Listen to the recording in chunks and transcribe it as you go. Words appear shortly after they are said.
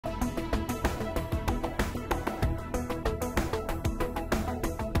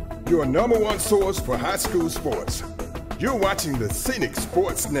your #1 source for high school sports. You're watching the Scenic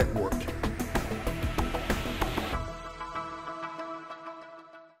Sports Network.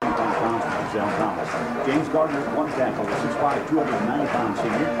 James Gardner at one tackle, a 6'5", 290-pound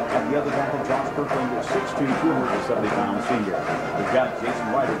senior. At the other tackle, Josh Kirkland, a 6'2", 270-pound senior. We've got Jason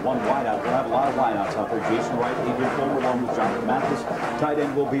Wright at one wideout. We'll have a lot of wideouts out there. Jason Wright, Adrian Fuller, along with Jonathan Mathis. Tight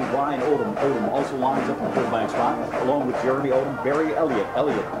end will be Ryan Odom. Odom also lines up in the fullback spot, along with Jeremy Odom. Barry Elliott.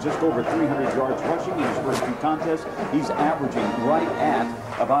 Elliott, just over 300 yards rushing in his first two contests. He's averaging right at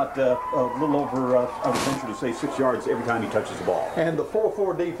about a little over, I would venture to say, 6 yards every time he touches the ball. And the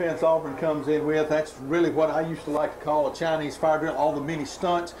 4-4 defense Auburn comes in with, that's really what I used to like to call a Chinese fire drill, all the mini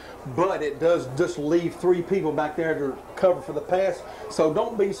stunts, but it does just leave 3 people back there to cover for the pass. So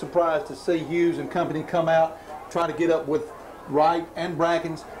don't be surprised to see Hewes and company come out, try to get up with Wright and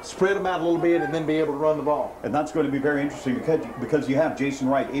Brackens, spread them out a little bit, and then be able to run the ball. And that's going to be very interesting because you have Jason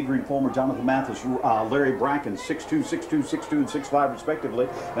Wright, Adrian Fulmer, Jonathan Mathis, Larry Brackens, 6'2", 6'2", 6'2", and 6'5", respectively.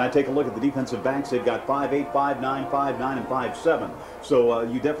 And I take a look at the defensive backs. They've got 5'8", 5'9", 5'9", and 5'7". So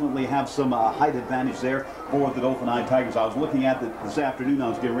you definitely have some height advantage there for the Dothan Tigers. I was looking at it this afternoon. I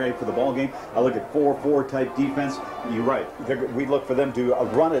was getting ready for the ball game. I look at 4-4 type defense. You're right. We look for them to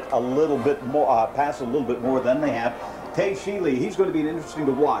run it a little bit more, pass a little bit more than they have. Tay Sheely, he's going to be interesting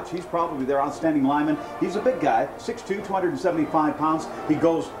to watch. He's probably their outstanding lineman. He's a big guy, 6'2", 275 pounds. He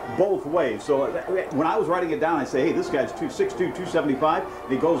goes both ways. So when I was writing it down, I say, hey, this guy's 6'2", 275,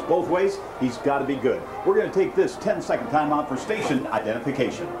 and he goes both ways. He's got to be good. We're going to take this 10-second timeout for station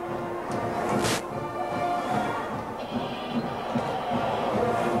identification.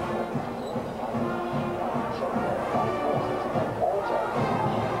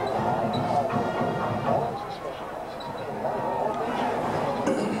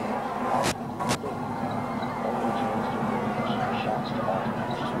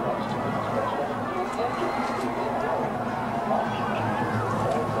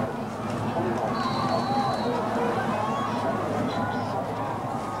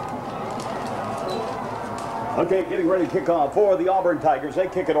 Okay, getting ready to kick off for the Auburn Tigers. They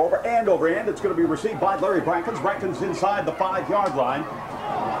kick it over and overhand. It's going to be received by Larry Brackens. Brackens inside the 5-yard line.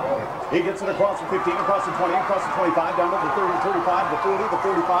 He gets it across the 15, across the 20, across the 25, down to the 30, 35, the 40, the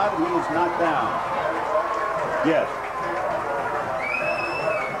 45, and he is knocked down. Yes.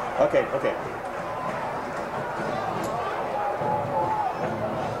 Okay.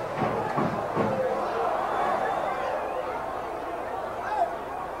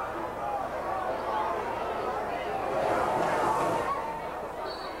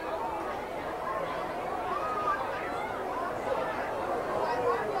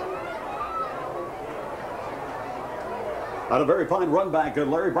 On a very fine run back,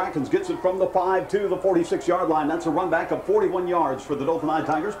 Larry Brackens gets it from the 5 to the 46-yard line. That's a run back of 41 yards for the Dothan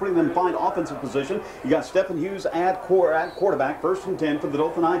Tigers, putting them in fine offensive position. You got Stephen Hewes at quarterback, 1st and 10 for the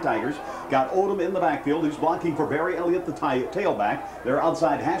Dothan Tigers. Got Odom in the backfield, who's blocking for Barry Elliott, the tailback. They're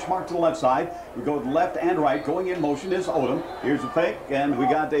outside, hash mark to the left side. We go left and right. Going in motion is Odom. Here's a fake, and we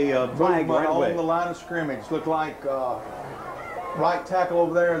got a flag right away. On the line of scrimmage. Look like right tackle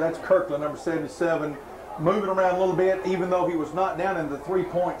over there. That's Kirkland, number 77. Moving around a little bit, even though he was not down in the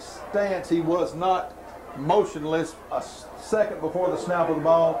 3-point stance, he was not motionless a second before the snap of the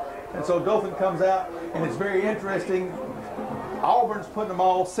ball. And so Dothan comes out, and it's very interesting. Auburn's putting them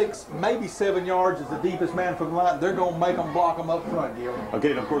all 6, maybe 7 yards as the deepest man from the line. They're going to make them block them up front, Gil.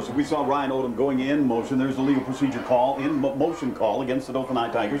 Okay, and of course, we saw Ryan Odom going in motion. There's a legal procedure call, in motion call against the Dothan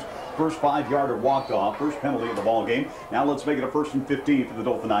Tigers. First 5-yarder walked off, first penalty of the ball game. Now let's make it a 1st and 15 for the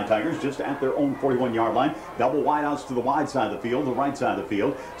Dothan Tigers, just at their own 41-yard line. Double wideouts to the wide side of the field, the right side of the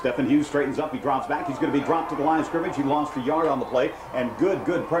field. Stephen Hewes straightens up, he drops back. He's going to be dropped to the line of scrimmage. He lost a yard on the play, and good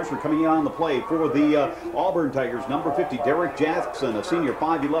pressure coming in on the play for the Auburn Tigers. Number 50, Derek Jackson, a senior,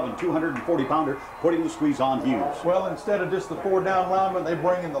 5'11", 240-pounder, putting the squeeze on Hewes. Well, instead of just the 4-down linemen, they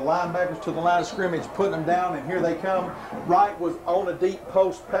bring in the linebackers to the line of scrimmage, putting them down, and here they come. Wright was on a deep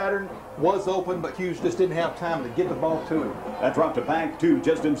post pattern, was open, but Hewes just didn't have time to get the ball to him. That dropped it back to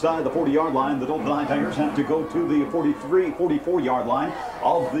just inside the 40-yard line. The Dothan Tigers have to go to the 44-yard line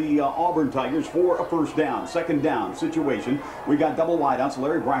of the Auburn Tigers for a 1st down. 2nd down situation. We got double wideouts.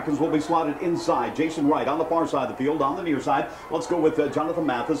 Larry Brackens will be slotted inside. Jason Wright on the far side of the field, on the near side. Let's go with Jonathan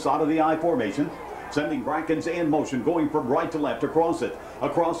Mathis out of the I formation. sending Brackens in motion, going from right to left across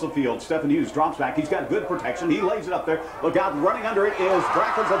the field. Stephen Hewes drops back. He's got good protection. He lays it up there. Look out, running under it is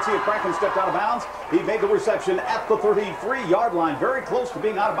Brackens. Let's see if Brackens stepped out of bounds. He made the reception at the 33-yard line, very close to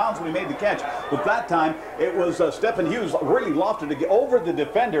being out of bounds when he made the catch. But that time, it was Stephen Hewes really lofted it over the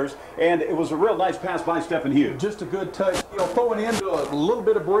defenders, and it was a real nice pass by Stephen Hewes. Just a good touch. You know, throwing into a little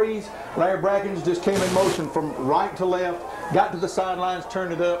bit of breeze, Larry Brackens just came in motion from right to left, got to the sidelines,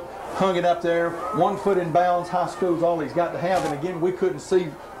 turned it up, hung it up there, 1 foot in bounds. High school's all he's got to have. And again, we couldn't see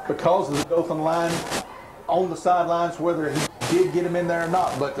because of the Dothan line on the sidelines whether he did get him in there or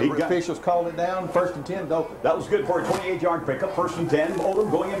not, but the officials called it down. 1st and 10, Dothan. That was good for a 28-yard pickup. 1st and 10.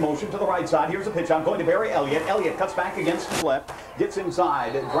 Odom going in motion to the right side. Here's a pitch out going to Barry Elliott. Elliott cuts back against his left, gets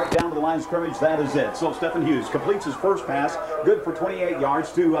inside, right down to the line of scrimmage. That is it. So Stephen Hewes completes his first pass, good for 28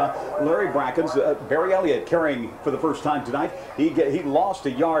 yards to Larry Brackens. Barry Elliott carrying for the first time tonight. He lost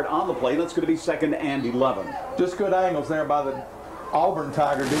a yard on the play. That's going to be 2nd and 11. Just good angles there by the Auburn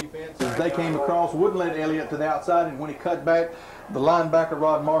Tiger defense as they came across, wouldn't let Elliott to the outside, and when he cut back, the linebacker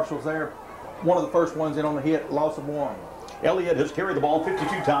Rod Marshall's there, one of the first ones in on the hit, loss of 1. Elliott has carried the ball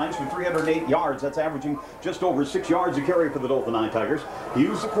 52 times for 308 yards. That's averaging just over 6 yards a carry for the Dothan Tigers.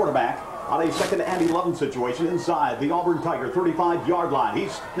 Hughes, the quarterback, on a 2nd and 11 situation inside the Auburn Tiger 35-yard line. He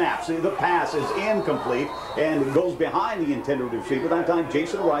snaps. The pass is incomplete and goes behind the intended receiver. That time,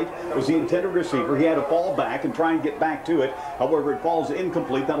 Jason Wright was the intended receiver. He had to fall back and try and get back to it. However, it falls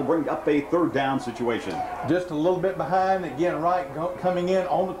incomplete. That'll bring up a 3rd down situation. Just a little bit behind. Again, Wright coming in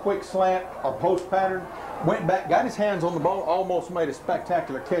on the quick slant or post pattern. Went back, got his hands on the ball, almost made a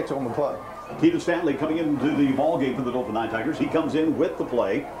spectacular catch on the play. Keita Stanley coming into the ball game for the Dothan Tigers. He comes in with the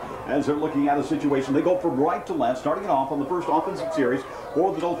play as they're looking at a situation. They go from right to left, starting it off on the first offensive series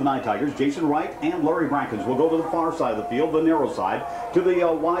for the Dothan Tigers. Jason Wright and Larry Brackens will go to the far side of the field, the narrow side, to the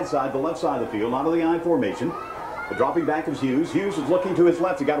wide side, the left side of the field, out of the I formation. The dropping back is Hughes. Hughes is looking to his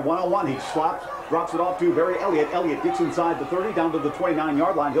left. He got a one-on-one. He drops it off to Barry Elliott. Elliott gets inside the 30, down to the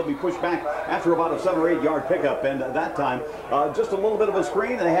 29-yard line. He'll be pushed back after about a 7 or 8 yard pickup. And that time, just a little bit of a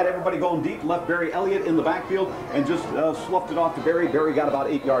screen, and they had everybody going deep. Left Barry Elliott in the backfield and just sloughed it off to Barry. Barry got about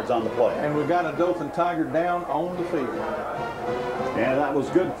 8 yards on the play. And we've got a Dothan Tiger down on the field. And that was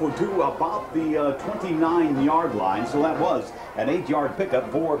good for about the 29-yard line. So that was an 8-yard pickup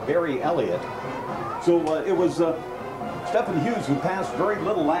for Barry Elliott. So it was Stephen Hewes, who passed very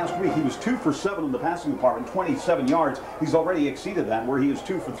little last week. He was 2 for 7 in the passing department, 27 yards. He's already exceeded that, where he is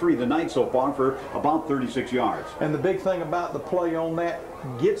 2 for 3 tonight so far for about 36 yards. And the big thing about the play on that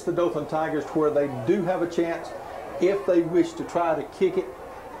gets the Dothan Tigers to where they do have a chance if they wish to try to kick it.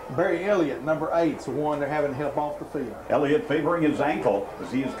 Barry Elliott, number 8, is the one they're having help off the field. Elliott favoring his ankle as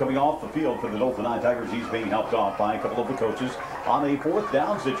he is coming off the field for the Dothan Tigers. He's being helped off by a couple of the coaches on a 4th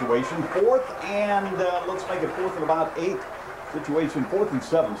down situation. 4th and, let's make it 4th and about 8 situation, 4th and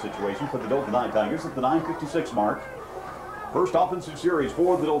 7 situation for the Dothan Tigers at the 9:56 mark. First offensive series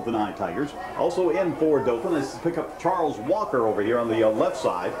for the Dothan Tigers. Also in for Dothan is to pick up Charles Walker over here on the left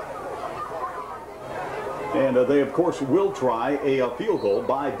side. And they, of course, will try a field goal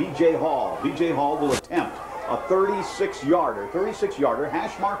by B.J. Hall. B.J. Hall will attempt a 36-yarder,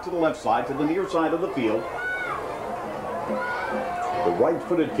 hash mark to the left side, to the near side of the field. The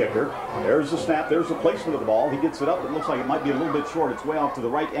right-footed kicker. There's the snap. There's the placement of the ball. He gets it up. It looks like it might be a little bit short. It's way off to the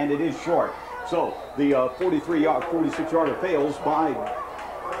right, and it is short. So the 46-yarder fails by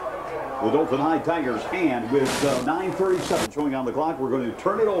the Dothan Tigers, and with 9:37 showing on the clock, we're going to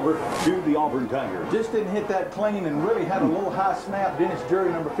turn it over to the Auburn Tigers. Just didn't hit that clean and really had a little high snap. Dennis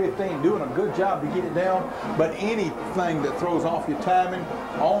Jury, number 15, doing a good job to get it down. But anything that throws off your timing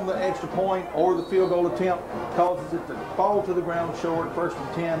on the extra point or the field goal attempt causes it to fall to the ground short. 1st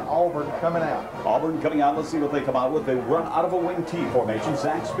and 10, Auburn coming out. Auburn coming out. Let's see what they come out with. They run out of a wing T formation.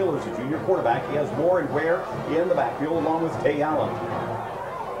 Zach Spillers, a junior quarterback. He has Moore and Ware in the backfield along with Tay Allen.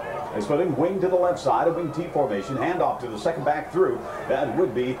 They split him wing to the left side, a wing T formation, handoff to the second back through. That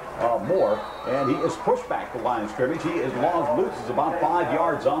would be Moore, and he is pushed back the line of scrimmage. He is loses about 5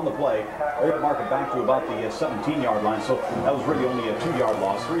 yards on the play. They're going to mark it back to about the 17-yard line, so that was really only a 2-yard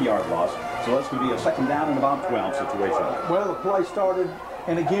loss, 3-yard loss. So that's going to be a 2nd down and about 12 situation. Well, the play started,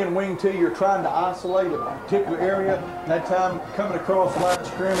 and again, wing T, you're trying to isolate a particular area. That time, coming across the line of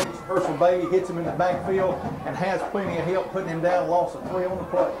scrimmage, Herschel Bailey hits him in the backfield and has plenty of help putting him down. Loss of 3 on the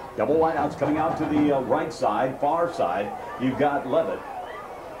play. Double wideouts coming out to the right side, far side. You've got Levitt.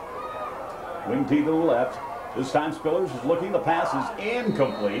 Wing T to the left. This time Spillers is looking. The pass is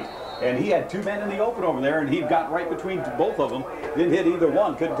incomplete. and he had two men in the open over there, and he got right between both of them. Didn't hit either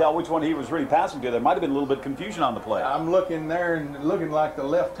one. Couldn't tell which one he was really passing to. There might have been a little bit of confusion on the play. I'm looking there and looking like the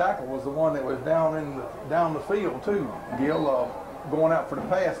left tackle was the one that was down the field too, Gil, going out for the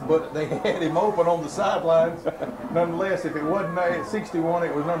pass, but they had him open on the sidelines. Nonetheless, if it wasn't at 61,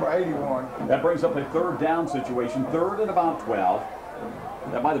 it was number 81. That brings up a third down situation, 3rd and about 12.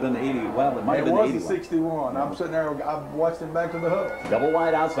 That might have been the 80. Well, it might have been the 81. It was the 61. I'm sitting there. I've watched him back to the huddle. Double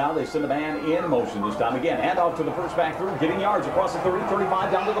wide outs now. They send a man in motion this time. Again, hand off to the first back through, getting yards across the 30,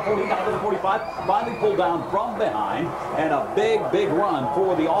 35, down to the 40, down to the 45. Finally pulled down from behind, and a big run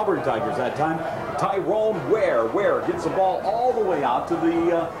for the Auburn Tigers that time. Tyrone Ware gets the ball all the way out to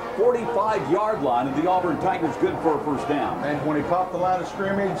the 45-yard line, and the Auburn Tigers good for a first down. And when he popped the line of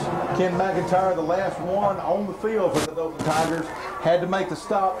scrimmage, Ken McIntyre, the last one on the field for the Dothan Tigers, had to make the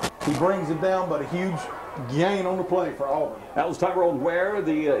stop. He brings it down, but a huge gain on the play for Auburn. That was Tyrone Ware,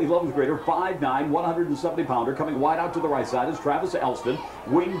 the 11th grader, 5'9", 170-pounder, coming wide out to the right side is Travis Elston,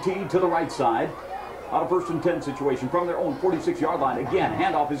 wing T to the right side. Out of 1st and 10 situation from their own 46-yard line. Again,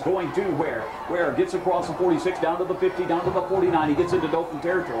 handoff is going to Ware. Ware gets across the 46, down to the 50, down to the 49. He gets into Dothan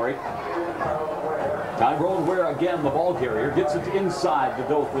territory. Tyrone Ware, again, the ball carrier, gets it inside the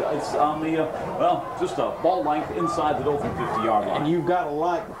Dothan. It's on the, just a ball length inside the Dothan 50-yard line. And you've got to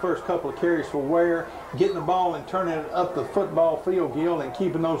like the first couple of carries for Ware, getting the ball and turning it up the football field, Gil, and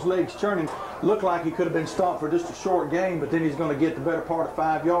keeping those legs churning. Looked like he could have been stopped for just a short game, but then he's going to get the better part of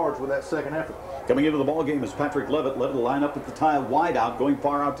 5 yards with that second effort. Coming into the ball game is Patrick Levitt. Levitt will line up at the tie wide out, going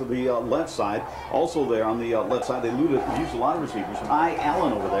far out to the left side. Also there on the left side, they used a lot of receivers. Ty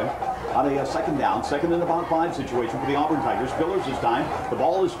Allen over there on a second down, 2nd and about 5 situation for the Auburn Tigers. Spillers this time. The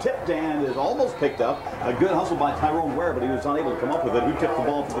ball is tipped and is almost picked up. A good hustle by Tyrone Ware, but he was unable to come up with it. Who tipped the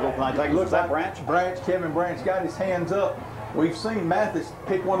ball for the Dothan Tigers? Looks like Branch. Kevin Branch got his hands up. We've seen Mathis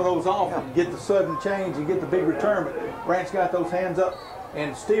pick one of those off and get the sudden change and get the big return, but Branch got those hands up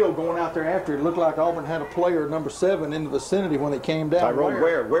and still going out there after. It looked like Auburn had a player, number 7, in the vicinity when it came down. Tyrone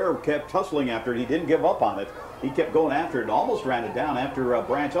Ware kept hustling after it. He didn't give up on it. He kept going after it and almost ran it down after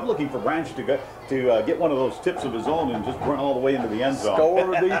Branch. I'm looking for Branch to get one of those tips of his own and just run all the way into the end zone.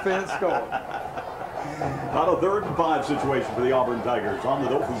 Score, defense, score. On a 3rd and 5 situation for the Auburn Tigers on the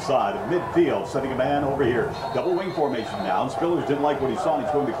Dothan side of midfield, setting a man over here. Double wing formation now, and Spillers didn't like what he saw, and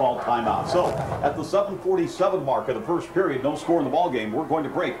he's going to be called timeout. So, at the 7:47 mark of the first period, no score in the ball game, we're going to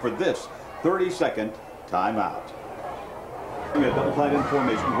break for this 30-second timeout. A double tight end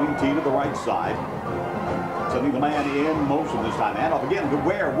formation, wing T to the right side. Sending the man in motion this time. Hand off again to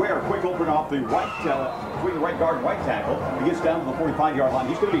Ware. Quick opener off the right, between the right guard, right tackle. He gets down to the 45-yard line.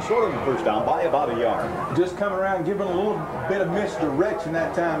 He's going to be short of the first down by about a yard. Just coming around, giving a little bit of misdirection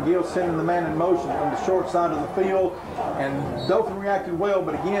that time. Gil sending the man in motion from the short side of the field. And Dothan reacted well,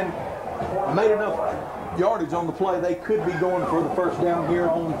 but again, made enough yardage on the play. They could be going for the first down here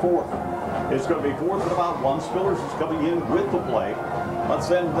on 4th. It's going to be 4th and about 1. Spillers is coming in with the play. Let's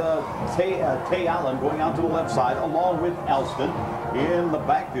send Tay Allen going out to the left side along with Elston. In the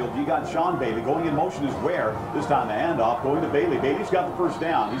backfield, you got Sean Bailey. Going in motion is Ware. This time the handoff going to Bailey. Bailey's got the first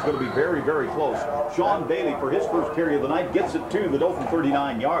down. He's going to be very close. Sean Bailey, for his first carry of the night, gets it to the Dothan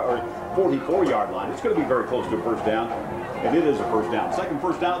 39-yard or 44-yard line. It's going to be very close to a first down. And it is a first down. Second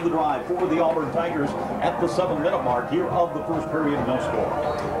first down of the drive for the Auburn Tigers at the 7-minute mark here of the first period. No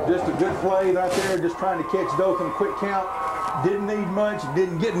score. Just a good play right there, just trying to catch Dothan. Quick count. Didn't need much,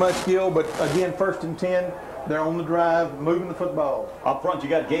 didn't get much skill, but again, 1st and 10. They're on the drive, moving the football. Up front, you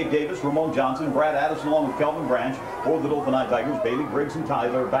got Gabe Davis, Ramon Johnson, Brad Addison, along with Kelvin Branch. For the Dothan Tigers, Bailey Briggs and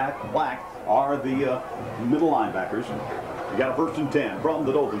Tyler Black are the middle linebackers. You got a 1st and 10 from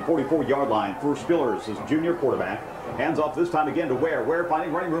the Dothan 44-yard line for Spillers, his junior quarterback. Hands off this time again to Ware. Ware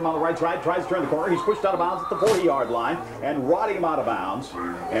finding running room on the right side, tries to turn the corner. He's pushed out of bounds at the 40-yard line and riding him out of bounds.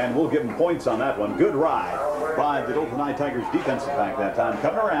 And we'll give him points on that one. Good ride by the Dothan Tigers defensive back that time.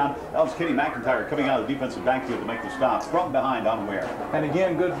 Coming around, that was Kenny McIntyre coming out of the defensive backfield to make the stop from behind on Ware. And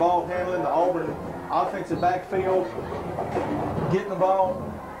again, good ball handling. The Auburn offensive backfield getting the ball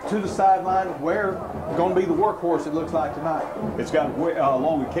to the sideline. Ware going to be the workhorse, it looks like, tonight. It's got,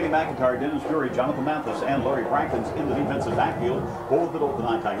 along with Kenny McIntyre, Dennis Drury, Jonathan Mathis, and Larry Brackens in the defensive backfield. Both the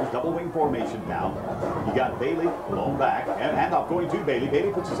Dothan Tigers, double wing formation down. You got Bailey, lone back, and handoff going to Bailey.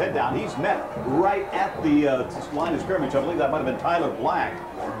 Bailey puts his head down. He's met right at the line of scrimmage. I believe that might have been Tyler Black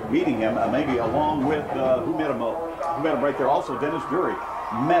meeting him, maybe along with, who met him right there? Also, Dennis Drury.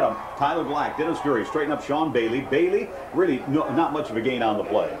 Met him. Tyler Black, Dennis Drury, straighten up Sean Bailey. Bailey, really not much of a gain on the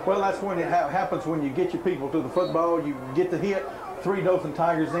play. Well, that's when it happens when you get your people to the football. You get the hit, 3 Dothan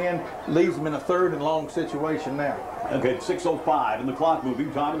Tigers in, leaves them in a 3rd and long situation now. Okay, 6:05 and the clock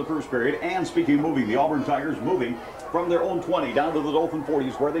moving, time in the first period. And speaking of moving, the Auburn Tigers moving from their own 20 down to the Dothan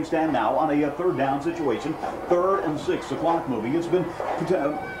 40s where they stand now on a 3rd down situation. 3rd and 6, the clock moving. It's been,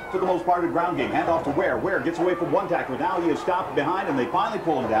 for the most part, a ground game. Hand off to Ware. Ware gets away from one tackler. Now he is stopped behind and they finally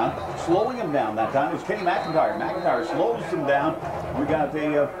pull him down. Slowing him down that time is Kenny McIntyre. McIntyre slows him down. We got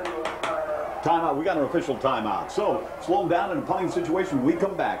a timeout. We got an official timeout. So, slow them down in a punting situation. We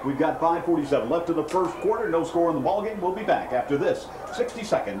come back. We've got 5:47 left in the first quarter. No score in the ballgame. We'll be back after this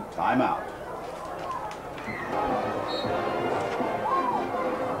 60-second timeout.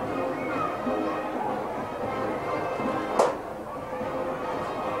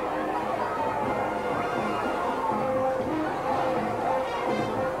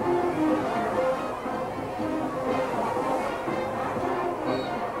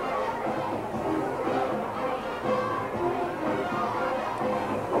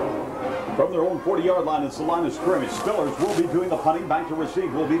 From their own 40-yard line, it's the line of scrimmage. Spillers will be doing the punting. Back to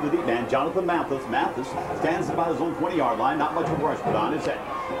receive will be the deep man, Jonathan Mathis. Mathis stands about his own 20-yard line. Not much of a rush put on his head.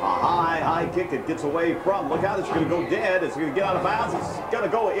 A high kick. It gets away from. Look out, it's going to go dead. It's going to get out of bounds. It's going to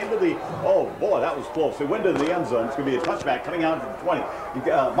go into the, oh boy, that was close. It went into the end zone. It's going to be a touchback coming out of the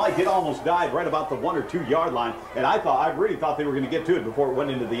 20. Mike, it almost died right about the 1 or 2 yard line. And I really thought they were going to get to it before it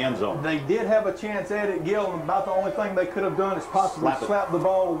went into the end zone. They did have a chance at it, Gil, and about the only thing they could have done is possibly slap the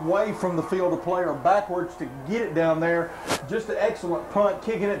ball away from the field of play or backwards to get it down there. Just an excellent punt,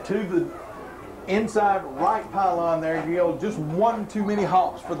 kicking it to the inside right pylon there, Gil. Just one too many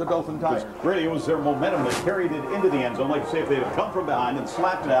hops for the Dothan Tigers. Really, it was their momentum that carried it into the end zone. Like I say, if they had come from behind and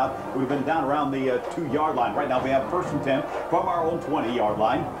slapped it out, we would have been down around the 2-yard line. Right now, we have 1st and 10 from our own 20-yard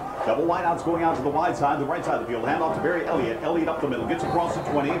line. Double wideouts going out to the wide side, the right side of the field. Hand off to Barry Elliott. Elliott up the middle. Gets across the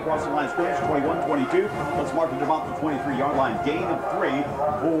 20, across the line of scrimmage, 21, 22. Let's mark it about the 23-yard line. Gain of 3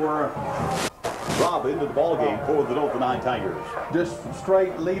 for Rob into the ball game for the Dothan Tigers. Just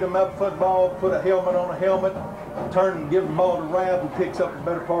straight lead them up football, put a helmet on a helmet, turn and give the ball to Rab, who picks up the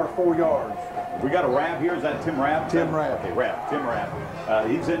better part of 4 yards. We got a Rab here. Is that Tim Rab? Tim Rab. Okay, Rab. Tim Rab.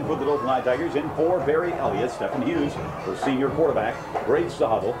 He's in for the Dothan Tigers. In for Barry Elliott. Stephen Hewes, the senior quarterback, breaks the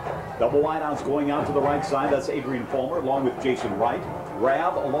huddle. Double wideouts going out to the right side. That's Adrian Fulmer along with Jason Wright.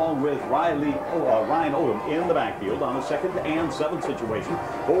 Rab along with Ryan Odom in the backfield on a 2nd and 7 situation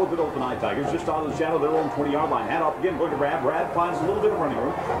for the Dothan Tigers. Just out of the shadow of their own 20-yard line. Hand off again, going to Rab. Rab finds a little bit of running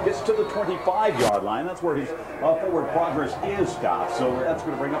room. Gets to the 25-yard line. That's where his forward progress is stopped. So that's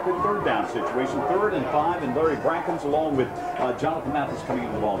going to bring up a 3rd down situation. 3rd and 5, and Larry Brackens along with Jonathan Mathis coming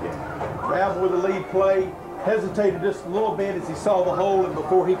into the ball game. Rab with the lead play. Hesitated just a little bit as he saw the hole, and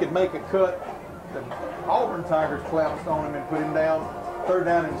before he could make a cut, the Auburn Tigers collapsed on him and put him down. 3rd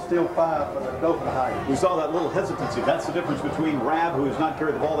down and still 5 for the Dothan Tigers. We saw that little hesitancy. That's the difference between Rab, who has not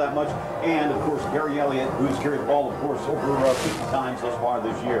carried the ball that much, and, of course, Barry Elliott, who's carried the ball, of course, over 50 times thus far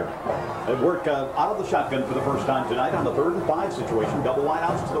this year. They work out of the shotgun for the first time tonight on the 3rd and 5 situation. Double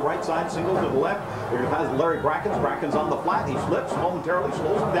wideouts to the right side, single to the left. They're going to pass Larry Brackens. Brackens on the flat. He slips momentarily,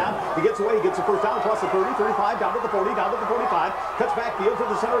 slows him down. He gets away. He gets the first down across the 30, 35, down to the 40, down to the 45. Cuts back field to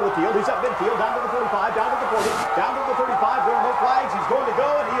the center of the field. He's up midfield, down to the 45, down to the 40, down to the 35. There are no flags. He's going to go,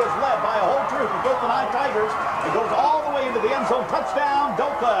 and he is led by a whole troop of Dothan Tigers. It goes all the way into the end zone. Touchdown,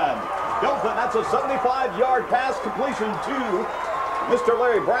 Dothan. Dothan, that's a 75-yard pass completion to Mr.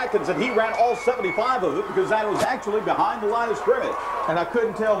 Larry Brackens, and he ran all 75 of it because that was actually behind the line of scrimmage. And I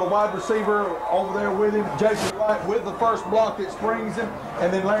couldn't tell the wide receiver over there with him, Jason Wright, with the first block that springs him,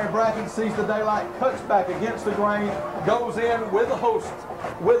 and then Larry Brackens sees the daylight, cuts back against the grain, goes in with a host,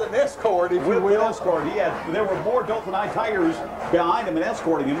 with an escort, if you will. Escort. There were more Dothan Tigers behind him and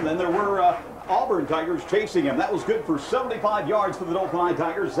escorting him than there were Auburn Tigers chasing him. That was good for 75 yards for the Dothan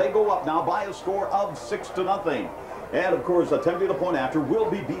Tigers. They go up now by a score of 6-0. And, of course, attempting the point after will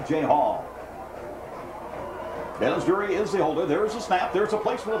be B.J. Hall. Dennis Drury is the holder. There's a snap. There's a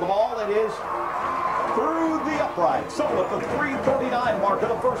placement of the ball. It is through the upright. So at the 3:39 mark of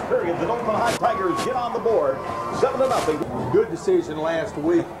the first period, the Dothan Tigers get on the board. 7-0. Good decision last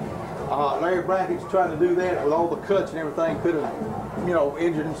week. Larry Brackett's trying to do that with all the cuts and everything. Could have,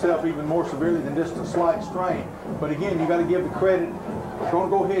 injured himself even more severely than just a slight strain. But again, you got to give the credit. I'm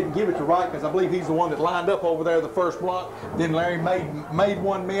going to go ahead and give it to Wright because I believe he's the one that lined up over there the first block. Then Larry made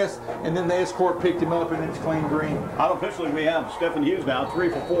one miss, and then the escort picked him up, and it's clean green. Unofficially, we have Stephen Hewes now 3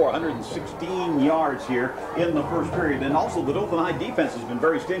 for 4, 116 yards here in the first period. And also the Dothan High defense has been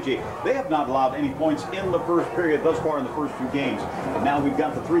very stingy. They have not allowed any points in the first period thus far in the first 2 games. And now we've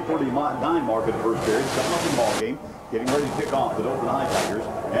got the 3:39 mark of the first period, 7-0 ball game. getting ready to kick off the Dothan High Tigers.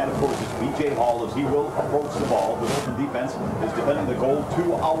 And of course, it's B.J. Hall as he will approach the ball. The Dothan defense is defending the goal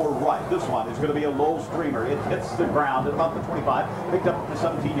to our right. This one is going to be a low streamer. It hits the ground at about the 25, picked up at the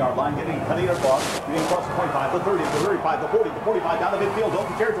 17-yard line, cutting it across, getting across the 25, the 30, the 35, the 40, the 45, down the midfield,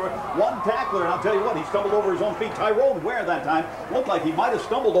 Dothan territory. One tackler, and I'll tell you what, he stumbled over his own feet. Tyrone Ware that time looked like he might have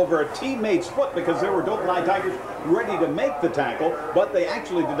stumbled over a teammate's foot because there were Dothan High Tigers ready to make the tackle, but they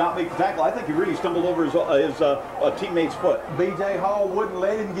actually did not make the tackle. I think he really stumbled over his teammate's foot. B.J. Hall wouldn't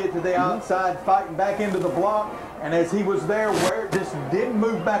let him get to the outside, fighting back into the block, and as he was there, Ware just didn't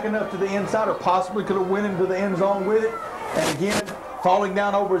move back enough to the inside, or possibly could have went into the end zone with it, and again, falling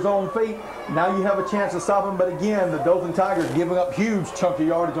down over his own feet. Now you have a chance to stop him, but again, the Dothan Tigers giving up huge chunk of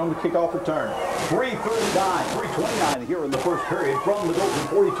yardage on the kickoff return. 3:39 here in the first period from the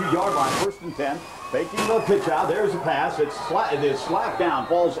Dothan 42-yard line, 1st and 10. Taking the pitch out, there's a pass. It is slapped down,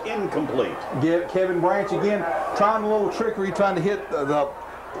 falls incomplete. Kevin Branch again trying a little trickery, trying to hit the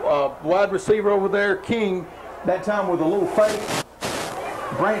wide receiver over there, King, that time with a little fake.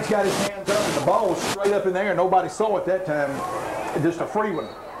 Branch got his hands up, and the ball was straight up in there. Nobody saw it that time. Just a free one.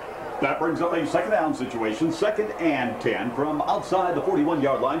 That brings up a second down situation, 2nd and 10 from outside the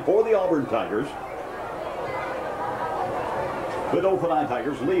 41-yard line for the Auburn Tigers. The Dothan High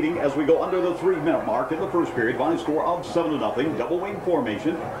Tigers leading as we go under the 3-minute mark in the first period by a score of 7-0. Double wing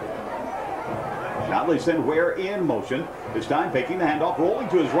formation. Now they send Ware in motion. This time taking the handoff, rolling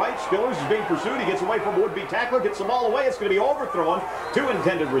to his right. Spillers is being pursued. He gets away from a would-be tackler, gets the ball away. It's going to be overthrown. 2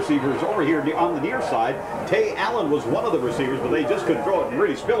 intended receivers over here on the near side. Tay Allen was one of the receivers, but they just couldn't throw it. And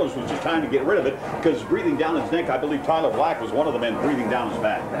really, Spillers was just trying to get rid of it because breathing down his neck. I believe Tyler Black was one of the men breathing down his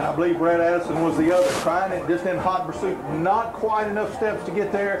back. And I believe Brad Addison was the other, trying it just in hot pursuit. Not quite enough steps to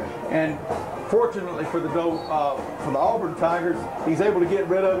get there, and fortunately for the Auburn Tigers, he's able to get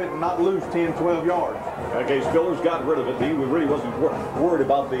rid of it and not lose 10, 12 yards. Okay, Spillers got rid of it. He really wasn't worried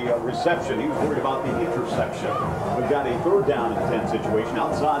about the reception. He was worried about the interception. We've got a 3rd down and 10 situation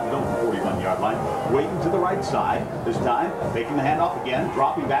outside the Dothan 41-yard line. Waiting to the right side. This time, taking the handoff again,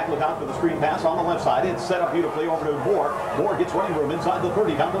 dropping back. Look out for the screen pass on the left side. It's set up beautifully over to Moore. Moore gets running room inside the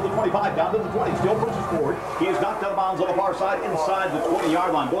 30, down to the 25, down to the 20. Still pushes forward. He is knocked out of bounds on the far side, inside the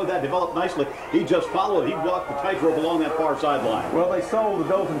 20-yard line. Boy, that developed nicely. He just followed. He walked the tightrope along that far sideline. Well, they sold the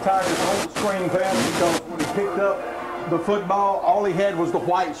Dothan Tigers on the screen pass because when he picked up the football, all he had was the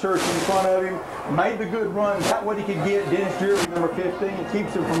white shirts in front of him. Made the good run, got what he could get. Dennis Jury, number 15,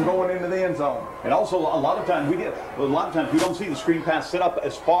 keeps him from going into the end zone. And also, a lot of times we don't see the screen pass set up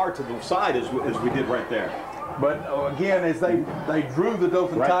as far to the side as we did right there. But again, as they drew the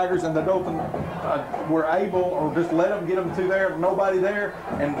Dothan Tigers, and the Dothan were able, or just let them get them to there, nobody there,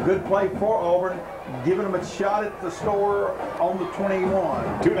 and good play for Auburn, giving them a shot at the score on the 21.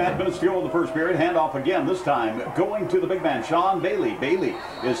 2.5 minutes to go in the first period. Handoff again, this time going to the big man, Sean Bailey. Bailey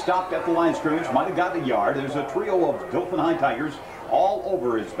is stopped at the line scrimmage, might have gotten a yard. There's a trio of Dothan High Tigers all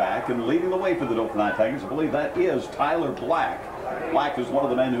over his back, and leading the way for the Dothan High Tigers, I believe that is Tyler Black. Black is one of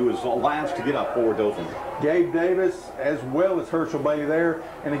the men who is the last to get up for Dothan. Gabe Davis as well as Herschel Bailey there.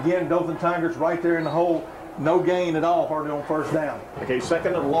 And again, Dothan Tigers right there in the hole. No gain at all, hardly on 1st down. Okay,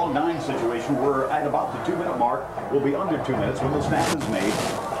 2nd and long 9 situation. We're at about the 2-minute mark. We'll be under 2 minutes when the snap is made.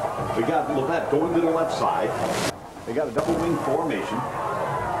 We got Levette going to the left side. They got a double wing formation.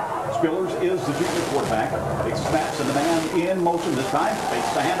 Spillers is the junior quarterback. Big snaps and the man in motion this time.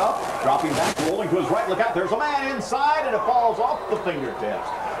 Takes the hand up, dropping back, rolling to his right. Look out, there's a man inside, and it falls off the fingertips.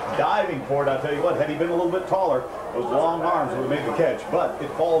 Diving for it, I'll tell you what, had he been a little bit taller, those long arms would have made the catch, but it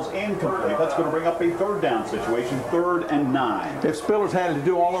falls incomplete. That's going to bring up a 3rd down situation, 3rd and 9. If Spillers had to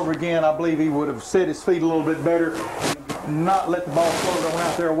do all over again, I believe he would have set his feet a little bit better, not let the ball float on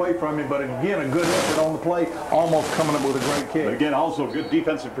out there away from him, but again, a good effort on the play, almost coming up with a great kick. But again, also good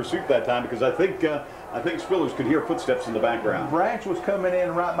defensive pursuit that time, because I think Spillers could hear footsteps in the background. Branch was coming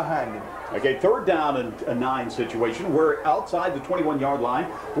in right behind him. Okay, 3rd down and a 9 situation. We're outside the 21-yard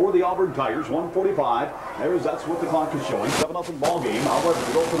line for the Auburn Tigers, 1:45. That's what the clock is showing. 7-0 ball game. However,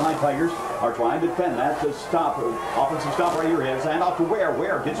 the Dothan High Tigers are trying to defend that to stop. Offensive stop right here. Hands hand off to Ware.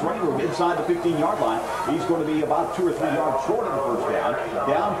 Ware gets running room inside the 15-yard line. He's going to be about 2 or 3 yards short of the 1st down.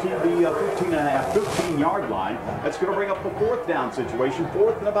 Down to the 15-yard line. That's going to bring up the 4th down situation.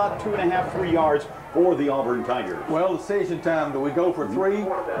 4th and about 2.5, 3 yards for the Auburn Tigers. Well, decision time. Do we go for 3?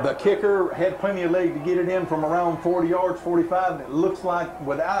 The kicker had plenty of leg to get it in from around 40 yards, 45, and it looks like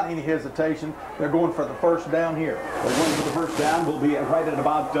without any hesitation, they're going for the 1st down here. They're going for the 1st down. We'll be right at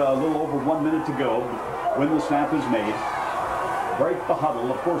about a little over 1 minute to go when the snap is made. Break the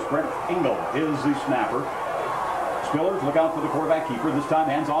huddle. Of course, Brent Engel is the snapper. Spillers, look out for the quarterback keeper. This time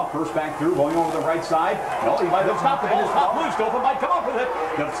hands off, first back through, going over the right side. No, he might have stopped the ball. It's not loose. Dothan might come up with it.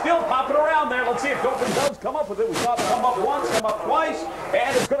 They're still popping around there. Let's see if Dothan does come up with it. We saw it come up once, come up twice,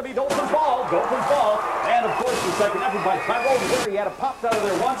 and it's going to be Dothan's ball. Dothan's ball. And of course, the second effort by Tyrone there. He had it popped out of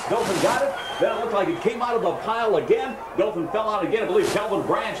there once. Dothan got it. Then it looked like it came out of the pile again. Dothan fell out again. I believe Calvin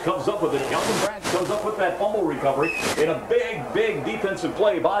Branch comes up with it. Calvin Branch goes up with that fumble recovery in a big, big defensive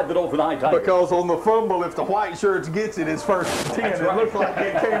play by the Dothan High Tigers. Because on the fumble, if the white shirts gets it, it's first and 10. It looks like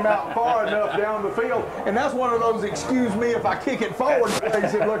it came out far enough down the field. And that's one of those, excuse me if I kick it forward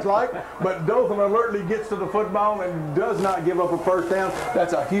things it looks like. But Dothan alertly gets to the football and does not give up a first down.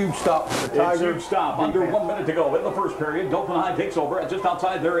 That's a huge stop for the Tigers. It's a huge stop. Under 1 minute to go in the first period. Dothan High takes over just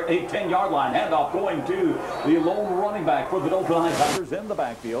outside their 10-yard line. Handoff going to the lone running back for the Dothan High Tigers in the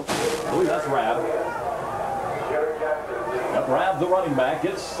backfield. I believe that's Rab. Rab, the running back,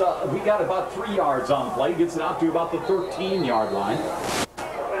 gets, we got about 3 yards on the play. Gets it out to about the 13-yard line.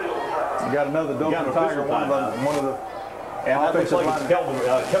 You got another Dothan Tiger, one of the and that looks like it's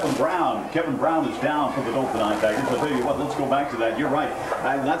Kevin Brown. Kevin Brown is down for the Dothan High Tigers. I'll tell you what, let's go back to that. You're right.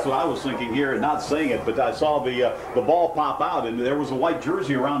 And that's what I was thinking here, not saying it, but I saw the ball pop out, and there was a white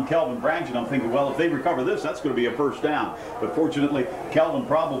jersey around Calvin Branch, and I'm thinking, well, if they recover this, that's going to be a first down. But fortunately, Calvin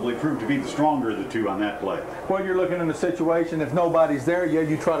probably proved to be the stronger of the two on that play. Well, you're looking in a situation, if nobody's there, yeah,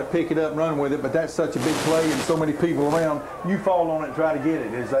 you try to pick it up and run with it, but that's such a big play and so many people around, you fall on it and try to get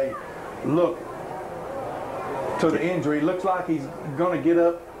it. As they look to the injury, looks like he's going to get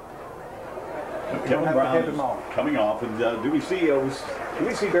up. Kevin Brown is coming off, and do we see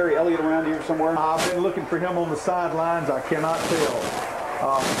Barry Elliott around here somewhere? I've been looking for him on the sidelines. I cannot tell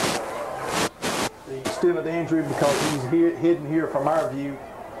the extent of the injury because he's hidden here from our view.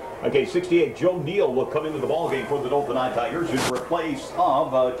 Okay, 68, Joe Neal will come into the ballgame for the Dothan High Tigers in place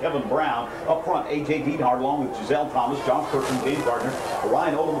of Kevin Brown. Up front, A.J. Diethard along with Giselle Thomas, Josh Perkins, James Gardner.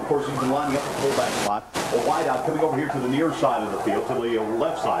 Ryan Odom, of course, has been lining up the fullback slot. A wideout coming over here to the near side of the field, to the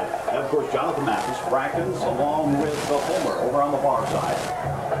left side. And, of course, Jonathan Mathis, Brackens, along with Homer over on the far side.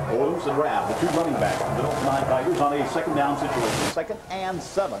 Odom and Rab, the two running backs for the Dothan High Tigers on a second down situation. 2nd and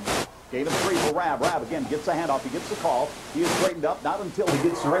 7. Gave him 3 for Rab. Rab again gets the handoff. He gets the call. He is straightened up, not until he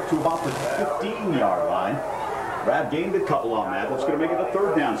gets right to about the 15-yard line. Rab gained a couple on that. That's going to make it a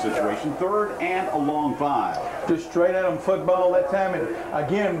 3rd down situation. 3rd and a long 5. Just straight at him football that time. And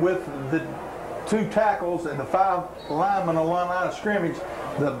again, with the 2 tackles and the 5 linemen on one line of scrimmage,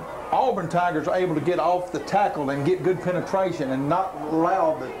 the Auburn Tigers are able to get off the tackle and get good penetration and not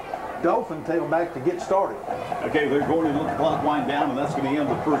allow the Dothan tailback to get started. Okay, they're going to let the clock wind down, and that's going to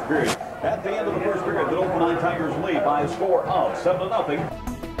end the first period. At the end of the first period, the Dothan High Tigers lead by a score of 7-0.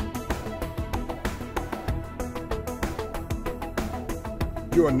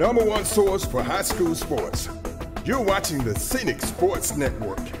 Your number 1 source for high school sports. You're watching the Scenic Sports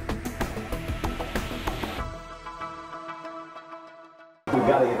Network. We've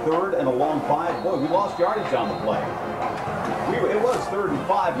got a 3rd and a long 5. Boy, we lost yardage on the play. It was 3rd and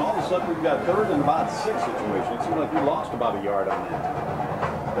 5, and all of a sudden we've got 3rd and about 6 situation. It seems like we lost about a yard on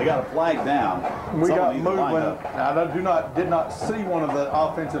that. They got a flag down. We got movement. I did not see one of the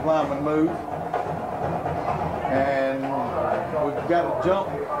offensive linemen move. And we've got to jump.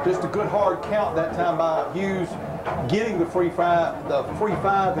 Just a good hard count that time by Hewes getting the free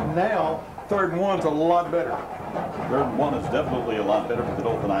 5, and now 3rd and 1's a lot better. 3rd and 1 is definitely a lot better for the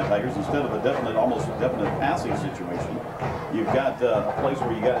Dothan High Tigers. Instead of a almost definite passing situation, you've got a place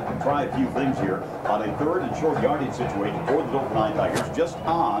where you got to try a few things here on a 3rd and short yardage situation for the Dothan High Tigers, just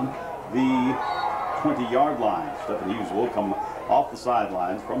on the 20-yard line. Stephen Hewes will come off the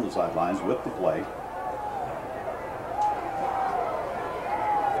sidelines, from the sidelines with the play.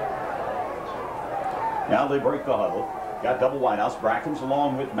 Now they break the huddle. Got double wideouts. Brackens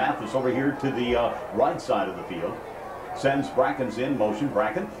along with Mathis over here to the right side of the field. Sends Brackens in motion.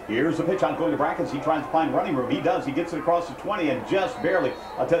 Bracken, here's the pitch on going to Brackens. He tries to find running room. He does. He gets it across the 20 and just barely.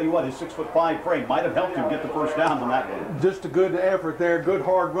 I'll tell you what, his 6'5" frame might have helped him get the first down on that one. Just a good effort there. Good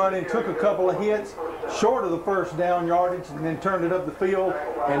hard running. Took a couple of hits short of the first down yardage and then turned it up the field.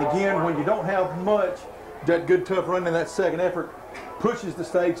 And again, when you don't have much, that good tough running, that second effort pushes the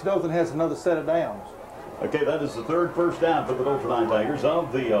stakes. Dothan has another set of downs. Okay, that is the 3rd first down for the Dothan Tigers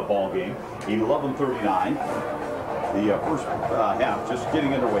of the ball game. 11:39. The first half just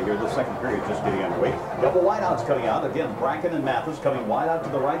getting underway here. The second period just getting underway. Double wideouts coming out. Again, Bracken and Mathis coming wide out to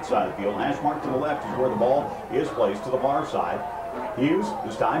the right side of the field. Hash mark to the left is where the ball is placed to the far side. Hewes,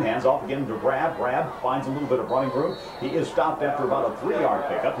 this time, hands off again to Rab. Rab finds a little bit of running room. He is stopped after about a 3-yard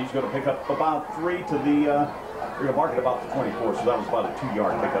pickup. He's going to pick up about 3 to the We're going to mark it about the 24, so that was about a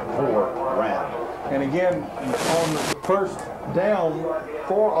 2-yard pickup for Rad. And again, on the first down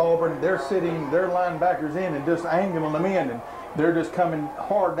for Auburn, they're sitting their linebackers in and just angling them in, and they're just coming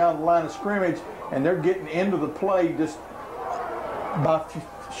hard down the line of scrimmage, and they're getting into the play just by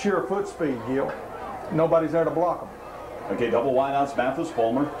sheer foot speed, Gil. Nobody's there to block them. Okay, double wideouts, Mathis,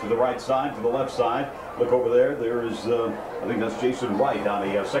 Fulmer to the right side, to the left side. Look over there. There is, I think that's Jason Wright on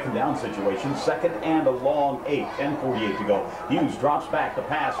a second down situation. Second and a long 8, 10:48 to go. Hewes drops back. The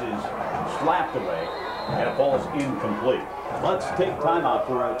pass is slapped away, and it falls incomplete. Let's take time out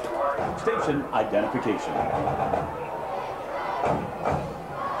for a station identification.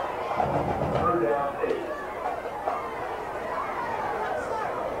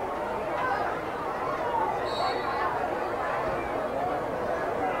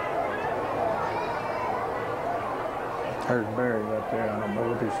 There's Barry right there. I don't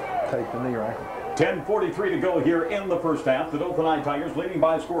know if he's taped the knee right. 10:43 to go here in the first half. The Dothan Tigers leading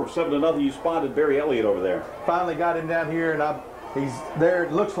by a score of 7-0. You spotted Barry Elliott over there. Finally got him down here, and he's there.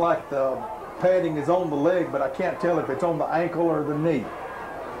 It looks like the padding is on the leg, but I can't tell if it's on the ankle or the knee.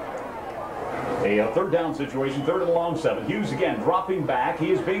 A third down situation, 3rd and a long 7. Hewes again dropping back.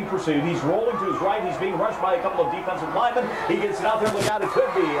 He is being pursued. He's rolling to his right. He's being rushed by a couple of defensive linemen. He gets it out there. Look out, it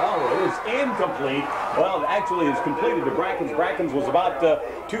could be. Oh, it is incomplete. Well, it actually is completed to Brackens. Brackens was about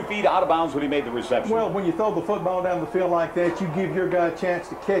 2 feet out of bounds when he made the reception. Well, when you throw the football down the field like that, you give your guy a chance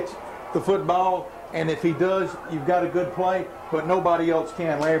to catch the football, and if he does, you've got a good play, but nobody else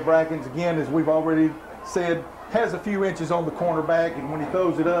can. Larry Brackens, again, as we've already said, has a few inches on the cornerback, and when he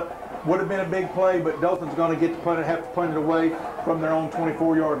throws it up, would have been a big play, but Dothan's going to get to punt it, have to punt it away from their own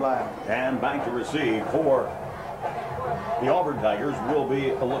 24-yard line. And back to receive for the Auburn Tigers will be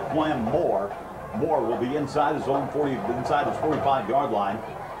Glenn Moore. Moore will be inside his own 45-yard line.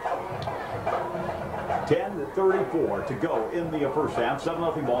 10:34 to go in the first half.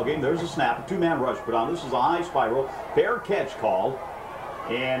 7-0 ball game. There's a snap, a 2-man rush put on. This is a high spiral. Fair catch called.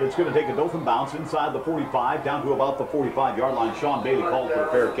 And it's going to take a Dothan bounce inside the 45 down to about the 45-yard line. Sean Bailey called for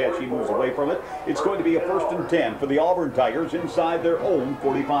a fair catch. He moves away from it. It's going to be a 1st and 10 for the Auburn Tigers inside their own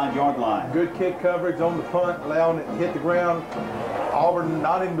 45-yard line. Good kick coverage on the punt, allowing it to hit the ground. Auburn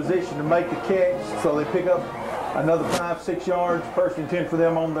not in position to make the catch, so they pick up another 5-6 yards. 1st and 10 for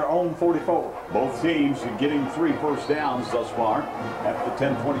them on their own 44. Both teams getting 3 first downs thus far at the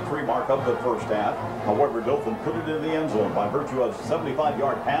 10:23 mark of the first half. However, Dothan put it in the end zone by virtue of a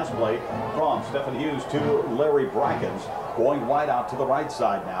 75-yard pass play from Stephen Hewes to Larry Brackens. Going wide out to the right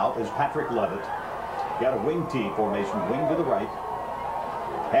side now is Patrick Levitt. Got a wing T formation, wing to the right.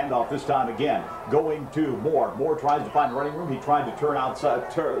 Handoff this time again, going to Moore. Moore tries to find running room. He tried to turn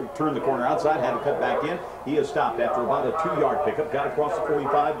outside, turn the corner outside, had to cut back in. He is stopped after about a 2-yard pickup. Got across the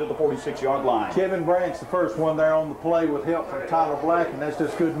 45 to the 46-yard line. Kevin Branch, the first one there on the play with help from Tyler Black, and that's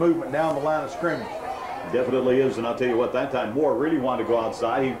just good movement down the line of scrimmage. Definitely is, and I'll tell you what, that time Moore really wanted to go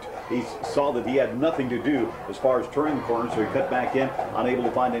outside. He saw that he had nothing to do as far as turning the corner, so he cut back in, unable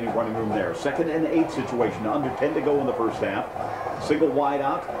to find any running room there. 2nd and 8 situation, under 10 to go in the first half. Single wide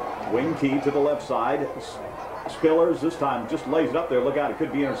out, wing key to the left side. Spillers this time just lays it up there. Look out, it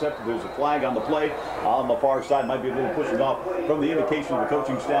could be intercepted. There's a flag on the play on the far side. Might be a little pushing off from the indication of the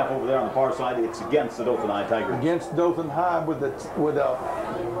coaching staff over there on the far side. It's against the Dothan High Tigers. Against Dothan High with a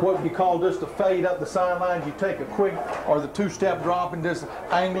what you call just a fade up the sidelines. You take a quick or the 2-step drop and just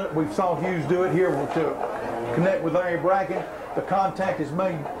angle it. We saw Hewes do it here to connect with Larry Bracken. The contact is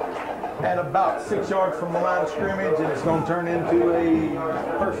made at about 6 yards from the line of scrimmage, and it's going to turn into a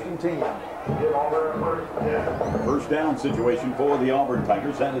 1st and 10. First down situation for the Auburn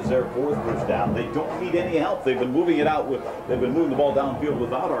Tigers. That is their 4th first down. They don't need any help. They've been moving it out they've been moving the ball downfield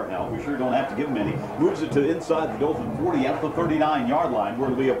without our help. We sure don't have to give them any. Moves it to inside the Dothan 40 at the 39-yard line,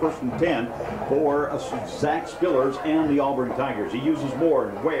 where it'll be a 1st and 10 for Zach Spillers and the Auburn Tigers. He uses Moore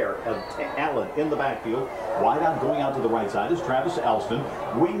and Ware and Allen in the backfield. Wide out going out to the right side is Travis Elston.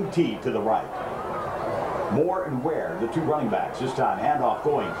 Wing T to the right. Moore and Ware, the 2 running backs. This time, handoff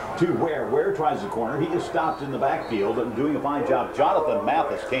going to Ware. Ware tries the corner. He is stopped in the backfield and doing a fine job. Jonathan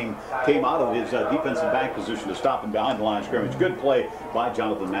Mathis came out of his defensive back position to stop him behind the line of scrimmage. Good play by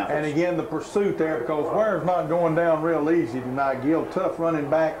Jonathan Mathis. And again, the pursuit there, because Ware's not going down real easy tonight. Gil, tough running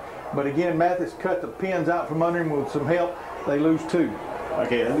back. But again, Mathis cut the pins out from under him with some help. They lose 2.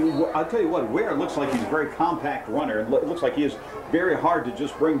 Okay, I'll tell you what, Ware looks like he's a very compact runner. It looks like he is very hard to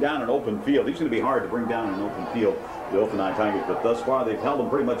just bring down an open field. He's going to be hard to bring down an open field, the Dothan Tigers, but thus far they've held him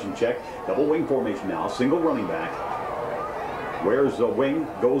pretty much in check. Double wing formation now, single running back. Ware's wing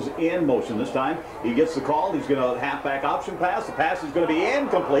goes in motion this time. He gets the call. He's going to halfback option pass. The pass is going to be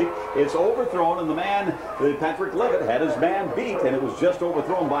incomplete. It's overthrown, and the man, Patrick Levitt, had his man beat, and it was just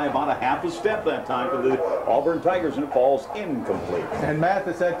overthrown by about a half a step that time for the Auburn Tigers, and it falls incomplete. And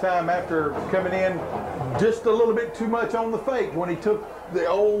Mathis that time, after coming in just a little bit too much on the fake, when he took the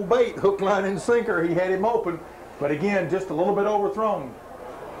old bait, hook, line, and sinker, he had him open. But again, just a little bit overthrown.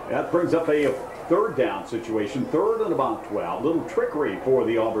 That brings up a third down situation, 3rd and about 12. Little trickery for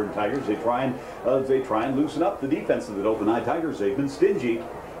the Auburn Tigers. They try and loosen up the defense of the Dothan Tigers. They've been stingy,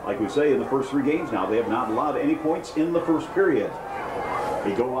 like we say, in the first 3 games now. They have not allowed any points in the first period.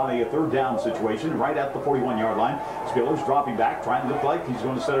 They go on a 3rd down situation right at the 41-yard line. Spiller's dropping back, trying to look like he's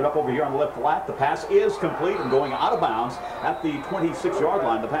going to set it up over here on the left flat. The pass is complete and going out of bounds at the 26-yard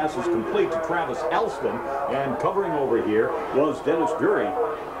line. The pass is complete to Travis Elston, and covering over here was Dennis Dury.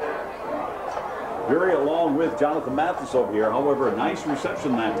 Dury along with Jonathan Mathis over here. However, a nice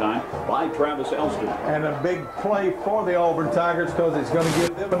reception that time by Travis Elston. And a big play for the Auburn Tigers, because it's going to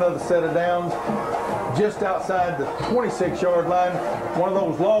give them another set of downs just outside the 26-yard line. One of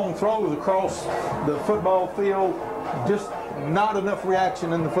those long throws across the football field. Just not enough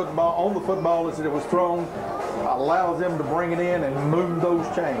reaction in the football as it was thrown. Allows them to bring it in and move those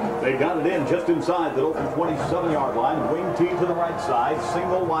chains. They got it in just inside the open 27-yard line. Wing T to the right side,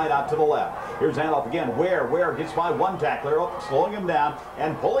 single wide out to the left. Here's handoff again. Ware gets by one tackler, slowing him down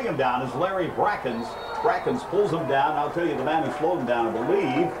and pulling him down is Larry Brackens. Brackens pulls him down. I'll tell you, the man who slowed him down, I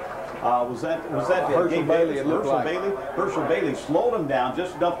believe, was that Herschel Bailey? Herschel Bailey slowed him down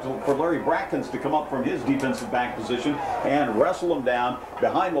just enough for Larry Brackens to come up from his defensive back position and wrestle him down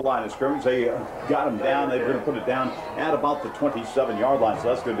behind the line of scrimmage. They got him down. They're going to put it down at about the 27-yard line. So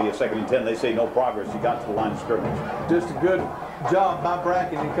that's going to be a 2nd and 10. They say no progress. He got to the line of scrimmage. Just a good job by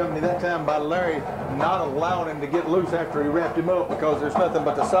Bracken and company that time by Larry, not allowing him to get loose after he wrapped him up, because there's nothing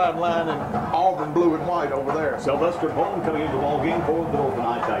but the sideline and Auburn blue and white over there. Sylvester Bone coming into the ball game for the Dothan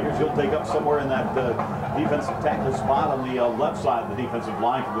Tigers. He'll take up somewhere in that defensive tackle spot on the left side of the defensive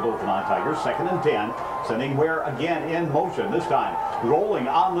line for the Dothan Tigers. 2nd and 10. Sending Ware again in motion. This time rolling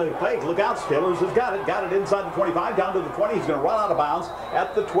on the fake. Look out, Stillers has got it. Got it inside the 25, down to the 20. He's going to run out of bounds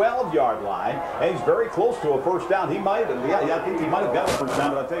at the 12-yard line. And he's very close to a first down. He might have, I think he might have got a first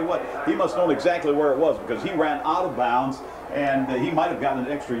down, but I'll tell you what, he must have known exactly where it was, because he ran out of bounds, and he might have gotten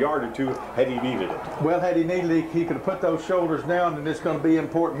an extra yard or 2 had he needed it. Well, had he needed it, he could have put those shoulders down, and it's going to be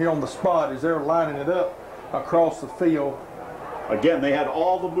important here on the spot as they're lining it up across the field. Again, they had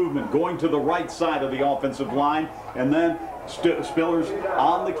all the movement going to the right side of the offensive line, and then Spillers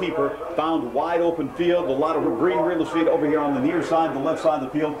on the keeper, found wide open field, a lot of green real estate over here on the near side, the left side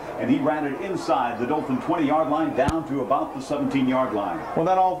of the field, and he ran it inside the Dothan 20-yard line down to about the 17-yard line.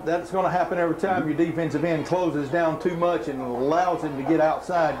 Well, that's going to happen every time your defensive end closes down too much and allows him to get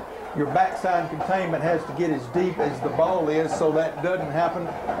outside. Your backside containment has to get as deep as the ball is, so that doesn't happen.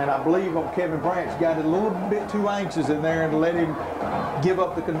 And I believe Kevin Branch got it a little bit too anxious in there and let him give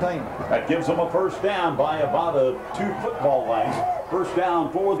up the containment. That gives them a first down by about a 2 football lengths. First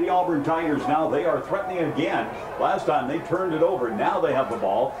down for the Auburn Tigers. Now they are threatening again. Last time they turned it over. Now they have the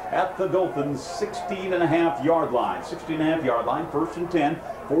ball at the Dothan 16.5-yard line. 16.5-yard line, 1st and 10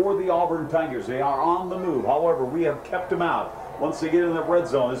 for the Auburn Tigers. They are on the move. However, we have kept them out. Once they get in the red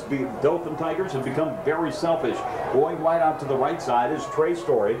zone, the Dothan Tigers have become very selfish. Going right out to the right side is Trey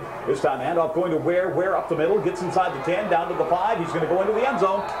Story. This time handoff going to Ware up the middle, gets inside the 10, down to the 5. He's going to go into the end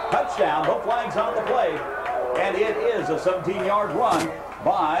zone. Touchdown, no flags on the play. And it is a 17-yard run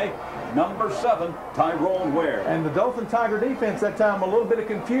by number 7, Tyrone Ware. And the Dothan Tiger defense that time, a little bit of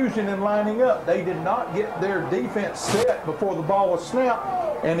confusion in lining up. They did not get their defense set before the ball was snapped.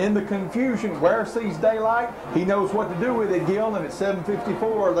 And in the confusion, Ware sees daylight. He knows what to do with it, Gil, and at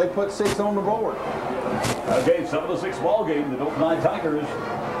 7:54, they put 6 on the board. Okay, 7-6 ball game. The Dothan Tigers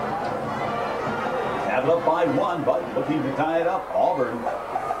have it up by 1, but looking to tie it up. Auburn.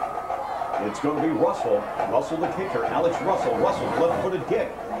 It's going to be Russell. Russell the kicker. Alex Russell. Russell's left-footed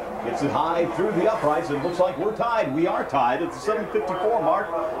kick. Gets it high through the uprights. It looks like we're tied. We are tied at the 7:54 mark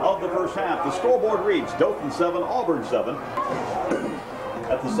of the first half. The scoreboard reads Dothan 7, Auburn 7.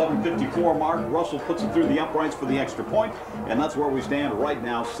 At the 7:54 mark, Russell puts it through the uprights for the extra point, and that's where we stand right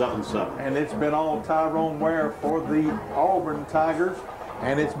now, 7-7. And it's been all Tyrone Ware for the Auburn Tigers,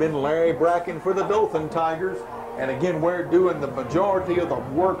 and it's been Larry Bracken for the Dothan Tigers. And again, Ware doing the majority of the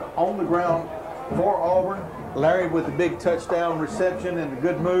work on the ground for Auburn. Larry with the big touchdown reception and the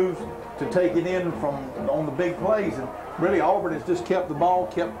good moves to take it in from on the big plays. And really, Auburn has just kept the ball,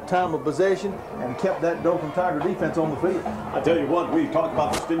 kept time of possession, and kept that Dothan Tiger defense on the field. I tell you what, we talked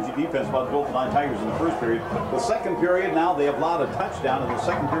about the stingy defense about the Dothan Tigers in the first period. The second period, now they have allowed a touchdown in the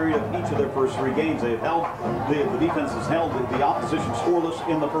second period of each of their first 3 games. They have held, the defense has held the opposition scoreless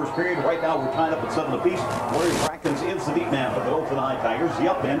in the first period. Right now, we're tied up at 7 apiece. Larry Brackens is the deep man for the Dothan Tigers.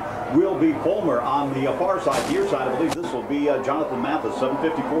 The up man will be Fulmer on the far side. The near side, I believe this will be Jonathan Mathis.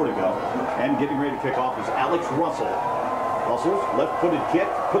 7:54 to go. And getting ready to kick off is Alex Russell. Russell's left-footed kick,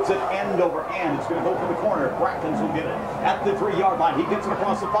 puts it end over end. It's going to go for the corner. Brackens will get it at the 3-yard line. He gets it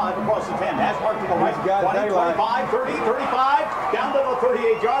across the 5, across the 10. Hash mark to the right. 20, 25, 30, 35, down to the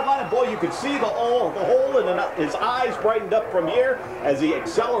 38-yard line. And boy, you could see the hole in his eyes brightened up from here as he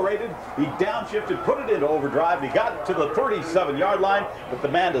accelerated. He downshifted, put it into overdrive. He got it to the 37-yard line, but the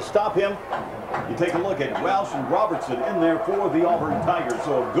man to stop him, you take a look at Welsh and Robertson in there for the Auburn Tigers.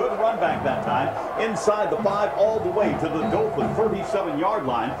 So a good run back that time. Inside the 5 all the way to the Dothan 37-yard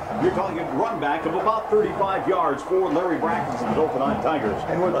line. You're talking a run back of about 35 yards for Larry Brackens and the Dothan Tigers.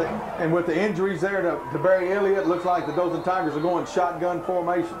 And with the injuries there to Barry Elliott, looks like the Dothan Tigers are going shotgun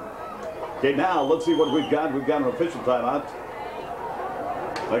formation. Okay, now let's see what we've got. We've got an official timeout.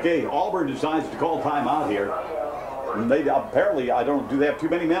 Okay, Auburn decides to call timeout here. And they apparently, do they have too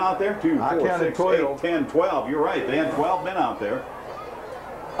many men out there? 2, 4, 6, 8, 10, 12. You're right. They had 12 men out there.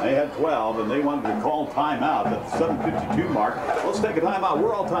 They had 12, and they wanted to call timeout at the 7:52 mark. Let's take a timeout.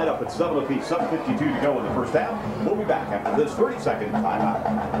 We're all tied up at 7 apiece. 7:52 to go in the first half. We'll be back after this 30-second timeout.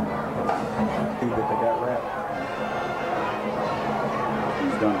 They got wrapped.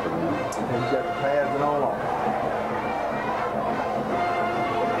 He's done for the minute. He's got the pads and all on.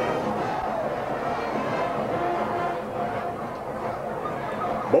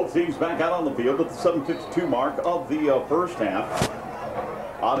 Both teams back out on the field at the 7:52 mark of the first half.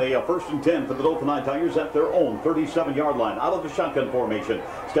 On a 1st and 10 for the Dothan Tigers at their own 37-yard line. Out of the shotgun formation.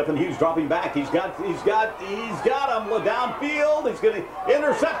 Stephen Hewes dropping back. He's got him downfield. He's going to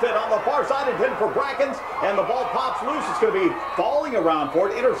intercept it on the far side, intended for Brackens, and the ball pops loose. It's going to be falling around for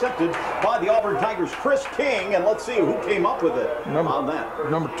it. Intercepted by the Auburn Tigers, Chris King, and let's see who came up with it on that.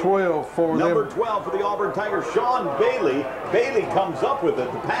 Number 12 for Number 12 for the Auburn Tigers, Sean Bailey. Bailey comes up with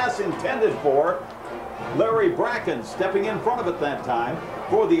it. The pass intended for Larry Brackens. Stepping in front of it that time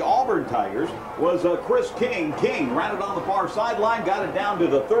for the Auburn Tigers was Chris King. King ran it on the far sideline, got it down to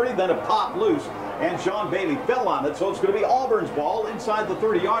the 30, then it popped loose, and Sean Bailey fell on it. So it's going to be Auburn's ball inside the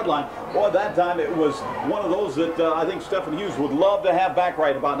 30-yard line. Boy, that time it was one of those that I think Stephen Hewes would love to have back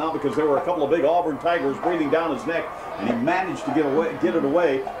right about now, because there were a couple of big Auburn Tigers breathing down his neck, and he managed to get it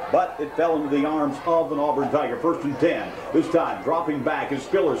away, but it fell into the arms of an Auburn Tiger. 1st and 10. This time, dropping back is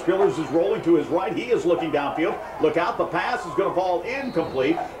Spillers. Spillers is rolling to his right. He is looking downfield. Look out, the pass is going to fall incomplete,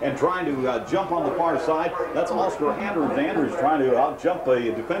 and trying to jump on the far side. That's Oscar Andrews. Andrews trying to out-jump a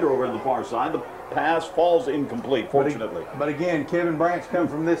defender over on the far side. The pass falls incomplete, fortunately. But again, Kevin Branch coming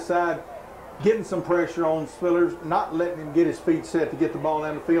from this side, getting some pressure on Spillers, not letting him get his feet set to get the ball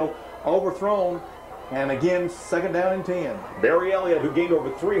down the field. Overthrown, and again, 2nd down and 10. Barry Elliott, who gained over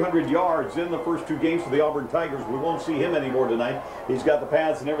 300 yards in the first 2 games for the Auburn Tigers. We won't see him anymore tonight. He's got the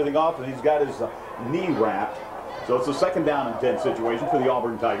pads and everything off, and he's got his knee wrapped. So it's a 2nd down and 10 situation for the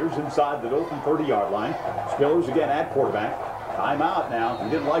Auburn Tigers inside the Dothan 30-yard line. Spillers again at quarterback. Timeout now. He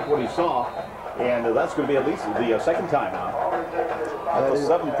didn't like what he saw, and that's going to be at least the 2nd timeout at the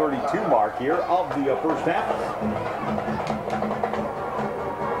 7:32 mark here of the first half.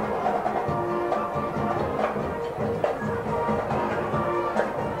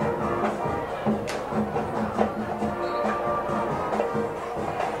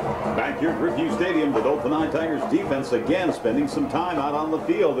 Here at Rip Hewes Stadium, the Dothan Tigers defense again spending some time out on the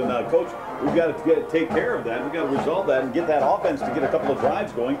field. And Coach, we've got to take care of that. We've got to resolve that and get that offense to get a couple of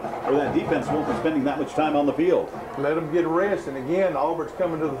drives going, or that defense won't be spending that much time on the field. Let them get a rest. And again, Auburn's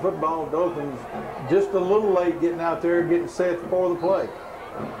coming to the football. Dothan's just a little late getting out there, getting set for the play.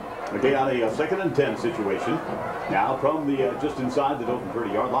 Okay, on a 2nd and 10 situation. Now from the just inside the Dothan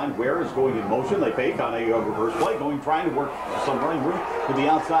 30-yard line, Ware is going in motion. They fake on a reverse play, trying to work some running room to the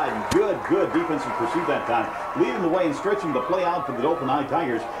outside. Good defensive pursuit that time. Leading the way and stretching the play out for the Dothan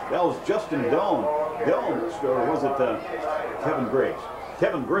Tigers. That was Justin Doan. Or was it Kevin Griggs?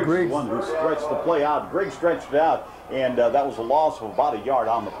 Kevin Griggs is the one who stretched the play out. Griggs stretched it out, and that was a loss of about a yard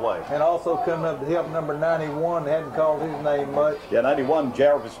on the play. And also coming up to help number 91, they hadn't called his name much. Yeah, 91,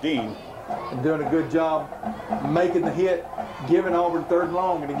 Jarvis Dean. And doing a good job making the hit, giving Auburn 3rd and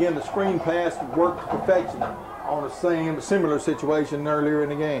long. And again, the screen pass worked to perfection. on a similar situation earlier in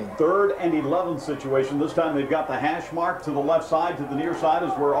the game. 3rd and 11 situation. This time they've got the hash mark to the left side. To the near side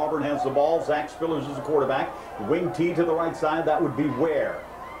is where Auburn has the ball. Zach Spillers is the quarterback. Wing T to the right side. That would be Ware.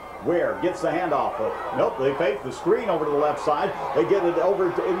 Ware gets the handoff. Nope, they fake the screen over to the left side. They get it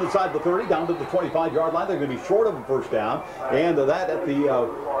over to inside the 30, down to the 25-yard line. They're going to be short of a first down. And that at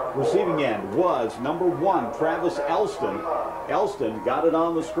the receiving end was number 1, Travis Elston. Elston got it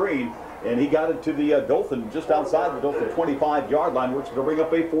on the screen, and he got it to the Dothan, just outside the Dothan 25-yard line, which is going to bring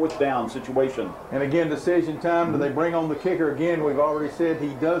up a 4th down situation. And again, decision time. Do they bring on the kicker again? We've already said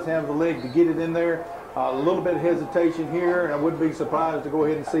he does have the leg to get it in there. A little bit of hesitation here, and I wouldn't be surprised to go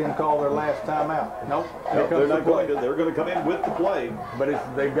ahead and see them call their last timeout. Nope. They're not going to. They're going to come in with the play. But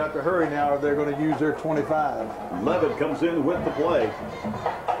they've got to hurry now, or they're going to use their 25. Levitt comes in with the play.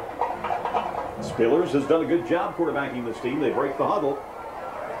 Spillers has done a good job quarterbacking this team. They break the huddle.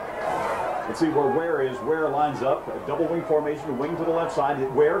 Let's see where Ware is. Ware lines up. A double wing formation, a wing to the left side.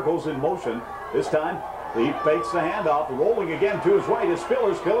 Ware goes in motion. This time, he fakes the handoff, rolling again to his right is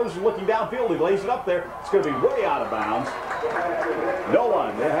Spillers. Spillers is looking downfield. He lays it up there. It's going to be way out of bounds. No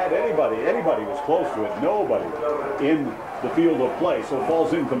one had anybody was close to it. Nobody in the field of play. So it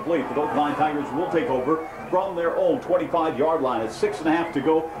falls incomplete. The Dothan Tigers will take over from their own 25-yard line. It's 6.5 to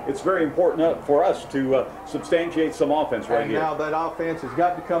go. It's very important for us to substantiate some offense right here. And now that offense has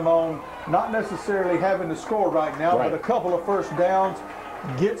got to come on, not necessarily having to score right now, but a couple of first downs,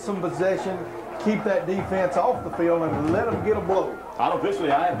 get some possession, keep that defense off the field, and let them get a blow.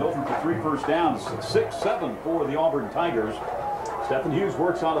 Unofficially, I have Dothan for 3 first downs, 6-7 for the Auburn Tigers. Stephen Hewes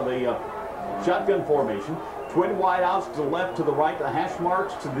works out of a shotgun formation. Twin wideouts to the left, to the right. The hash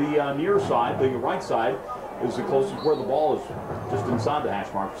marks to the near side. The right side is the closest where the ball is, just inside the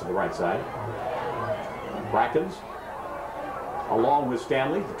hash marks to the right side. Brackens along with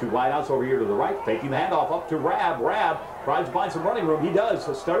Stanley. The 2 wideouts over here to the right. Taking the handoff up to Rab. Rab tries to find some running room. He does.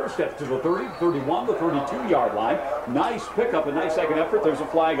 A stutter steps to the 30, 31, the 32-yard line. Nice pickup, a nice second effort. There's a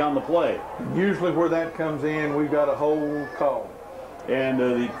flag on the play. Usually where that comes in, we've got a hold call. And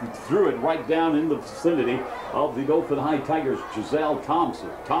he threw it right down in the vicinity of the Dothan High Tigers, Giselle Thomas.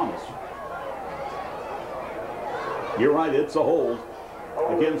 You're right, it's a hold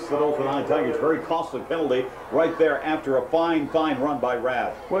against the Dothan High Tigers. Very costly penalty right there after a fine run by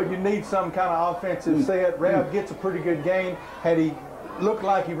Rab. Well, you need some kind of offensive set. Rab gets a pretty good gain. Had he looked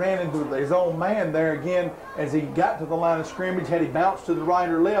like he ran into his own man there again as he got to the line of scrimmage, had he bounced to the right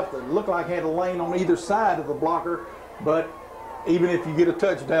or left, it looked like he had a lane on either side of the blocker, but even if you get a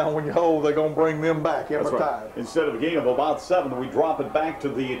touchdown when you hold, they're going to bring them back every time. Instead of a gain of about 7, we drop it back to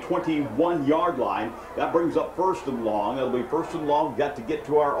the 21-yard line. That brings up 1st and long. It'll be 1st and long. Got to get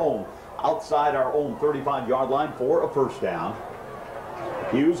to our own, outside our own 35-yard line for a first down.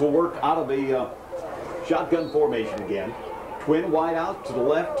 Hewes will work out of a shotgun formation again. Twin wideout to the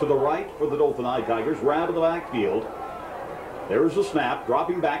left, to the right for the Dothan High Tigers. Rab in the backfield. There's a snap,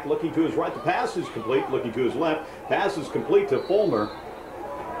 dropping back, looking to his right. The pass is complete, looking to his left. Pass is complete to Fulmer.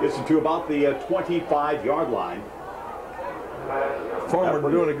 Gets it to about the 25-yard line. Fulmer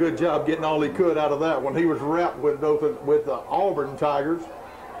doing a good job getting all he could out of that one. He was wrapped with the Auburn Tigers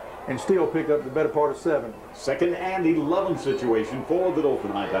and still picked up the better part of 7. 2nd and 11 situation for the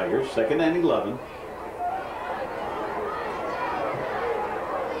Dothan High Tigers. 2nd and 11.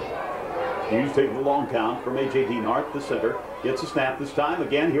 Hughes taking the long count from A.J. Dienhart, the center. Gets a snap this time.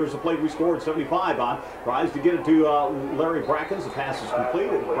 Again, here's the play we scored 75 on. Tries to get it to Larry Brackens. The pass is complete.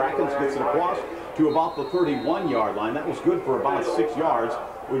 Brackens gets it across to about the 31-yard line. That was good for about 6 yards.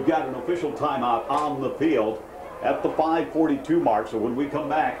 We've got an official timeout on the field at the 5:42 mark. So when we come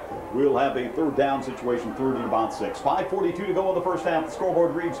back, we'll have a 3rd down situation, 3rd and about 6. 5:42 to go in the first half. The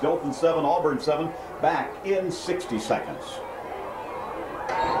scoreboard reads Dothan 7, Auburn 7. Back in 60 seconds.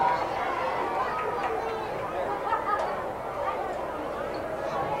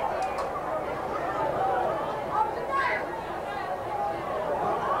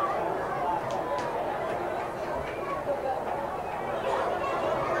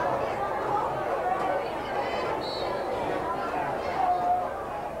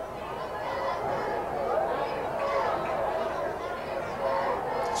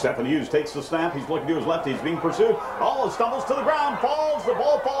 Stephen Hewes takes the snap. He's looking to his left. He's being pursued. Oh, it stumbles to the ground, falls. The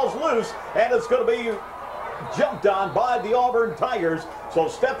ball falls loose, and it's going to be jumped on by the Auburn Tigers. So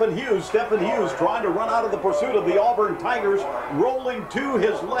Stephen Hewes trying to run out of the pursuit of the Auburn Tigers, rolling to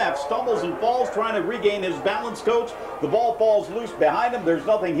his left, stumbles and falls, trying to regain his balance, coach. The ball falls loose behind him. There's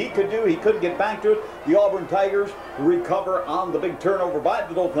nothing he could do. He couldn't get back to it. The Auburn Tigers recover on the big turnover by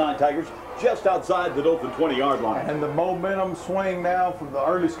the Dothan Tigers, just outside the Dothan 20-yard line. And the momentum swing now from the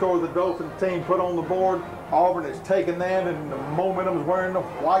early score the Dothan team put on the board Auburn has taken that, and the momentum's wearing the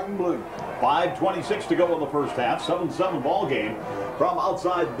white and blue. 5:26 to go in the first half. 7-7 ball game from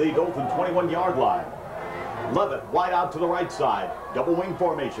outside the Dothan 21-yard line. Levitt wide out to the right side. Double wing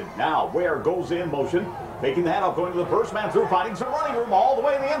formation. Now Ware goes in motion. Making the handoff, going to the first man through, finding some running room all the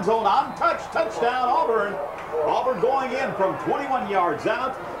way in the end zone. Touchdown Auburn. Auburn going in from 21 yards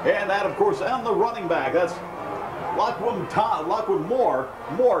out. And that, of course, on the running back. That's Lockwood Moore.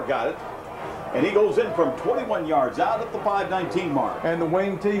 Moore got it. And he goes in from 21 yards out at the 5:19 mark. And the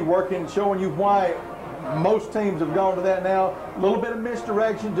wing T working, showing you why most teams have gone to that now. A little bit of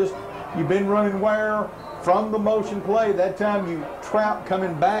misdirection. Just you've been running Ware from the motion play. That time you trap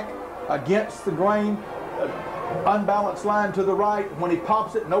coming back against the grain. Unbalanced line to the right. When he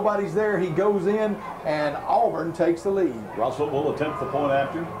pops it, nobody's there. He goes in, and Auburn takes the lead. Russell will attempt the point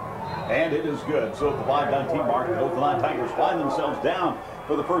after, and it is good. So at the 5:19 mark, the Dothan Tigers find themselves down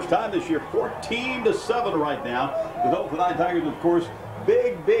for the first time this year, 14-7 right now. The Dothan Tigers, of course,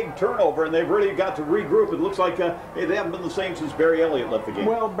 big turnover, and they've really got to regroup. It looks like they haven't been the same since Barry Elliott left the game.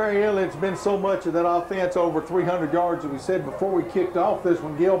 Well, Barry Elliott's been so much of that offense, over 300 yards, as we said before we kicked off this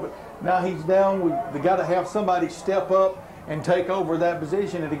one, Gil, but now he's down. They got to have somebody step up and take over that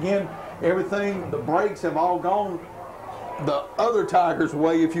position. And again, everything, the breaks have all gone the other Tigers'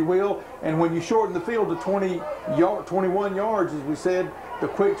 way, if you will. And when you shorten the field to 21 yards, as we said, the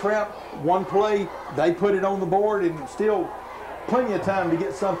quick trap, one play, they put it on the board, and still plenty of time to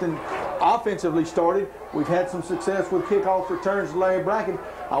get something offensively started. We've had some success with kickoff returns to Larry Bracken.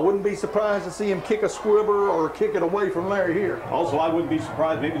 I wouldn't be surprised to see him kick a squibber or kick it away from Larry here. Also, I wouldn't be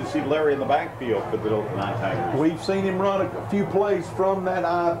surprised maybe to see Larry in the backfield for the Dothan Tigers. We've seen him run a few plays from that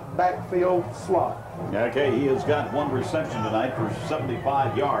backfield slot. Okay, he has got one reception tonight for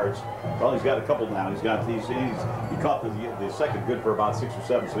 75 yards. Well, he's got a couple now. He caught the second good for about 6 or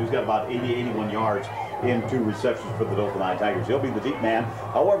 7, so he's got about 81 yards in 2 receptions for the Dothan Tigers. He'll be the deep man.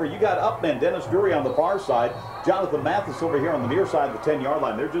 However, you got upmen Dennis Drury on the far side, Jonathan Mathis over here on the near side of the 10-yard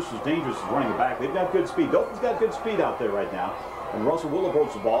line. They're just as dangerous as running it back. They've got good speed. Dothan's got good speed out there right now. And Russell will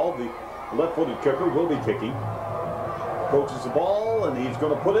approach the ball. The left-footed kicker will be kicking. Approaches the ball, and he's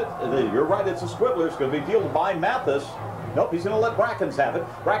going to put it. You're right, it's a squibbler. It's going to be fielded by Mathis. Nope, he's going to let Brackens have it.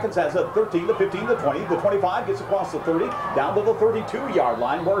 Brackens has it 13, the 15, the 20, the 25, gets across the 30, down to the 32-yard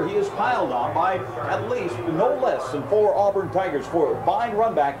line, where he is piled on by at least no less than 4 Auburn Tigers. For a fine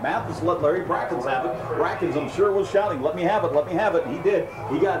run back, Mathis let Larry Brackens have it. Brackens, I'm sure, was shouting, "Let me have it, let me have it." He did.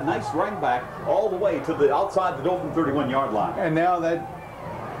 He got a nice run back all the way to the outside the Dothan 31-yard line. And now that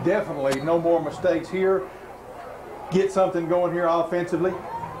definitely no more mistakes here. Get something going here offensively.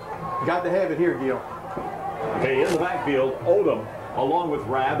 Got to have it here, Gil. Okay, in the backfield, Odom, along with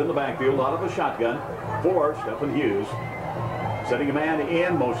Rab in the backfield, out of a shotgun for Stephen Hewes. Setting a man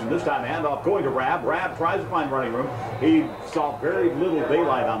in motion. This time, handoff going to Rab. Rab tries to find running room. He saw very little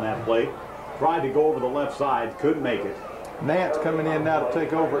daylight on that play. Tried to go over the left side, couldn't make it. Nance coming in now to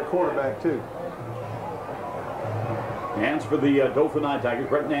take over at quarterback, too. Nance for the Dothan Tigers.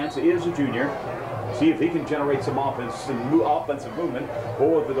 Brett Nance is a junior. See if he can generate some offensive movement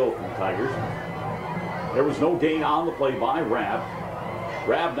for the Dothan Tigers. There was no gain on the play by Rab.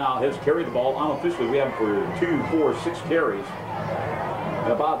 Rab now has carried the ball unofficially. We have him for 2, 4, 6 carries.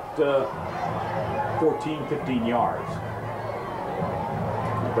 About 14, 15 yards.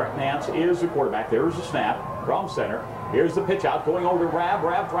 Brett Nance is the quarterback. There's the snap from center. Here's the pitch out, going over to Rab.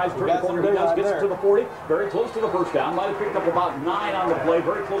 Rab tries to turn the corner. He does, gets it to the 40. Very close to the first down. Might have picked up about 9 on the play.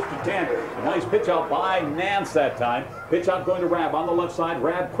 Very close to 10. A nice pitch out by Nance that time. Pitch out going to Rab on the left side.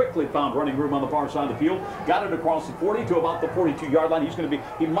 Rab quickly found running room on the far side of the field. Got it across the 40 to about the 42-yard line.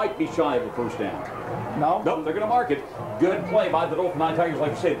 He might be shy of the first down. No. Nope, they're going to mark it. Good play by the Dothan Tigers.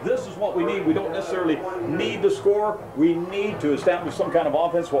 Like I say, this is what we need. We don't necessarily need to score. We need to establish some kind of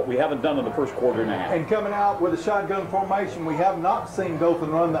offense, what we haven't done in the first quarter and a half. And coming out with a shotgun formation, we have not seen Dothan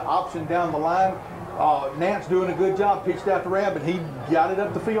run the option down the line. Nance doing a good job, pitched out to Rab, and he got it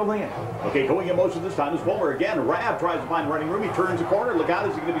up the field then. Okay, going in motion this time is Fuller again. Rab tries to find running room. He turns the corner. Look out,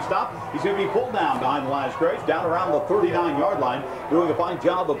 is he going to be stopped? He's going to be pulled down behind the line of scrimmage, down around the 39-yard line. Doing a fine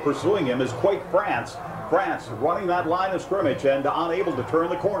job of pursuing him is Quake France. France running that line of scrimmage and unable to turn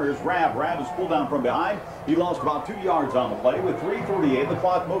the corners. Rab is pulled down from behind. He lost about 2 yards on the play with 3:48. The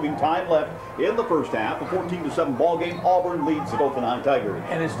clock moving, time left in the first half. A 14-7 ball game. Auburn leads the Dothan Tigers.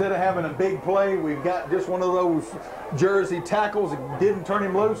 And instead of having a big play, we've got just one of those jersey tackles that didn't turn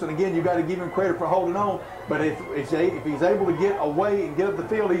him loose. And again, you got to give him credit for holding on. But if he's able to get away and get up the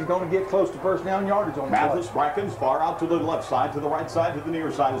field, he's going to get close to first down yardage on the play. Mathis Brackens far out to the left side, to the right side, to the near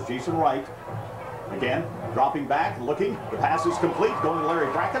side is Jason Wright. Again, dropping back, looking. The pass is complete. Going to Larry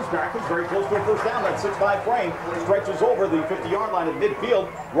Brackens. Brackens very close to a first down. That 6'5" frame stretches over the 50-yard line at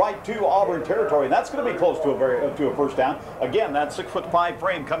midfield, right to Auburn territory. And that's going to be close to a first down. Again, that 6'5"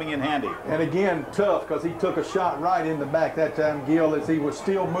 frame coming in handy. And again, tough, because he took a shot right in the back that time, Gil, as he was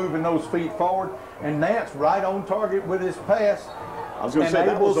still moving those feet forward. And Nance right on target with his pass. I was going to say,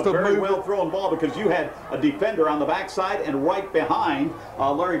 that was a very well-thrown ball, because you had a defender on the backside and right behind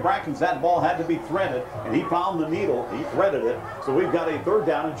Larry Brackens. That ball had to be threaded, and he found the needle. He threaded it. So we've got a third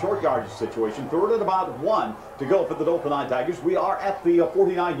down and short yardage situation. Third and about 1 to go for the Dothan Tigers. We are at the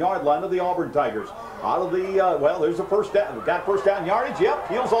 49-yard line of the Auburn Tigers. Out of the, well, there's a first down. We've got first down yardage. Yep,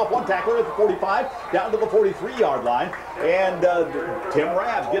 peels off one tackler at the 45, down to the 43-yard line. And Tim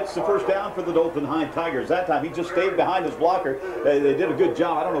Rabb gets the first down for the Dothan Tigers. That time he just stayed behind his blocker. They did a good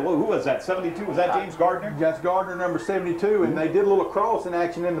job. I don't know, who was that, 72? Was that James Gardner? That's Gardner, number 72. And they did a little crossing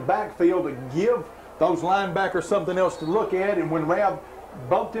action in the backfield to give those linebackers something else to look at. And when Rabb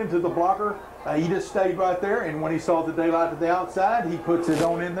bumped into the blocker, he just stayed right there, and when he saw the daylight to the outside, he puts his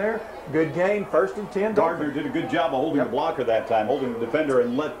own in there. Good gain, 1st and 10. Gardner did a good job of holding the blocker that time, holding the defender,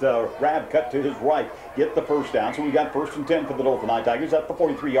 and let Rabb cut to his right, get the first down. So we got 1st and 10 for the Dothan Tigers at the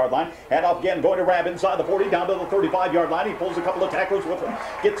 43-yard line. Hand off again, going to Rabb inside the 40, down to the 35-yard line. He pulls a couple of tacklers with him,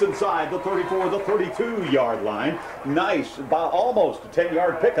 gets inside the 34, the 32-yard line. Nice, about almost a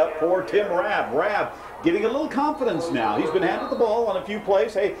 10-yard pickup for Tim Rabb. Rabb getting a little confidence now. He's been handed the ball on a few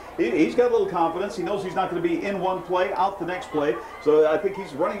plays. Hey, he's got a little confidence. He knows he's not going to be in one play, out the next play. So I think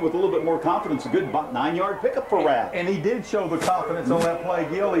he's running with a little bit more confidence. A good 9-yard pickup for Rabb. And he did show the confidence on that play,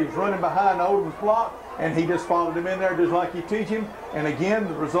 Gil. He was running behind Odom's block, and he just followed him in there just like you teach him. And again,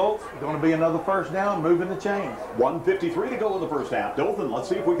 the results going to be another first down, moving the chains. 1:53 to go in the first half. Dothan, let's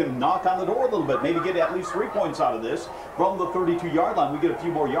see if we can knock on the door a little bit, maybe get at least 3 points out of this from the 32-yard line. We get a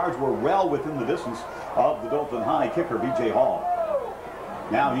few more yards. We're well within the distance of the Dothan High kicker, B.J. Hall.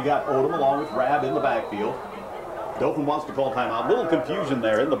 Now you got Odom along with Rabb in the backfield. Dothan wants to call timeout. A little confusion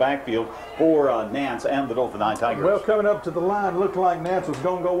there in the backfield for Nance and the Dothan High Tigers. Well, coming up to the line, looked like Nance was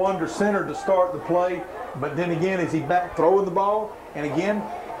going to go under center to start the play. But then again, is he back throwing the ball? And again,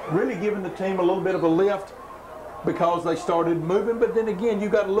 really giving the team a little bit of a lift because they started moving. But then again, you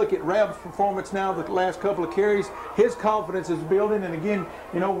got to look at Rabb's performance now, the last couple of carries. His confidence is building. And again,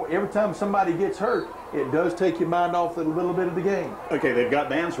 you know, every time somebody gets hurt, it does take your mind off a little bit of the game. Okay, they've got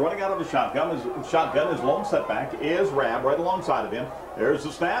Nance running out of the shotgun. His lone setback is Rabb right alongside of him. There's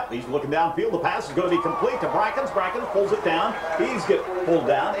the snap. He's looking downfield. The pass is going to be complete to Brackens. Brackens pulls it down. He's get pulled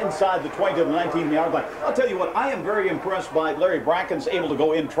down inside the 20 to the 19-yard line. I'll tell you what, I am very impressed by Larry Brackens able to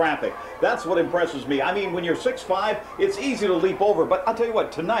go in traffic. That's what impresses me. I mean, when you're 6'5", it's easy to leap over. But I'll tell you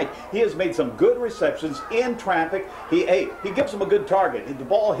what, tonight he has made some good receptions in traffic. He gives him a good target. The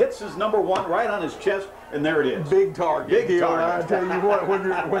ball hits his number 1 right on his chest, and there it is. Big target. Big target. I tell you what,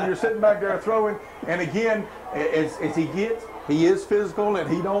 when you're sitting back there throwing, and again, as he gets, he is physical, and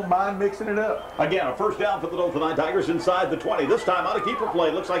he don't mind mixing it up. Again, a first down for the Dothan Tigers inside the 20. This time out of keeper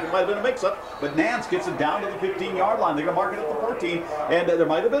play. Looks like it might have been a mix-up, but Nance gets it down to the 15-yard line. They're going to mark it at the 14, and there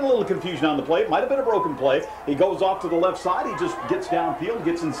might have been a little confusion on the play. It might have been a broken play. He goes off to the left side. He just gets downfield,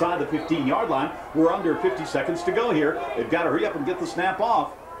 gets inside the 15-yard line. We're under 50 seconds to go here. They've got to hurry up and get the snap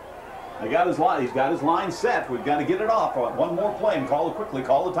off. He's got his line set. We've got to get it off. One more play and call it quickly.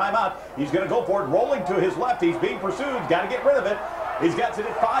 Call the timeout. He's going to go for it. Rolling to his left. He's being pursued. Got to get rid of it. He's got it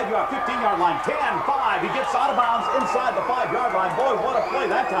at 5-yard, 15-yard line, 10, 5. He gets out of bounds inside the 5-yard line. Boy, what a play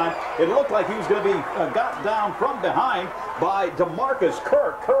that time. It looked like he was going to be got down from behind by DeMarcus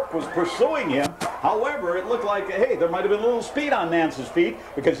Kirk. Kirk was pursuing him. However, it looked like, hey, there might have been a little speed on Nance's feet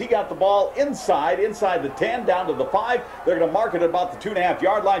because he got the ball inside the 10, down to the 5. They're going to mark it at about the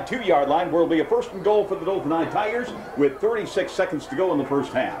 2.5-yard line, 2-yard line, where it'll be a first and goal for the Dothan Tigers with 36 seconds to go in the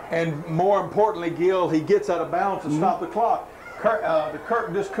first half. And more importantly, Gil, he gets out of bounds to stop the clock.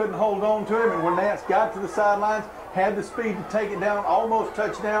 Kirk just couldn't hold on to him, and when Nance got to the sidelines, had the speed to take it down, almost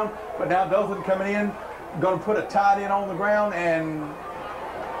touchdown, but now Dothan coming in, going to put a tight end on the ground, and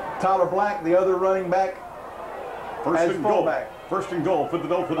Tyler Black, the other running back, as fullback. First and goal for the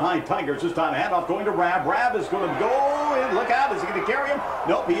Dothan High Tigers. This time handoff going to Rabb. Rabb is going to go and look out. Is he going to carry him?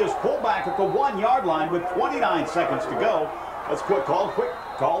 Nope, he is pulled back at the 1-yard line with 29 seconds to go. Let's quick call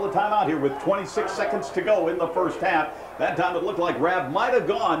the timeout here with 26 seconds to go in the first half. That time it looked like Rabb might have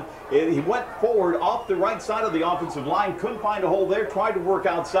gone. He went forward off the right side of the offensive line, couldn't find a hole there, tried to work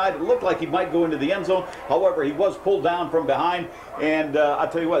outside. It looked like he might go into the end zone. However, he was pulled down from behind. And I'll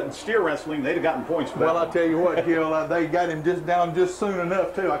tell you what, in steer wrestling, they'd have gotten points for that. Well, I'll tell you what, Gil, they got him down just soon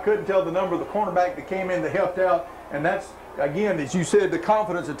enough, too. I couldn't tell the number of the cornerback that came in that helped out, and that's again, as you said, the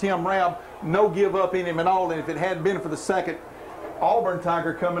confidence of Tim Rabb, no give up in him at all. And if it hadn't been for the second Auburn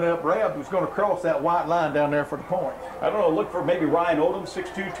Tiger coming up, Rabb was going to cross that white line down there for the point. I don't know, look for maybe Ryan Odom,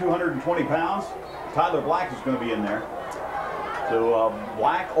 6'2", 220 pounds. Tyler Black is going to be in there. So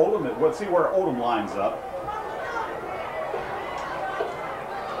Black, Odom, let's see where Odom lines up.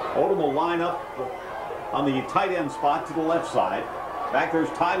 Odom will line up on the tight end spot to the left side. Back there's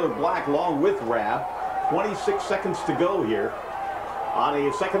Tyler Black along with Rabb. 26 seconds to go here on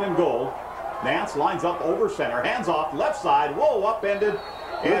a 2nd and goal. Nance lines up over center, hands off, left side, whoa, upended.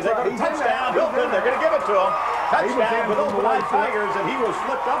 And they're going to touchdown, Dothan, they're going to give it to him. Touchdown for the Dothan Tigers, and he was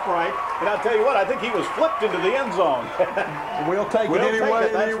flipped upright. And I'll tell you what, I think he was flipped into the end zone. We'll take it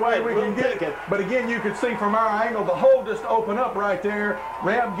any way we can get it. But again, you can see from our angle, the hole just opened up right there.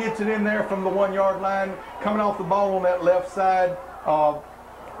 Rabb gets it in there from the 1 yard line, coming off the ball on that left side.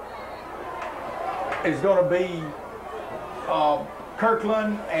 Is going to be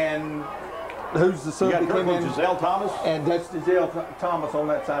Kirkland and who's the sub? Kirkland, Giselle Thomas. And that's Giselle Thomas on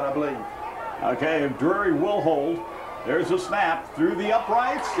that side, I believe. Okay, Drury will hold. There's a snap through the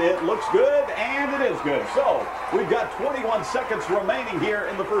uprights. It looks good, and it is good. So we've got 21 seconds remaining here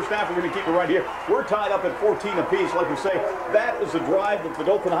in the first half. We're going to keep it right here. We're tied up at 14 apiece. Like we say, that is the drive that the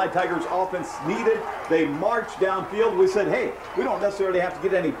Dothan High Tigers offense needed. They marched downfield. We said, hey, we don't necessarily have to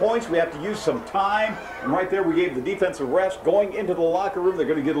get any points. We have to use some time. And right there, we gave the defensive rest. Going into the locker room, they're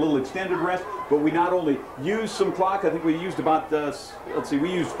going to get a little extended rest. But we not only used some clock, I think we used about, let's see,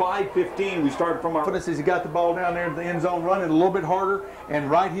 we used 5:15. We started from our... As he got the ball down there in the end zone, running a little bit harder. And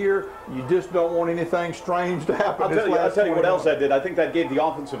right here, you just don't want anything strange to happen. I'll tell you what else I did. I think that gave the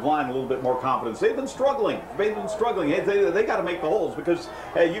offensive line a little bit more confidence. They've been struggling. They got to make the holes because,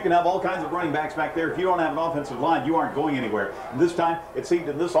 hey, you can have all kinds of running backs back there. If you don't have an offensive line, you aren't going anywhere. And this time, it seemed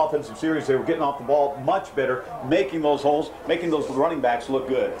in this offensive series, they were getting off the ball much better, making those holes, making those running backs look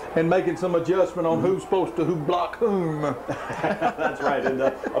good. And making some adjustment on who's supposed to block whom. That's right. And,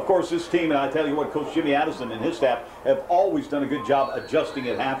 of course, this team, and I tell you what, Coach Jimmy Addison and his staff have always done a good job adjusting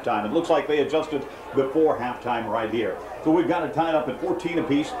at halftime. It looks like they adjusted before halftime right here. So we've got it tied up at 14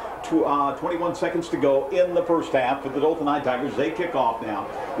 apiece. 21 seconds to go in the first half for the Dothan High Tigers. They kick off now.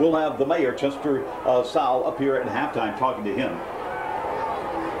 We'll have the mayor, Chester Sowell, up here at halftime talking to him.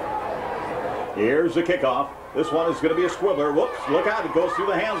 Here's the kickoff. This one is going to be a squibbler. Whoops, look out. It goes through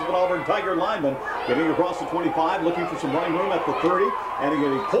the hands of an Auburn Tiger lineman. Getting across the 25, looking for some running room at the 30, and he's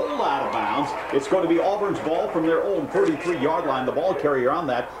going to be pulled out of bounds. It's going to be Auburn's ball from their own 33-yard line. The ball carrier on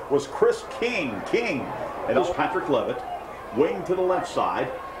that was Chris King. And it's Patrick Levitt, wing to the left side,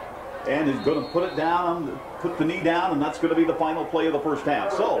 and is going to put it down, put the knee down, and that's going to be the final play of the first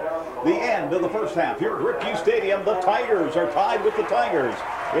half. So, the end of the first half. Here at Rip Hewes Stadium, the Tigers are tied with the Tigers.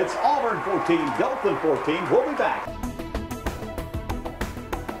 It's Auburn 14, Dothan 14. We'll be back.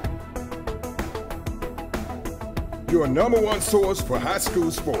 Your #1 source for high school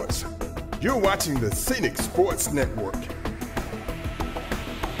sports. You're watching the Scenic Sports Network.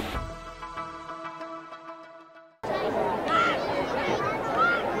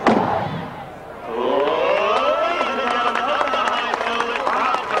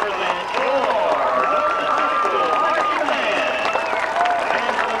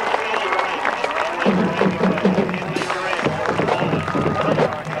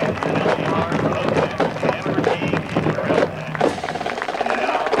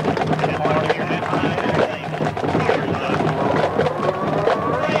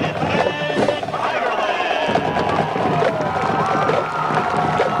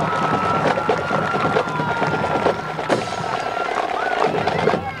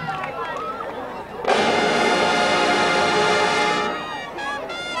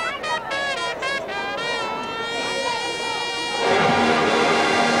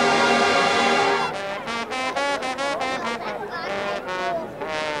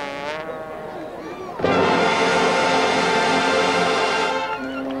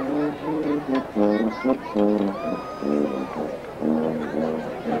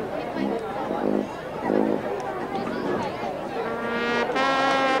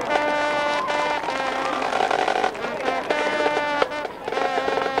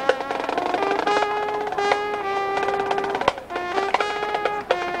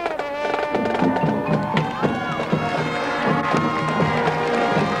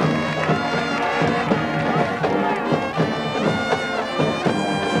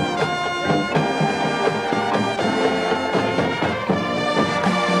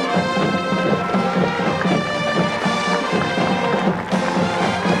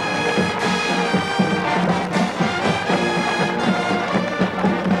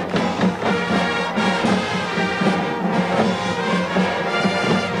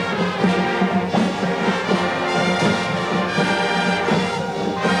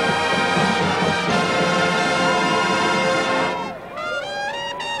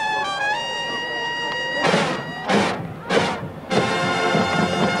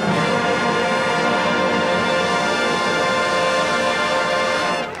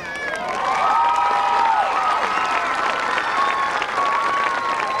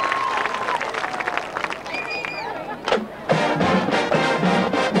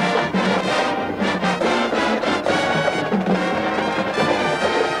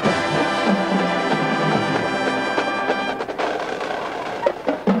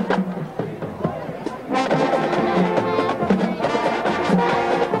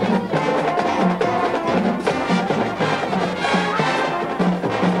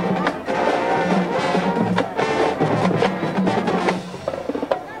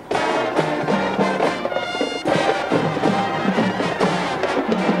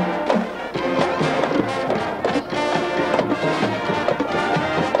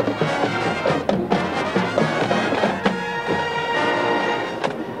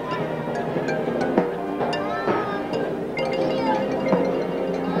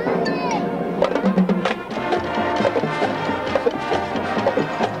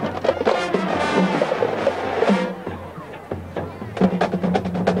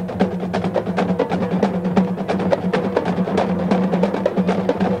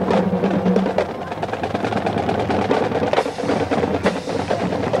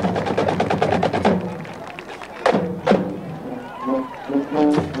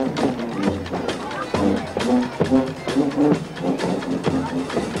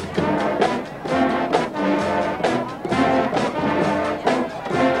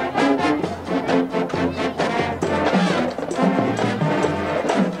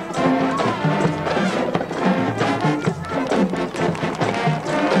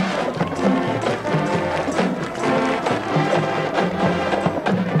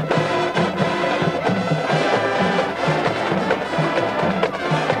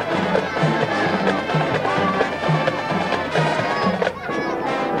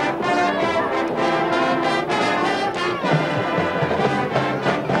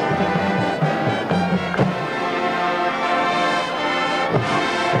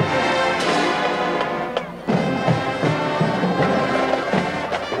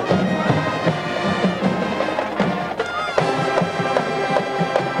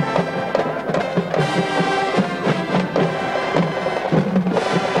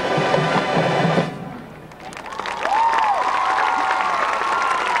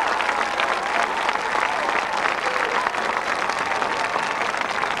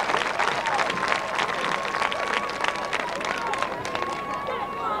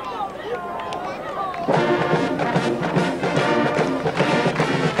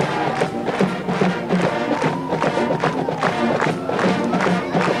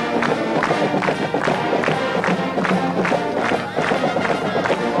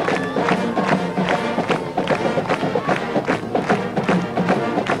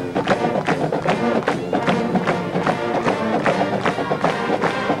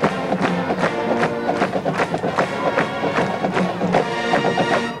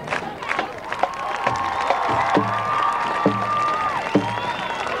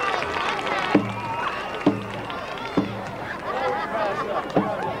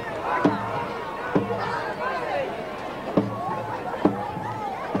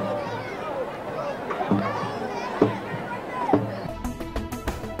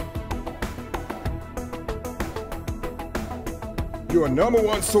 your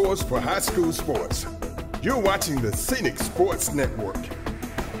 #1 source for high school sports. You're watching the Scenic Sports Network.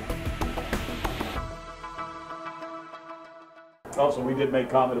 Also, we did make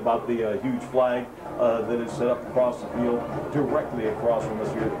comment about the huge flag that is set up across the field, directly across from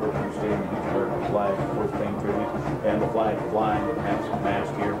us here at Rip Hewes Stadium. Huge American flag, of course, paying tribute, and the flag flying at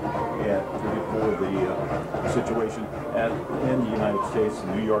mast here for the situation in the United States,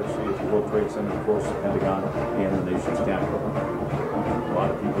 in New York City, at the World Trade Center, of course, the Pentagon, and the nation's capital. A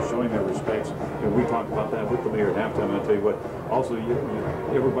lot of people showing their respects. And we talked about that with the mayor at halftime. And I'll tell you what, also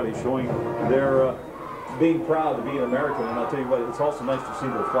everybody's showing their being proud to be an American. And I'll tell you what, it's also nice to see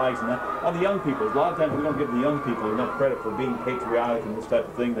the flags and that. On the young people, a lot of times we don't give the young people enough credit for being patriotic and this type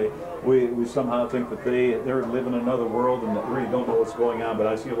of thing. We somehow think that they're living in another world and really don't know what's going on. But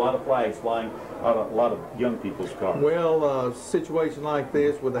I see a lot of flags flying out of a lot of young people's cars. Well, a situation like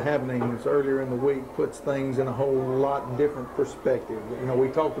this with the happenings earlier in the week puts things in a whole lot different perspective. You know, we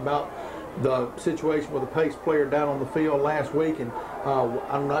talked about the situation with the pace player down on the field last week, and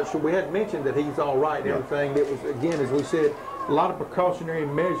I'm not sure, we had mentioned that he's all right and everything. It was, again, as we said, a lot of precautionary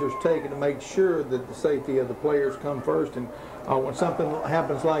measures taken to make sure that the safety of the players come first. And when something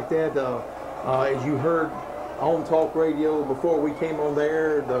happens like that, as you heard on talk radio before we came on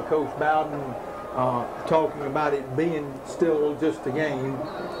there, the Coach Bowden talking about it being still just a game.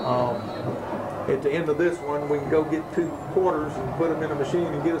 At the end of this one, we can go get 2 quarters and put them in a machine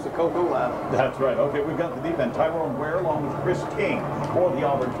and get us a cocoa out. That's right. Okay, we've got the defense. Tyrone Ware along with Chris King for the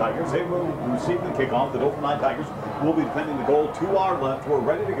Auburn Tigers. They will receive the kickoff. The Dothan Tigers will be defending the goal to our left. We're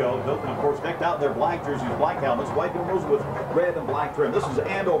ready to go. Dothan, of course, decked out in their black jerseys, black helmets, white numerals with red and black trim. This is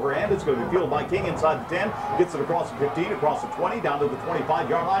Andover, and it's going to be fielded by King inside the 10. Gets it across the 15, across the 20, down to the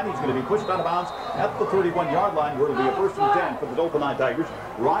 25-yard line. He's going to be pushed out of bounds at the 31-yard line, where it'll be a 1st and 10 for the Dothan Tigers.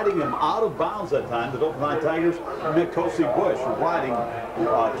 Riding him out of bounds that time, the Dothan Tigers, Nikosi Bush riding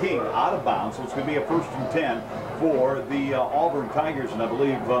King out of bounds. So it's going to be a 1st and 10 for the Auburn Tigers, and I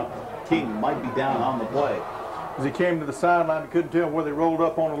believe King might be down on the play. As he came to the sideline, he couldn't tell whether he rolled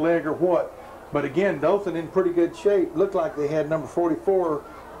up on a leg or what. But again, Dothan in pretty good shape. Looked like they had number 44,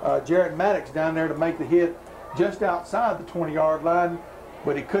 Jared Maddox, down there to make the hit just outside the 20-yard line,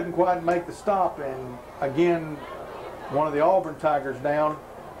 but he couldn't quite make the stop. And again, one of the Auburn Tigers down,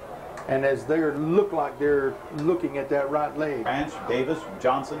 and as they look like they're looking at that right leg. Branch, Davis,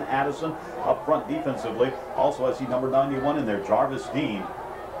 Johnson, Addison up front defensively. Also, I see number 91 in there, Jarvis Dean,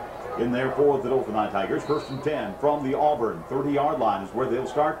 in there for the Dothan Tigers. 1st and 10 from the Auburn 30-yard line is where they'll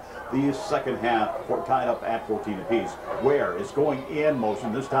start the second half, tied up at 14 apiece. Ware is going in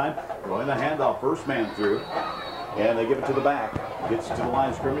motion this time, going the handoff, first man through. And they give it to the back. Gets to the line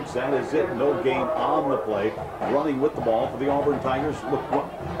of scrimmage. That is it. No gain on the play. Running with the ball for the Auburn Tigers,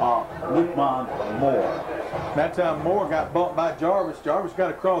 Lukeman Moore. That time Moore got bumped by Jarvis. Jarvis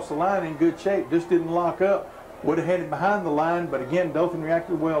got across the line in good shape. Just didn't lock up. Would have had him behind the line, but again, Dothan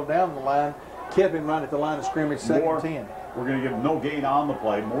reacted well down the line. Kept him right at the line of scrimmage, 2nd and 10. We're going to give no gain on the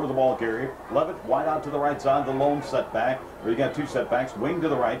play. More the ball carrier. Levitt wide out to the right side. The lone setback. We got 2 setbacks. Wing to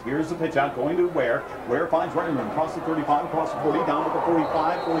the right. Here's the pitch out going to Ware. Ware finds running room across the 35, across the 40, down to the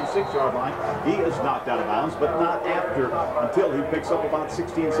 45, 46-yard line. He is knocked out of bounds, but not until he picks up about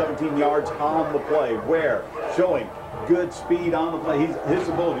 16, 17 yards on the play. Ware showing good speed on the play. His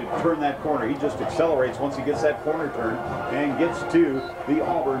ability to turn that corner, he just accelerates once he gets that corner turn and gets to the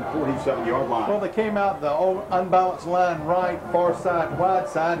Auburn 47-yard line. Well, they came out the unbalanced line right, far side, wide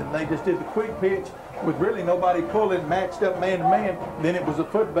side, and they just did the quick pitch with really nobody pulling, matched up man to man. Then it was a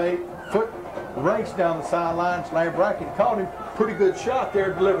foot race down the sidelines. Larry Bracken caught him. Pretty good shot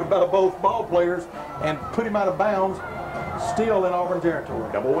there delivered by both ball players and put him out of bounds. Still in Auburn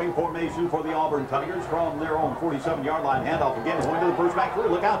territory. Double wing formation for the Auburn Tigers from their own 47-yard line. Handoff again, going to the first back through.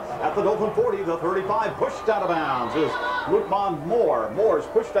 Look out at the Dothan 40, the 35, pushed out of bounds is Lukeman Moore. Moore is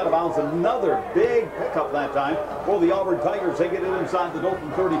pushed out of bounds. Another big pickup that time for the Auburn Tigers. They get it inside the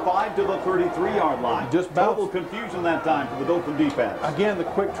Dothan 35 to the 33-yard line. Just total confusion that time for the Dothan defense. Again, the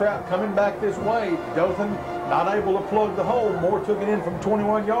quick trap coming back this way. Dothan not able to plug the hole. Moore took it in from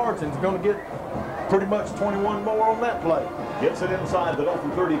 21 yards and is going to get pretty much 21 more on that play. Gets it inside the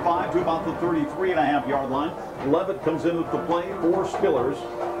Dothan 35 to about the 33.5-yard line. Levitt comes in with the play for Spillers.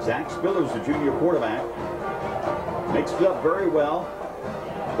 Zach Spillers, the junior quarterback, makes it up very well.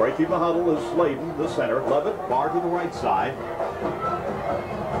 Breaking the huddle is Slayton, the center. Levitt, far to the right side.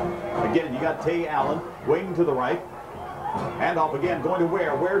 Again, you got Tay Allen waiting to the right. Handoff again, going to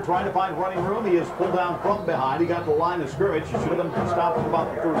Ware. Ware trying to find running room. He is pulled down from behind. He got the line of scrimmage. He should have been stopped at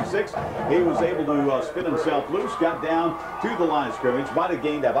about the 36. He was able to spin himself loose, got down to the line of scrimmage. Might have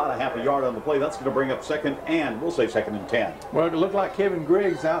gained about a half a yard on the play. That's going to bring up second and, we'll say, second and 10. Well, it looked like Kevin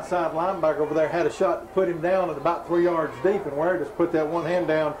Griggs, outside linebacker over there, had a shot to put him down at about 3 yards deep, and Ware just put that one hand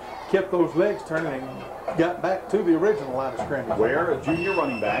down, kept those legs turning, and got back to the original line of scrimmage. Ware, a junior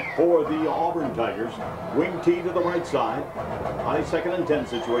running back for the Auburn Tigers. Wing T to the right side on a second and 10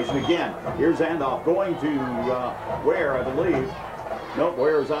 situation. Again, here's handoff going to Ware, I believe. Nope,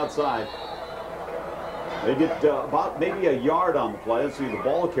 Ware is outside. They get about maybe a yard on the play. Let's see, the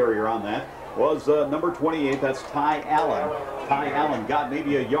ball carrier on that was number 28. That's Ty Allen. Ty Allen got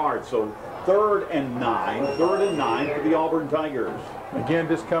maybe a yard. So third and 9 for the Auburn Tigers. Again,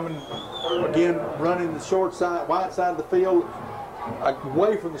 just coming, again, running the short side, wide side of the field,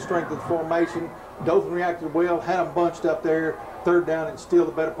 away from the strength of the formation. Dothan reacted well, had them bunched up there. Third down and still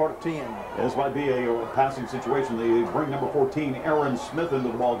the better part of 10. This might be a passing situation. They bring number 14, Aaron Smith, into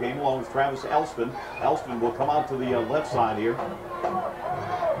the ball game along with Travis Elston. Elston will come out to the left side here.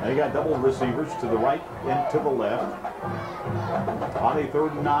 They got double receivers to the right and to the left. On a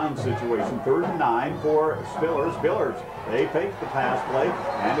 3rd and 9 situation. 3rd and 9 for Spillers. Spillers, they fake the pass play,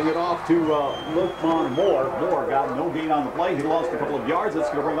 handing it off to Lukman Moore. Moore got no gain on the play. He lost a couple of yards. That's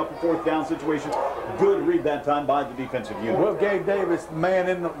going to bring up a 4th down situation. Good read that time by the defensive unit. Well, Gabe Davis,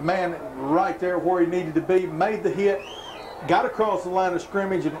 man right there where he needed to be, made the hit, got across the line of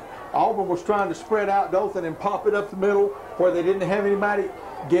scrimmage, and Auburn was trying to spread out Dothan and pop it up the middle where they didn't have anybody.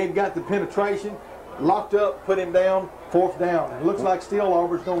 Gabe got the penetration, locked up, put him down, 4th down. It looks like still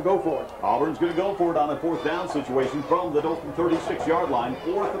Auburn's going to go for it. Auburn's going to go for it on a 4th down situation from the Dothan 36-yard line.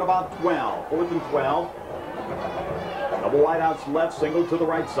 4th and about 12. 4th and 12. Double wideouts left, single to the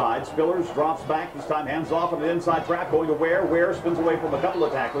right side. Spillers drops back, this time hands off on an inside trap, going to Ware. Ware spins away from a couple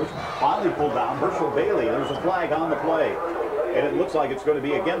of tacklers. Finally pulled down. Herschel Bailey, there's a flag on the play. And it looks like it's going to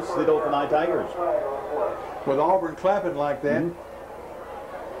be against the Dothan Tigers. With Auburn clapping like that.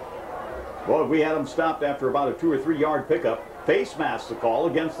 Well, we had them stopped after about a 2 or 3 yard pickup. Face mask the call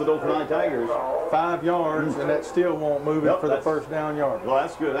against the Dothan Tigers. 5 yards, and that still won't move it for the 1st down yard. Well,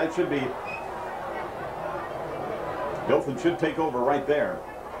 that's good. That should be. Dothan should take over right there.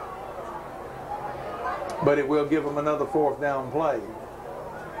 But it will give them another 4th down play.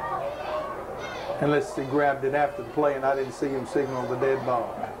 Unless he grabbed it after the play, and I didn't see him signal the dead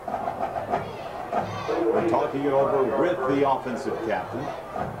ball. We're talking it over with the offensive captain.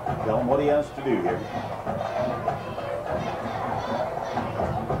 Tell him what he has to do here.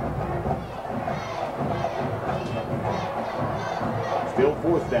 Still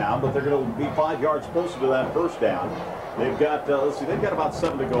 4th down, but they're going to be 5 yards closer to that 1st down. They've got, let's see, they've got about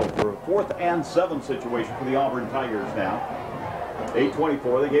 7 to go for a 4th and 7 situation for the Auburn Tigers now.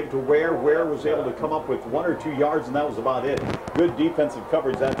 8:24. They gave it to Ware. Ware was able to come up with 1 or 2 yards, and that was about it. Good defensive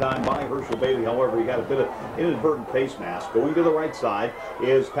coverage that time by Herschel Bailey. However, he had a bit of inadvertent face mask. Going to the right side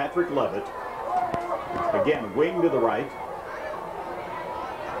is Patrick Levitt. Again, wing to the right.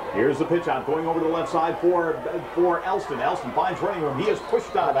 Here's the pitch out, going over to the left side for Elston. Elston finds running room. He is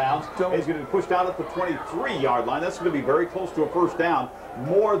pushed out of bounds. He's going to be pushed out at the 23-yard line. That's going to be very close to a 1st down.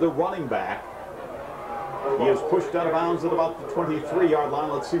 Moore, the running back. He is pushed out of bounds at about the 23-yard line.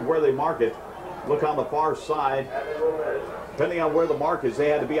 Let's see where they mark it. Look on the far side. Depending on where the mark is, they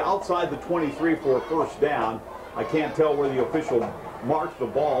had to be outside the 23 for a 1st down. I can't tell where the official marked the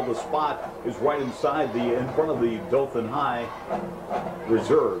ball. The spot is right in front of the Dothan High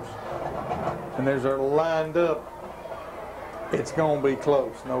reserves. And as they're lined up, it's going to be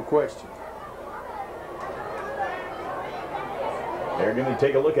close, no question. They're going to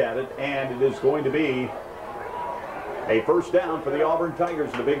take a look at it, and it is going to be a 1st down for the Auburn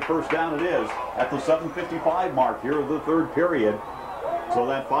Tigers, and a big 1st down it is at the 7:55 mark here of the 3rd period. So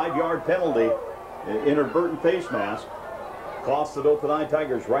that 5-yard penalty, inadvertent face mask, cost the Dothan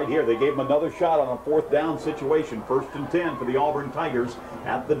Tigers right here. They gave them another shot on a 4th down situation. 1st and 10 for the Auburn Tigers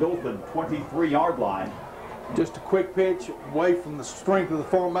at the Dothan 23-yard line. Just a quick pitch away from the strength of the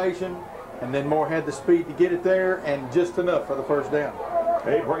formation, and then Moore had the speed to get it there, and just enough for the 1st down.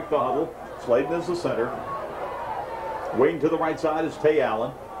 They break the huddle. Sladen is the center. Wing to the right side is Tay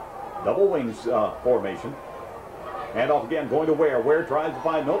Allen. Double wings formation. Handoff again, going to Ware. Ware tries to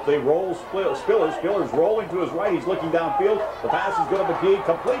find, nope, they roll Spillers. Spillers rolling to his right. He's looking downfield. The pass is going to be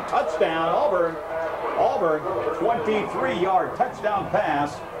complete. Touchdown, Auburn. Auburn, 23-yard touchdown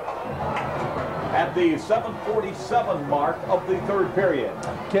pass at the 7:47 mark of the 3rd period.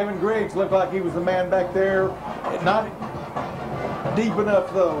 Kevin Griggs looked like he was the man back there. deep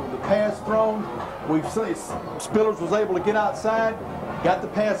enough though. The pass thrown, we've seen Spillers was able to get outside, got the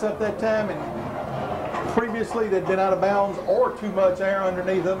pass up that time, and previously they'd been out of bounds or too much air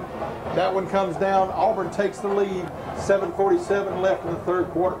underneath them. That one comes down. Auburn takes the lead. 7:47 left in the third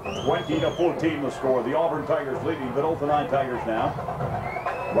quarter. 20-14 the score. The Auburn Tigers leading the Dothan Tigers now.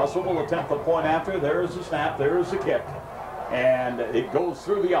 Russell will attempt the point after. There is the snap. There is the kick. And it goes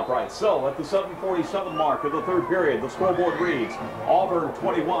through the upright. So at the 7:47 mark of the third period, the scoreboard reads Auburn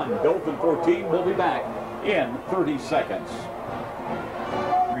 21, Dothan 14. We'll be back in 30 seconds.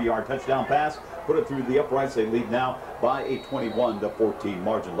 3-yard touchdown pass. Put it through the uprights. They lead now by a 21-14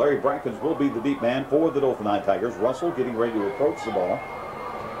 margin. Larry Brackens will be the deep man for the Dothan Tigers. Russell getting ready to approach the ball.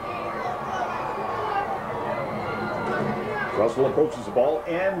 Russell approaches the ball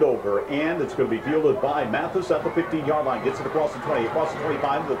end over end. It's going to be fielded by Mathis at the 15-yard line. Gets it across the 20, across the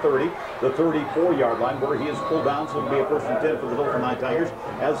 25 to the 30, the 34-yard line where he is pulled down. So it'll be a first and 10 for the Dothan Tigers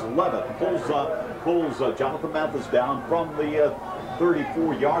as Levitt pulls Jonathan Mathis down from the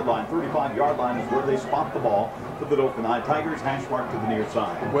 34-yard line. 35-yard line is where they spot the ball for the Dothan Tigers. Hash mark to the near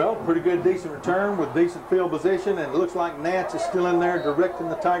side. Well, pretty good, decent return with decent field position, and it looks like Nance is still in there directing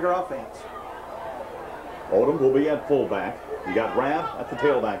the Tiger offense. Odom will be at fullback. You got Rab at the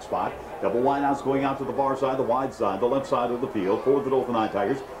tailback spot. Double wideouts going out to the far side, the wide side, the left side of the field for the Dothan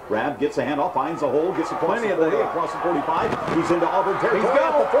Tigers. Rab gets a handoff, finds a hole, gets across the 40, across the 45. He's into Auburn territory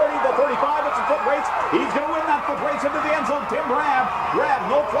at the 40, the 35. It's a foot race. He's going to win that foot race into the end zone. Tim Rab. Rab,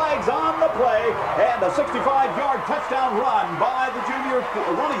 no flags on the play. And a 65-yard touchdown run by the junior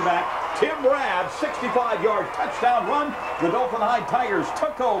running back, Tim Rab. 65-yard touchdown run. The Dothan Tigers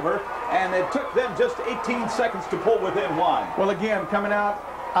took over, and it took them just 18 seconds to pull within one. Well, again, coming out,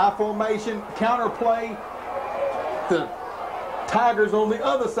 I formation, counter play. The Tigers on the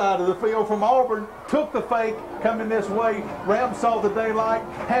other side of the field from Auburn took the fake, coming this way. Rab saw the daylight,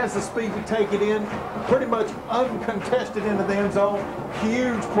 has the speed to take it in, pretty much uncontested into the end zone.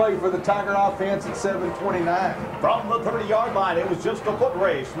 Huge play for the Tiger offense at 7:29. From the 30-yard line, it was just a foot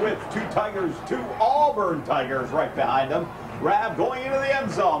race with two Auburn Tigers right behind them. Rab going into the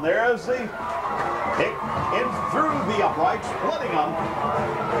end zone. There's the kick in through the uprights, splitting them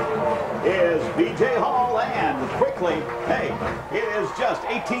is B.J. Hall, and quickly, hey, it is just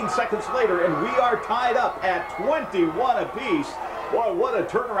 18 seconds later, and we are tied up at 21 apiece. Boy, what a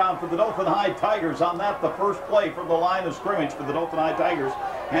turnaround for the Dothan Tigers on that. The first play from the line of scrimmage for the Dothan Tigers.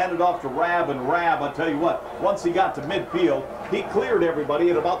 Handed off to Rab, and Rab, I'll tell you what, once he got to midfield, he cleared everybody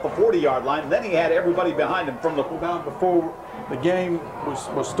at about the 40-yard line. Then he had everybody behind him from the down before the game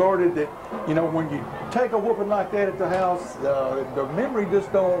was started. That, you know, when you take a whooping like that at the house, the memory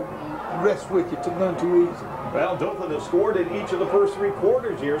just don't rest with you none too easy. Well, Dothan has scored in each of the first three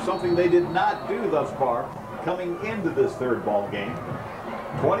quarters here, something they did not do thus far coming into this third ball game.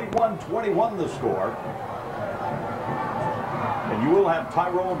 21-21 the score. And you will have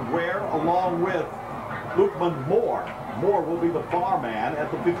Tyrone Ware along with Lukeman Moore. Moore will be the far man at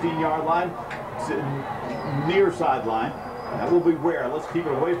the 15-yard line, near sideline. That will be Ware. Let's keep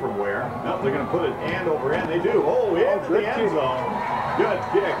it away from Ware. No, they're going to put it end over end. They do. Oh, into the end zone. Good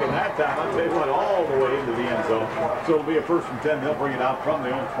kick. And that time, I'll tell you what, all the way into the end zone. So it'll be a first and 10. They'll bring it out from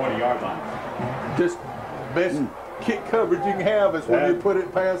their own 20-yard line. Just best kick coverage you can have is when you put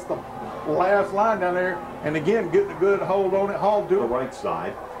it past the last line down there. And again, getting a good hold on it. Hall do it. The right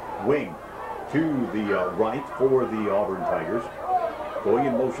side, wing to the right for the Auburn Tigers. Going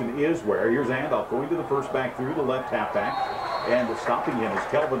in motion is Ware. Here's a handoff going to the first back through the left halfback. And stopping him is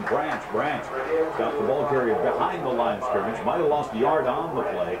Kelvin Branch. Branch got the ball carrier behind the line of scrimmage. Might have lost a yard on the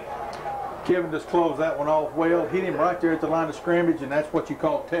play. Kevin just closed that one off well. Hit him right there at the line of scrimmage, and that's what you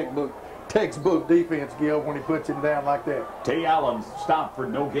call textbook defense, Gil, when he puts him down like that. Tay Allen stopped for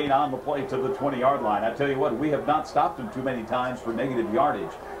no gain on the play to the 20-yard line. I tell you what, we have not stopped him too many times for negative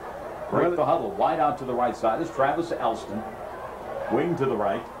yardage. Break the huddle. Wide out to the right side is Travis Elston. Wing to the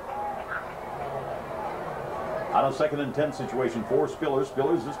right. Out of second and 10 situation for Spillers.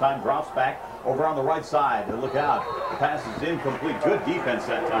 Spillers this time drops back over on the right side. Look out. The pass is incomplete. Good defense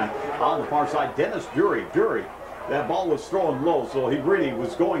that time on the far side. Dennis Jury. That ball was thrown low, so he really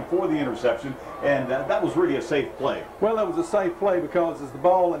was going for the interception, and that was really a safe play. Well, that was a safe play because as the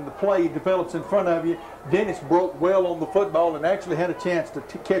ball and the play develops in front of you, Dennis broke well on the football and actually had a chance to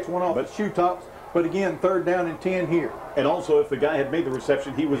catch one off the shoe tops. But again, 3rd down and 10 here. And also, if the guy had made the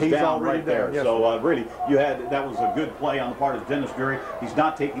reception, he's down right there. Yes, so really, that was a good play on the part of Dennis Jury. He's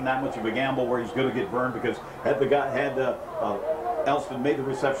not taking that much of a gamble where he's going to get burned, because had the guy had Elston made the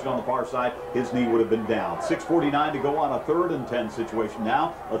reception on the far side, his knee would have been down. 6:49 to go on a 3rd and 10 situation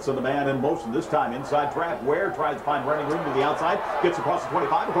now. Let's send the man in motion, this time inside trap. Ware tries to find running room to the outside, gets across the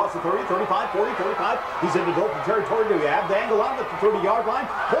 25, across the 30, 35, 40, 35. He's into Dothan territory. Do we have the angle out at the 30-yard line?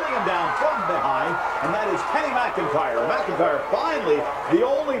 Pulling him down from behind, and that is Kenny McIntyre. McIntyre finally the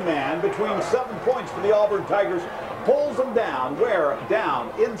only man between 7 points for the Auburn Tigers. Pulls him down. Where?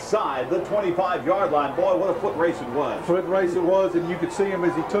 Down inside the 25-yard line. Boy, what a foot race it was. Foot race it was, and you could see him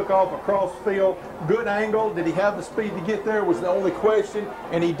as he took off across the field. Good angle. Did he have the speed to get there was the only question,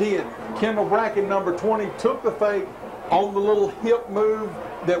 and he did. Kendall Bracken, number 20, took the fake on the little hip move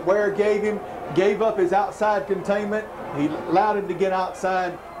that Ware gave him, gave up his outside containment. He allowed him to get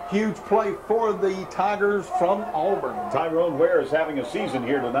outside. Huge play for the Tigers from Auburn. Tyrone Ware is having a season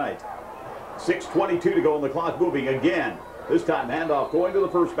here tonight. 6:22 to go on the clock, moving again. This time handoff going to the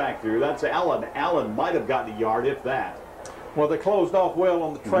first back through. That's Allen. Allen might have gotten a yard, if that. Well, they closed off well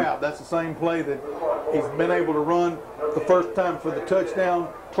on the trap. That's the same play that he's been able to run the first time for the touchdown.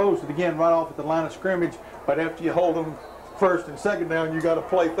 Closed it again right off at the line of scrimmage. But after you hold them 1st and 2nd down, you got to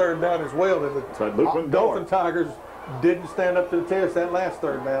play 3rd down as well. And the Dothan Tigers didn't stand up to the test that last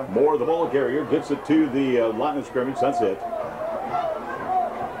 3rd down. Moore, the ball carrier, gets it to the line of scrimmage. That's it.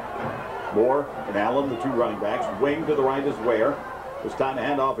 Moore and Allen, the 2 running backs. Wing to the right is Ware. It's time to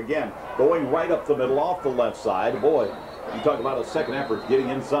hand off again. Going right up the middle off the left side. Boy, you talk about a second effort getting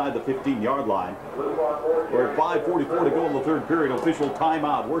inside the 15-yard line. We're at 5:44 to go in the 3rd period. Official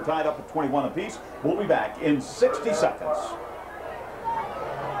timeout. We're tied up at 21 apiece. We'll be back in 60 seconds.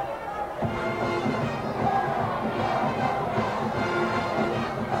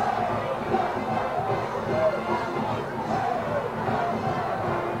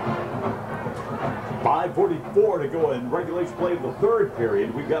 .44 to go in regulation play of the 3rd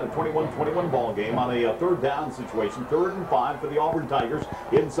period. We've got a 21-21 ball game on a 3rd down situation. 3rd and 5 for the Auburn Tigers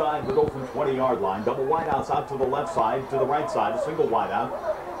inside the Dothan 20-yard line. Double wideouts out to the left side, to the right side. A single wideout.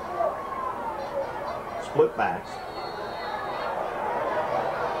 Split backs.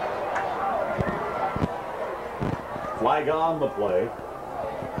 Flag on the play.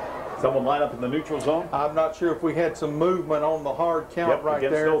 Someone line up in the neutral zone. I'm not sure if we had some movement on the hard count right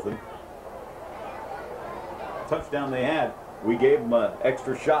against there. Dothan. Touchdown they had. We gave them an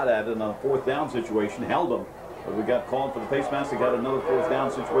extra shot at it on a 4th down situation, held them. But we got called for the face mask. They got another 4th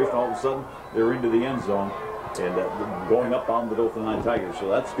down situation. All of a sudden, they're into the end zone and going up on the Dothan High Tigers. So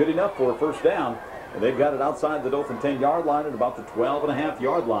that's good enough for a 1st down. And they've got it outside the Dothan 10-yard line at about the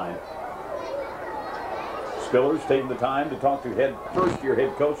 12.5-yard line. Spillers taking the time to talk to first-year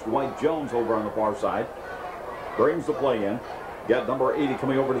head coach Dwight Jones over on the far side. Brings the play in. Got number 80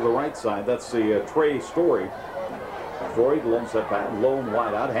 coming over to the right side. That's the Trey Story. Story, lone setback, lone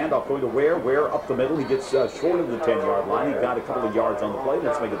wide out. Handoff going to Ware. Ware up the middle. He gets short of the 10-yard line. He got a couple of yards on the play.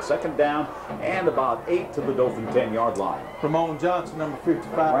 Let's make it 2nd down and about 8 to the Dothan 10-yard line. Ramon Johnson, number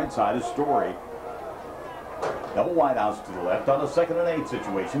 55. Right side is Story. Double wideouts to the left on a 2nd and 8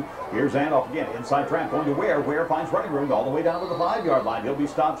 situation. Here's handoff again. Inside trap going to Ware. Ware finds running room all the way down to the 5-yard line. He'll be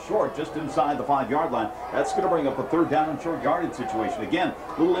stopped short just inside the 5-yard line. That's going to bring up a 3rd down and short yardage situation. Again,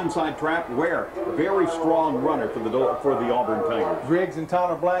 little inside trap. Ware, very strong runner for the Auburn Tigers. Griggs and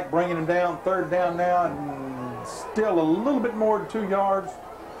Tyler Black bringing him down. 3rd down now, and still a little bit more than 2 yards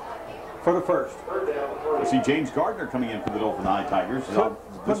for the 1st. You see James Gardner coming in for the Dothan High Tigers.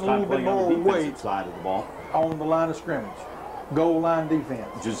 Put a little bit more weight side of the ball. On the line of scrimmage. Goal line defense.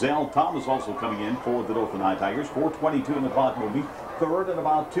 Giselle Thomas also coming in for the Dothan High Tigers. 4:22 in the clock moving. 3rd and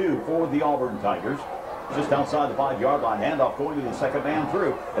about 2 for the Auburn Tigers. Just outside the 5-yard line. Handoff going to the 2nd man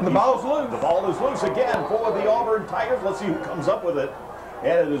through. And the ball's loose. The ball is loose again for the Auburn Tigers. Let's see who comes up with it.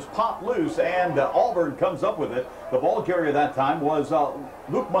 And it is popped loose, and Auburn comes up with it. The ball carrier that time was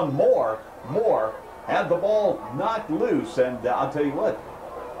Lukeman Moore. Moore had the ball knocked loose, and I'll tell you what,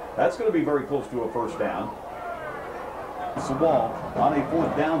 that's going to be very close to a 1st down. Sawall on a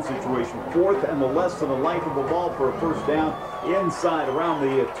 4th down situation. 4th and the less than the length of the ball for a 1st down inside around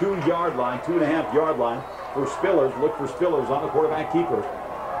the 2-yard line, 2.5-yard line for Spillers. Look for Spillers on the quarterback keeper.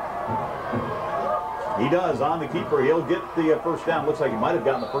 He does on the keeper. He'll get the 1st down. Looks like he might have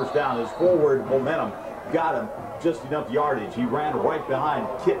gotten the 1st down. His forward momentum got him just enough yardage. He ran right behind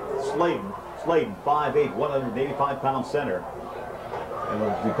Kit Sladen. Sladen, 5'8", 185-pound center. And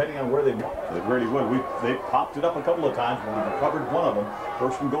depending on where they went, they popped it up a couple of times. We recovered one of them.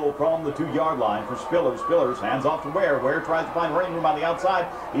 1st and goal from the 2-yard line for Spillers. Spillers hands off to Ware. Ware tries to find running room on the outside.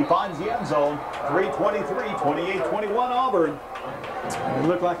 He finds the end zone. 3:23, 28-21 Auburn. It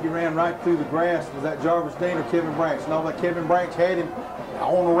looked like he ran right through the grass. Was that Jarvis Dean or Kevin Branch? No, that Kevin Branch had him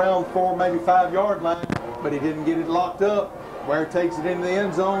on around 4, maybe 5-yard line, but he didn't get it locked up. Ware takes it into the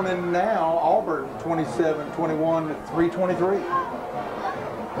end zone, and now Auburn 27-21 at 3:23.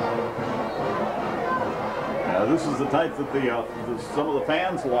 Now this is the type that some of the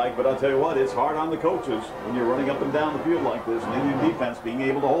fans like, but I'll tell you what, it's hard on the coaches when you're running up and down the field like this, and Indian defense being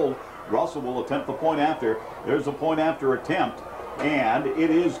able to hold. Russell will attempt the point after. There's a point after attempt, and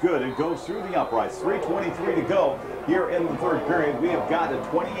it is good. It goes through the uprights. 3:23 to go here in the third period. We have got a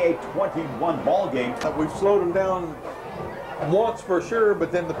 28-21 ball game. We've slowed them down once for sure,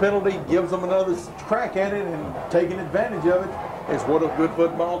 but then the penalty gives them another crack at it, and taking advantage of it is what a good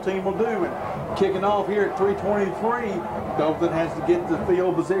football team will do. And kicking off here at 3:23, Dothan has to get the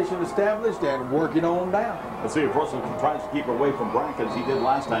field position established and work it on down. Let's see if Russell tries to keep her away from Brack as he did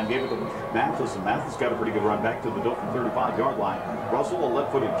last time. Gave it to Mathis, and Mathis got a pretty good run back to the Dothan 35-yard line. Russell, a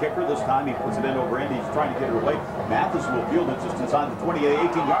left-footed kicker. This time he puts it in over end. He's trying to get her away. Mathis will field it just inside the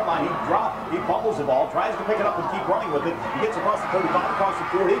 18-yard line. He fumbles the ball, tries to pick it up and keep running with it. He gets across the 35, across the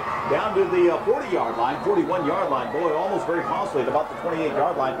 40, down to the 40-yard line, 41-yard line. Boy, almost very costly at about the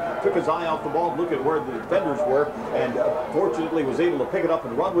 28-yard line. Took his eye off the ball, look at where the defenders were, and fortunately was able to pick it up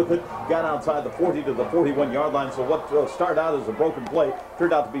and run with it. Got outside the 40 to the 41-yard line. So what started out as a broken play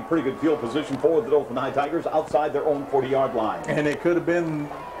turned out to be pretty good field position for the Dothan High Tigers outside their own 40-yard line. And it could have been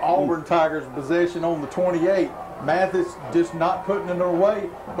Auburn Tigers' possession on the 28. Mathis just not putting it away,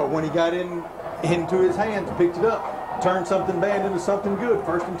 but when he got into his hands, picked it up. Turned something bad into something good.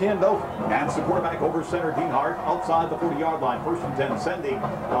 1st and 10, Dothan. That's the quarterback over center, Dean Hart, outside the 40-yard line. 1st and 10, sending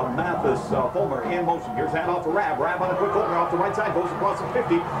Mathis Fulmer in motion. Here's handoff to Rab. Rab on a quick opener off the right side, goes across the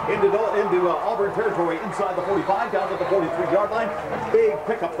 50 into Auburn territory, inside the 45, down to the 43-yard line. Big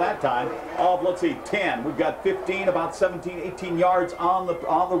pickup that time of, let's see, 10. We've got 15, about 17, 18 yards on the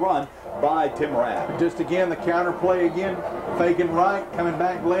run by Tim Rab. Just again, the counter play again. Faking right, coming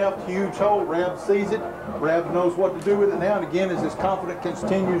back left, huge hole. Rab sees it. Rab knows what to do with it now, and again, as his confidence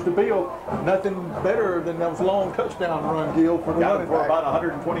continues to build, nothing better than those long touchdown run, Gil, for the running for back. about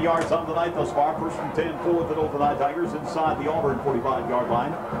 120 yards on the night thus far. 1st and 10 for the Dothan High Tigers inside the Auburn 45-yard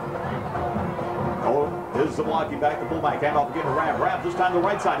line. Here's the blocking back, the fullback, handoff again to Rab. Rab this time the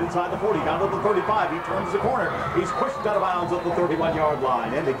right side, inside the 40, down to the 35. He turns the corner. He's pushed out of bounds at the 31-yard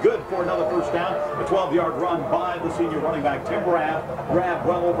line. And good for another first down. A 12-yard run by the senior running back, Tim Rab. Rab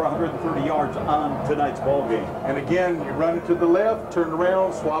well over 130 yards on tonight's ball game. And again, you run it to the left, turn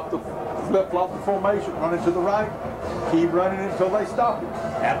around, flip-flop the formation, run it to the right, keep running it until they stop it.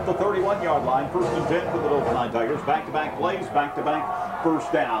 At the 31-yard line, 1st and 10 for the Dothan High Tigers. Back-to-back plays, back-to-back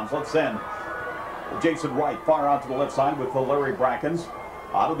first downs. Let's send Jason Wright far out to the left side with the Larry Brackens.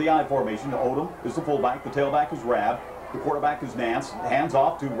 Out of the I formation, Odom is the fullback. The tailback is Rab. The quarterback is Nance. Hands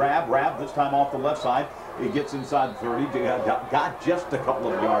off to Rab. Rab this time off the left side. He gets inside 30. Got just a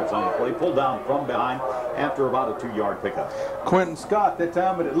couple of yards on the play. Pulled down from behind after about a 2-yard pickup. Quentin Scott that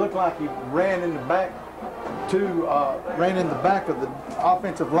time, but it looked like he ran in the back of the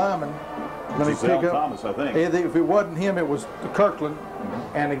offensive lineman. Let me pick up Thomas, I think. If it wasn't him, it was Kirkland.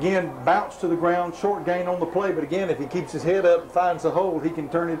 And again, bounce to the ground, short gain on the play. But again, if he keeps his head up and finds the hole, he can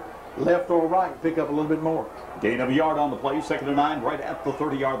turn it left or right and pick up a little bit more. Gain of a yard on the play, 2nd and 9, right at the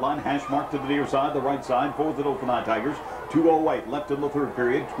 30-yard line. Hash mark to the near side, the right side for the Dothan High Tigers. 2:08 left in the third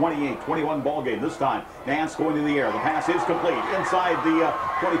period. 28-21 ball game this time. Nance going in the air. The pass is complete inside the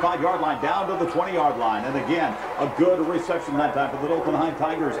 25-yard line, down to the 20-yard line. And again, a good reception that time for the Dothan High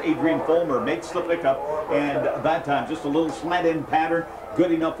Tigers. Adrian Fulmer makes the pickup, and that time just a little slant-in pattern.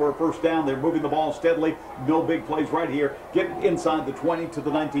 Good enough for a first down. They're moving the ball steadily. No big plays right here. Get inside the 20 to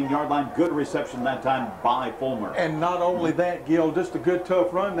the 19-yard line. Good reception that time by Fulmer. And not only that, Gil, just a good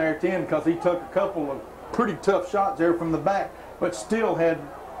tough run there at the end, because he took a couple of pretty tough shots there from the back, but still had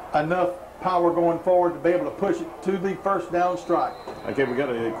enough power going forward to be able to push it to the first down strike. Okay, we got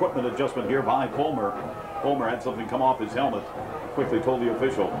an equipment adjustment here by Fulmer. Fulmer had something come off his helmet. Quickly told the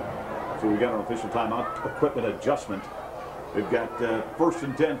official. So we got an official timeout. Equipment adjustment. We've got 1st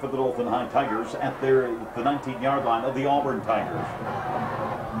and 10 for the Dothan High Tigers at the 19-yard line of the Auburn Tigers.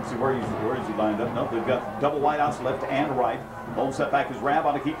 Let's see where is he lined up. No, they've got double wideouts left and right. Lone setback is Rab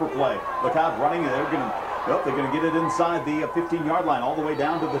on a keeper play. Look out, running. They're going to get it inside the 15-yard line, all the way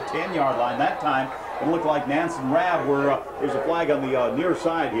down to the 10-yard line. That time, it looked like Nance and Rab were. There's a flag on the near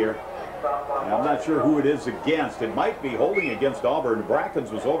side here. And I'm not sure who it is against. It might be holding against Auburn.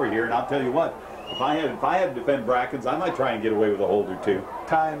 Brackens was over here, and I'll tell you what. If I had to defend Brackens, I might try and get away with a hold or two.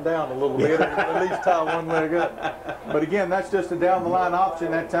 Tie him down a little bit, at least tie one leg up. But again, that's just a down-the-line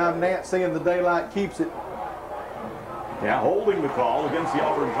option. That time, Nance, seeing the daylight, keeps it. Yeah, holding the call against the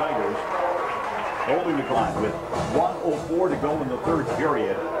Auburn Tigers. Holding the clock with 1:04 to go in the third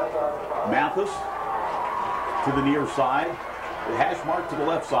period. Mathis to the near side. The hash mark to the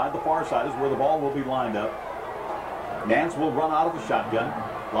left side, the far side, is where the ball will be lined up. Nance will run out of the shotgun.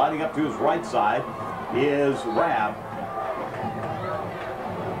 Lining up to his right side is Rab.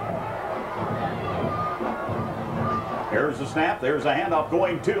 There's the snap. There's a handoff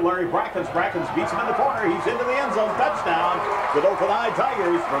going to Larry Brackens. Brackens beats him in the corner. He's into the end zone. Touchdown. The Dothan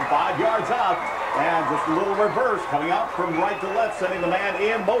Tigers from 5 yards out. And just a little reverse coming out from right to left, sending the man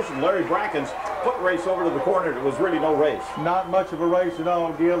in motion. Larry Brackens foot race over to the corner. It was really no race. Not much of a race at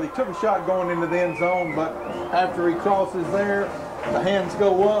all, Gil. He took a shot going into the end zone, but after he crosses there, the hands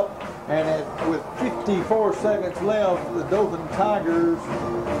go up. And with 54 seconds left, the Dothan Tigers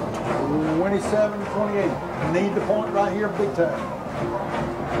 27-28. Need the point right here big time.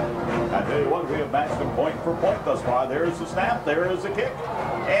 I tell you what, we have matched them point for point thus far. There's the snap, there is the kick,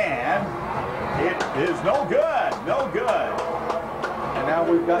 and it is no good, no good. And now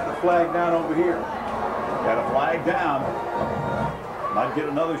we've got the flag down over here. Got a flag down. Might get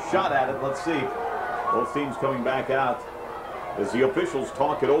another shot at it, let's see. Both teams coming back out as the officials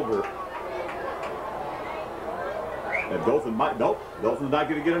talk it over. And Dothan might, nope, Dothan's not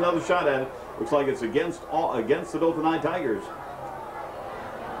going to get another shot at it. Looks like it's against the Dothan Tigers.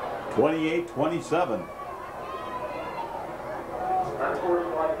 28-27.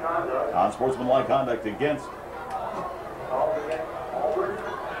 Unsportsmanlike conduct against.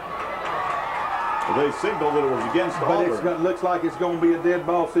 Well, they signaled that it was against Auburn. But it looks like it's going to be a dead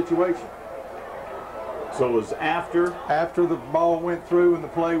ball situation. So it was after the ball went through and the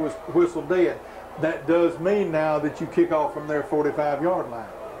play was whistled dead. That does mean now that you kick off from their 45-yard line.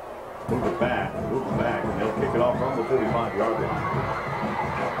 Move it back, and they'll kick it off from the 45-yard line.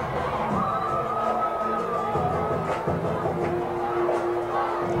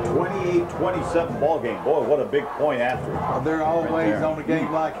 28-27 ball game. Boy, what a big point after. They're always on a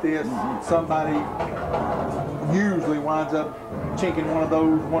game like this. Somebody usually winds up chinking one of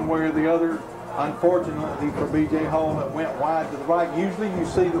those one way or the other. Unfortunately for B.J. Hall, it went wide to the right. Usually you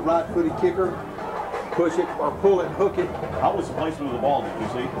see the right-footed kicker push it or pull it, hook it. How was the placement of the ball, did you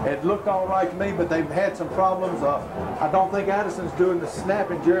see? It looked all right to me, but they've had some problems. I don't think Addison's doing the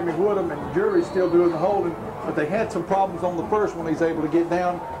snapping, Jeremy Woodham, and Jury's still doing the holding, but they had some problems on the first one. He's able to get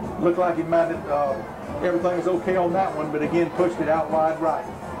down. Looked like he might have, everything's okay on that one, but again, pushed it out wide right.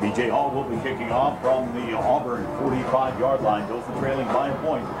 B.J. Hall will be kicking off from the Auburn 45-yard line. Dothan trailing by a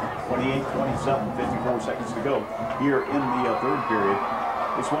point, 28-27, 54 seconds to go here in the third period.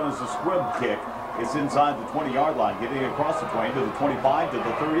 This one is a squib kick. It's inside the 20-yard line, getting across the 20 to the 25 to the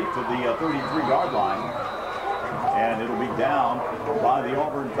 30 to the 33-yard line. And it'll be down by the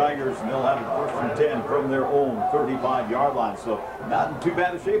Auburn Tigers, and they'll have it first and 10 from their own 35-yard line. So not in too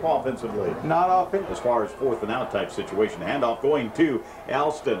bad a shape offensively. Not offensive. As far as fourth and out type situation. Handoff going to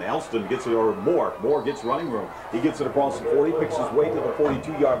Elston. Elston gets it, or Moore. Moore gets running room. He gets it across the 40, picks his way to the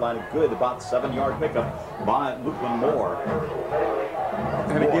 42-yard line. A good, about 7-yard pickup by Lukeman Moore.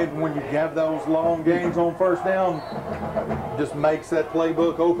 And again, when you have those long gains on first down, just makes that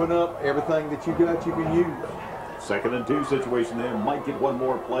playbook open up. Everything that you got, you can use. 2nd and 2 situation there. Might get one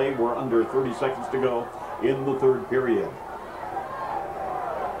more play. We're under 30 seconds to go in the third period.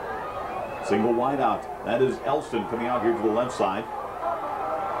 Single wide out. That is Elston coming out here to the left side.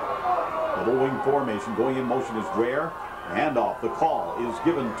 Double wing formation. Going in motion is Ware. Handoff. The call is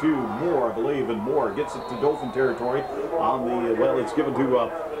given to Moore, I believe, and Moore gets it to Dothan territory on the, well, it's given to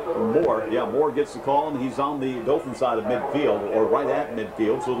Moore. Yeah, Moore gets the call, and he's on the Dothan side of midfield, or right at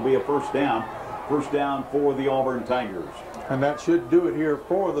midfield, so it'll be a first down. First down for the Auburn Tigers. And that should do it here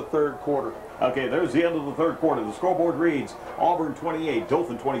for the third quarter. Okay, there's the end of the third quarter. The scoreboard reads Auburn 28,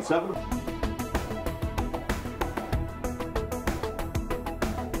 Dothan 27.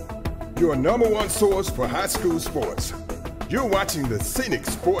 Your #1 source for high school sports. You're watching the Scenic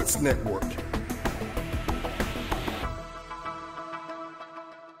Sports Network.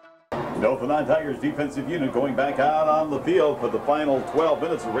 Dothan Tigers defensive unit going back out on the field for the final 12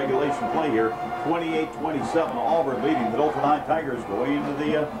 minutes of regulation play here. 28-27, Auburn leading the Dothan Tigers going into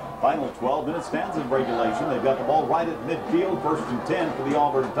the final 12-minute stands of regulation. They've got the ball right at midfield, 1st and 10 for the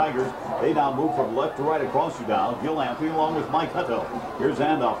Auburn Tigers. They now move from left to right across you now. Gil Anthony along with Mike Hutto. Here's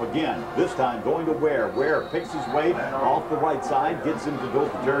handoff again, this time going to Ware. Ware picks his way off the right side, gets into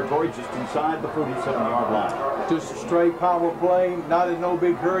Dothan territory just inside the 37-yard line. Just a straight power play, not in no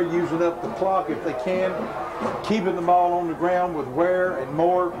big hurry, using up the clock if they can, keeping the ball on the ground with Ware and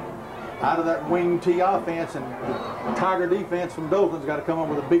Moore out of that wing T offense, and the Tiger defense from Dothan's got to come up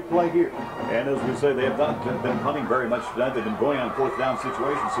with a big play here. And as we say, they have not been punting very much tonight. They've been going on 4th down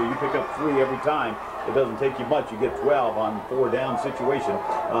situations, so you pick up 3 every time. It doesn't take you much. You get 12 on 4-down situation.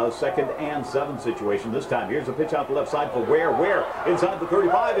 2nd and 7 situation this time. Here's a pitch out the left side for Ware. Ware inside the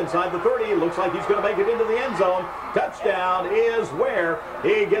 35, inside the 30. Looks like he's going to make it into the end zone. Touchdown is Ware.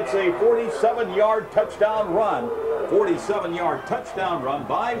 He gets a 47-yard touchdown run. 47-yard touchdown run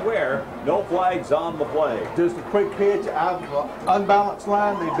by Ware. No flags on the play. Just a quick pitch out of the unbalanced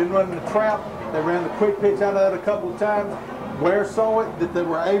line. They've been running the trap. They ran the quick pitch out of that a couple of times. Ware saw it, that they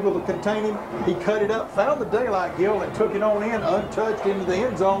were able to contain him. He cut it up, found the daylight gill, and took it on in, untouched into the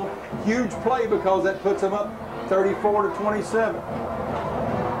end zone. Huge play because that puts him up 34-27.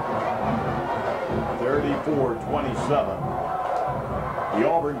 34-27. The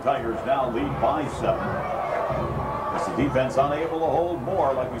Auburn Tigers now lead by 7. It's the defense unable to hold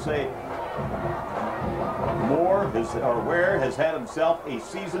Moore, like we say. Ware has had himself a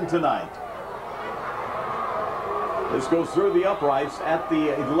season tonight. This goes through the uprights at the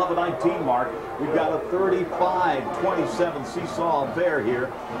 11-19 mark. We've got a 35-27 seesaw affair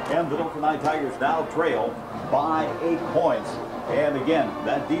here. And the Dothan Tigers now trail by 8 points. And again,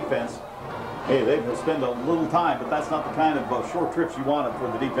 that defense, hey, they've spent a little time, but that's not the kind of short trips you want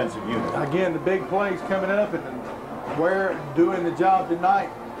for the defensive unit. Again, the big plays coming up, and Ware doing the job tonight.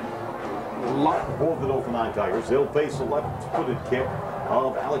 For the Dothan Tigers, they'll face a left-footed kick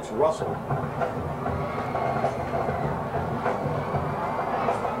of Alex Russell.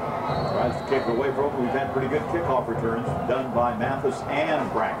 Tries to kick away from him. We've had pretty good kickoff returns done by Mathis and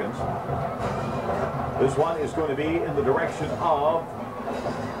Brackens. This one is going to be in the direction of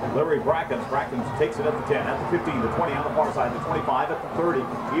Larry Brackens. Brackens takes it at the 10, at the 15, the 20 on the far side, the 25 at the 30.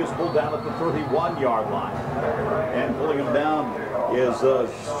 He is pulled down at the 31-yard line. And pulling him down is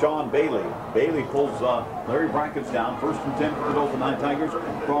Sean Bailey. Bailey pulls Larry Brackens down. 1st and 10 for the Dothan Tigers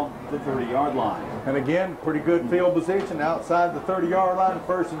from the 30-yard line. And again, pretty good field position outside the 30-yard line,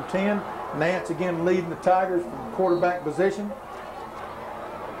 1st and 10. Nance again leading the Tigers from quarterback position.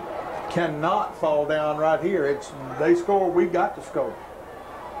 Cannot fall down right here. They score, we've got to score.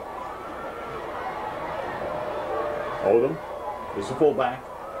 Odom is the fullback.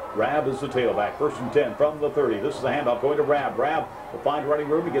 Rab is the tailback. 1st and 10 from the 30. This is the handoff going to Rab. Rab will find running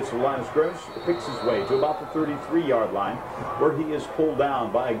room. He gets to the line of scrimmage, picks his way to about the 33-yard line, where he is pulled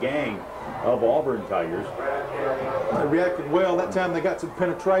down by a gang of Auburn Tigers. They reacted well. That time they got some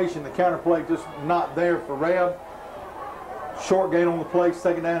penetration. The counterplay just not there for Rab. Short gain on the play,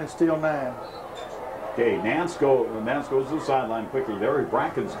 2nd down and still 9. Okay, Nance goes to the sideline quickly. Larry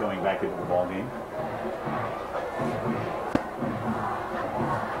Brackens coming back into the ballgame.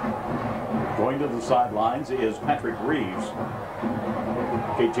 Going to the sidelines is Patrick Reeves.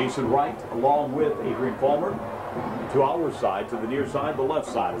 Okay, Jason Wright along with Adrian Palmer to our side, to the near side, the left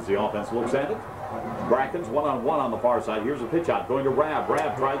side as the offense looks at it. Brackens one-on-one on the far side. Here's a pitch out going to Rab.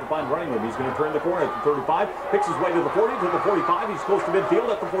 Rab tries to find running room. He's going to turn the corner at the 35, picks his way to the 40, to the 45. He's close to midfield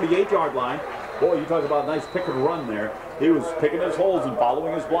at the 48-yard line. Boy, you talk about a nice pick and run there. He was picking his holes and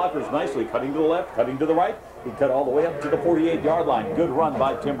following his blockers nicely, cutting to the left, cutting to the right. He cut all the way up to the 48-yard line. Good run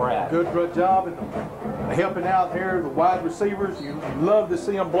by Tim Rab. Good job and helping out here the wide receivers. You love to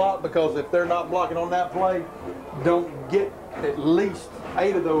see them block, because if they're not blocking on that play, don't get at least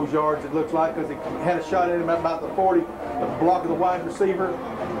 8 of those yards, it looks like, because he had a shot at him at about the 40. But the block of the wide receiver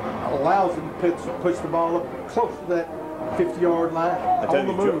allows him to push the ball up close to that 50-yard line. I tell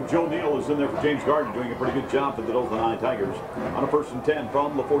you, Joe Neal is in there for James Gardner, doing a pretty good job for the Dothan Tigers on a 1st and 10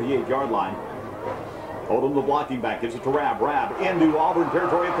 from the 48-yard line. Odom, the blocking back, gives it to Rab. Rab into Auburn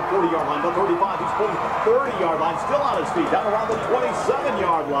territory at the 40-yard line. The 35, he's pulling 30-yard line, still on his feet, down around the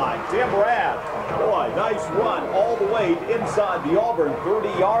 27-yard line. Tim Rab, boy, nice run all the way inside the Auburn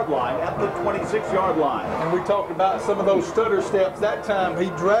 30-yard line at the 26-yard line. And we talked about some of those stutter steps. That time he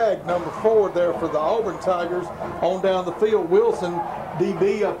dragged number 4 there for the Auburn Tigers on down the field. Wilson,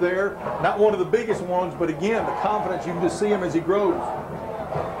 DB up there, not one of the biggest ones, but again, the confidence, you can just see him as he grows.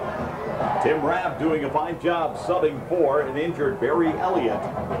 Tim Rab doing a fine job subbing for an injured Barry Elliott.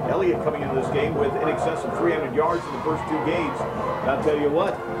 Elliott coming into this game with in excess of 300 yards in the first 2 games. And I'll tell you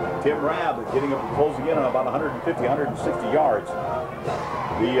what, Tim Rab getting up and closing in on about 150, 160 yards.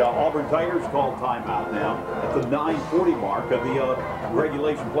 The Auburn Tigers called timeout now at the 9:40 mark of the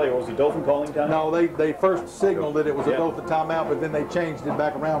regulation play. Was the Dothan calling time? No, they first signaled that it was a Dothan timeout, but then they changed it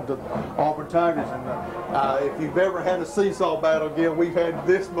back around to Auburn Tigers. And if you've ever had a seesaw battle, again, we've had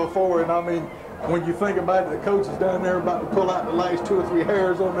this before. And I mean, when you think about it, the coach is down there about to pull out the last 2 or 3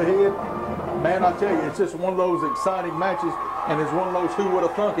 hairs on the head. Man, I tell you, it's just one of those exciting matches, and it's one of those who would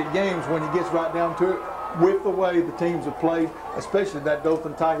have thunk it games when he gets right down to it. with the way the teams have played, especially that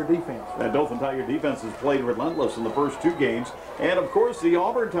Dothan Tiger defense. That Dothan Tiger defense has played relentless in the first 2 games. And, of course, the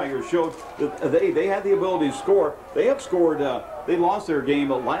Auburn Tigers showed that they had the ability to score. They have scored, they lost their game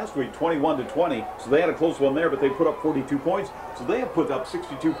last week 21-20, so they had a close one there, but they put up 42 points. So they have put up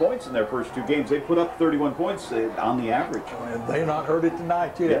 62 points in their first 2 games. They put up 31 points on the average. And they're not hurt it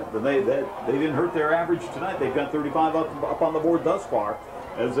tonight, yet. Yeah, but they didn't hurt their average tonight. They've got 35 up on the board thus far.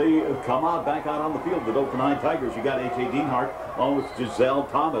 As they come back out on the field, the Dothan Tigers, you got A.J. Dienhart along with Giselle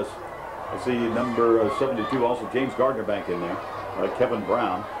Thomas. I see number 72, also James Gardner back in there. Kevin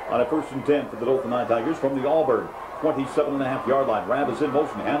Brown on a 1st and 10 for the Dothan Tigers from the Auburn 27.5-yard line. Rab is in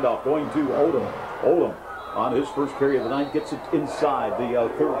motion, handoff going to Odom. Odom on his first carry of the night gets it inside the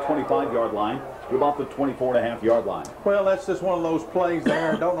 25-yard line to about the 24.5-yard line. Well, that's just one of those plays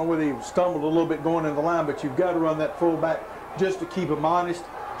there. I don't know whether he stumbled a little bit going in the line, but you've got to run that fullback just to keep him honest.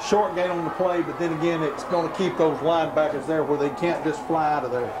 Short gain on the play, but then again, it's going to keep those linebackers there where they can't just fly out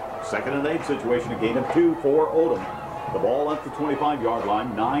of there. 2nd and 8 situation, a gain of 2 for Odom. The ball at the 25-yard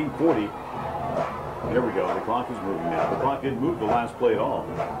line, 9:40. There we go. The clock is moving now. The clock didn't move the last play at all.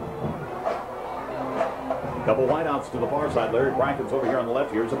 Double wideouts to the far side. Larry Bracken's over here on the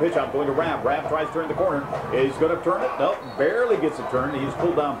left. Here's a pitch out going to Rab. Rab tries to turn the corner. He's going to turn it. Nope, barely gets a turn. He's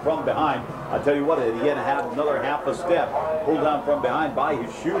pulled down from behind. I tell you what, he had to have another half a step. Pulled down from behind by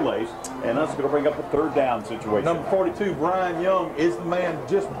his shoelace. And that's going to bring up a 3rd down situation. Number 42, Brian Young, is the man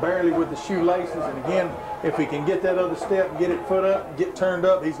just barely with the shoelaces. And again, if he can get that other step, get it foot up, get turned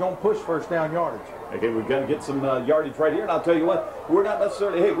up, he's going to push 1st down yardage. Okay, we've got to get some yardage right here. And I'll tell you what, we're not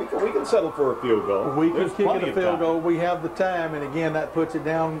necessarily, hey, we can settle for a field goal. We can kick it a field goal. We have the time. And again, that puts it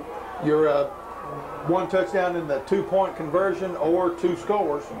down. Your 1 touchdown in the 2-point conversion or 2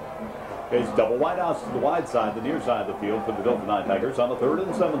 scores. Okay, it's double wideouts to the wide side, the near side of the field for the Dothan Tigers on the 3rd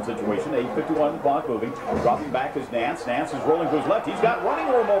and 7 situation. 8:51 the clock moving. Dropping back is Nance. Nance is rolling to his left. He's got running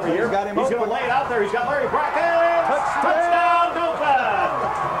room over here. He's going to lay it out there. He's got Larry Bracken. Touchdown, Dothan!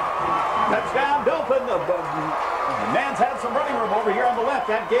 Touchdown, Dothan. Nance had some running room over here on the left.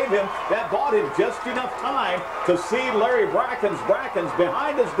 That bought him just enough time to see Larry Bracken's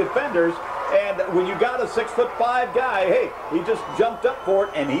behind his defenders. And when you got a 6'5" guy, hey, he just jumped up for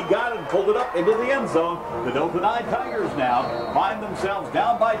it, and he got it and pulled it up into the end zone. The Dothan Tigers now find themselves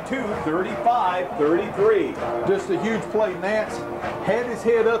down by 2, 35-33. Just a huge play. Nance had his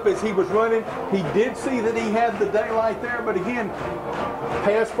head up as he was running. He did see that he had the daylight there, but again,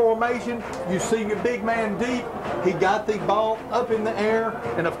 pass formation, you see your big man deep. He got the ball up in the air,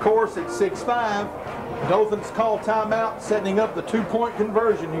 and of course at 6'5", Dothan's called timeout, setting up the 2-point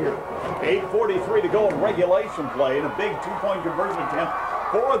conversion here. 8:43 to go in regulation play, and a big 2-point conversion attempt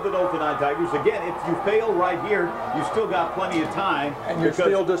for the Dothan Tigers. Again, if you fail right here, you still got plenty of time. And you're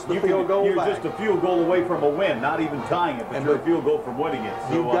still just a field goal You're back. just a field goal away from a win, not even tying it, but you're a field goal from winning it.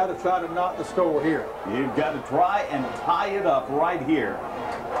 So, you've got to try to knock the score here. You've got to try and tie it up right here.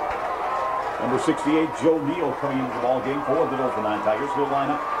 Number 68, Joe Neal, coming into the ball game for the Dothan Tigers. He'll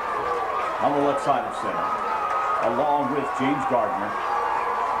line up on the left side of center, along with James Gardner.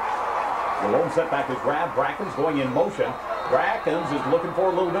 The lone setback is Rab. Bracken's going in motion. Brackens is looking for a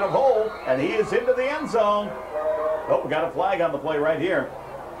little bit of hole, and he is into the end zone. Oh, we got a flag on the play right here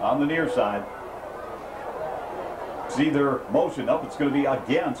on the near side. It's either motion. Nope, it's going to be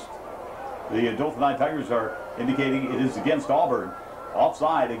against. The Dothan Tigers are indicating it is against Auburn.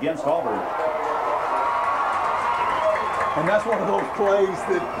 Offside against Auburn. And that's one of those plays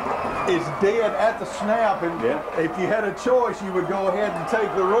that is dead at the snap. And if you had a choice, you would go ahead and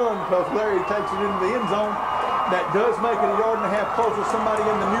take the run because Larry takes it into the end zone. That does make it a 1.5 yards closer to somebody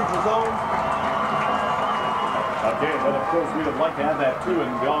in the neutral zone. Okay, but of course we'd have liked to have that 2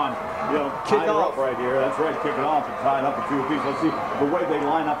 and gone, kick off right here. That's right, kick it off and tie it up at 2 apiece. Let's see the way they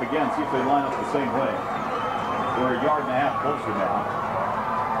line up again. See if they line up the same way. We're a 1.5 yards closer now.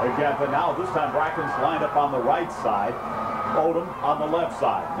 Again, but now this time Bracken's lined up on the right side. Odom on the left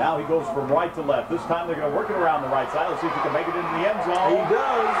side. Now he goes from right to left. This time they're going to work it around the right side. Let's see if he can make it into the end zone. He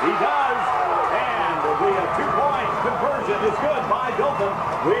does. He does. And the 2-point conversion is good by Dothan.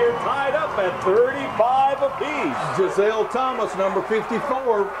 We're tied up at 35 apiece. Giselle Thomas, number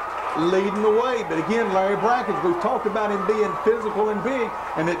 54, leading the way. But again, Larry Bracken, we've talked about him being physical and big.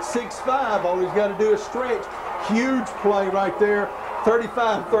 And at 6'5", all he's got to do is stretch. Huge play right there.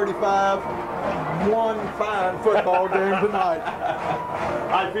 35-35. one fine football game tonight.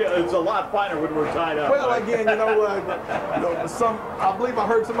 I feel it's a lot finer when we're tied up. Well, right? again, I believe I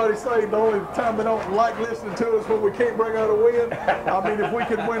heard somebody say the only time they don't like listening to us when we can't bring out a win. I mean, if we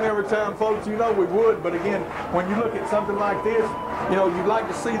could win every time, folks, we would. But again, when you look at something like this, you'd like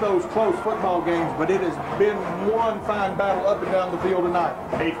to see those close football games, but it has been one fine battle up and down the field tonight.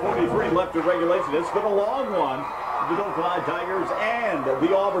 8:43 left in regulation. It's been a long one. The Dothan Tigers and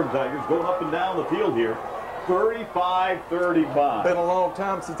the Auburn Tigers going up and down the field here. 35-35. Been a long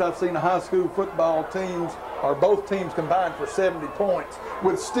time since I've seen a high school football teams, or both teams combined for 70 points,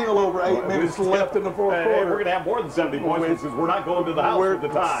 with still over 8 minutes left in the fourth quarter. We're going to have more than 70 points because we're not going to the house with the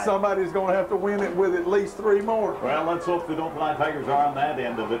tie. Somebody's going to have to win it with at least 3 more. Well, let's hope the Dothan Tigers are on that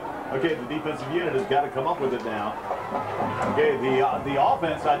end of it. Okay, the defensive unit has got to come up with it now. Okay, the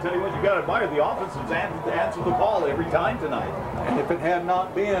offense, I tell you what, you got to admire the offense has answered the call every time tonight. And if it had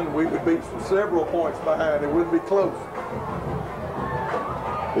not been, we would be several points behind. It wouldn't be close.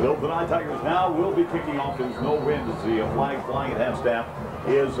 The Dothan Tigers now will be kicking off. There's no wind as the flag flying at half-staff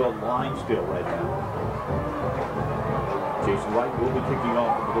is a line still right now. Jason Wright will be kicking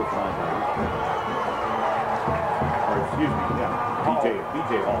off for the Dothan Tigers. Or excuse me, yeah.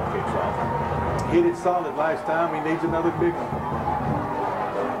 BJ Hall kicks off. Hit it solid last time. He needs another big one.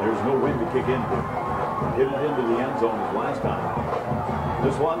 There's no wind to kick into. Hit it into the end zone as last time.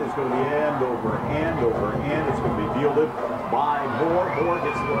 This one is going to be end over end. It's going to be fielded by Moore. Moore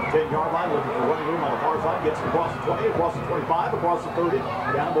gets to the 10-yard line, looking for running room on the far side, gets it across the 20, across the 25, across the 30,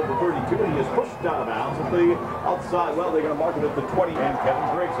 down to the 32. He is pushed out of bounds at the outside. Well, they're going to mark it at the 20. And Kevin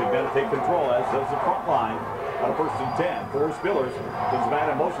Griggs, they've got to take control, as does the front line. On a 1st and 10, 4 Spillers. Comes man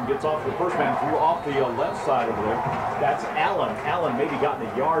in motion, gets off the first man through off the left side over there. That's Allen. Allen maybe gotten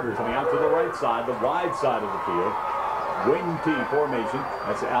a yard or coming out to the right side, the wide side of the field. Wing T formation.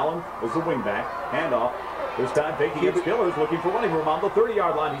 That's Allen as the wing back. Handoff. This time taking it. Spillers looking for running room on the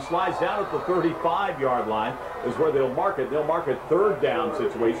 30-yard line. He slides down at the 35-yard line is where they'll mark it. They'll mark a 3rd down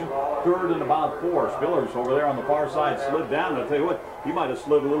situation. 3rd and about 4. Spillers over there on the far side slid down. And I'll tell you what, he might have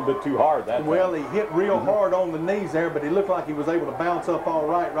slid a little bit too hard that time. Well, he hit real hard on the knees there, but he looked like he was able to bounce up all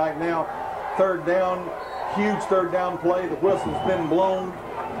right now. 3rd down, huge 3rd down play. The whistle's been blown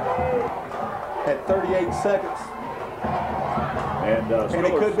at 38 seconds. And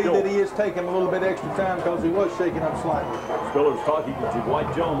it could be that he is taking a little bit extra time because he was shaking up slightly. Spillers talking to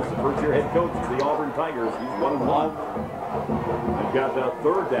Dwight Jones, the first-year head coach of the Auburn Tigers. He's 1-1. They've got that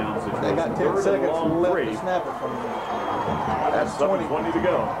 3rd down situation. They got 10 seconds left to snap it from him. That's 20 to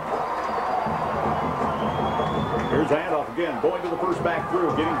go. Here's the handoff again, going to the first back through,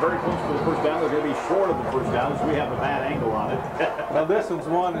 getting very close to the first down. They're going to be short of the first down as we have a bad angle on it. Now this one's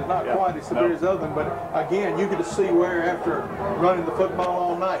one is not quite as severe as the other one, but again, you get to see where after running the football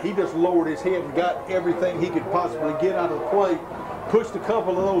all night, he just lowered his head and got everything he could possibly get out of the play, pushed a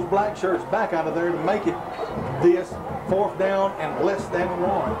couple of those black shirts back out of there to make it this 4th down and less than 1.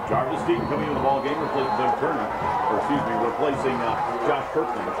 Jarvis Deaton coming into the ball game, replacing Josh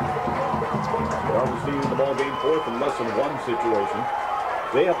Kirkland. Jarvis Deaton in the ball game, 4th and less than 1 situation.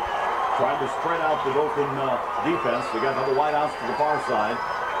 They have tried to spread out the Dothan defense. They got double wideouts to the far side.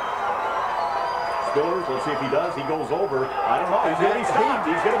 Spillers, let's see if he does. He goes over. I don't know. He's going to be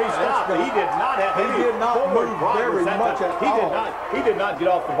stopped. He's going to be stopped. He did not have any forward progress at all. He did not get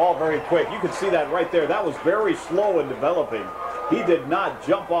off the ball very quick. You can see that right there. That was very slow in developing. He did not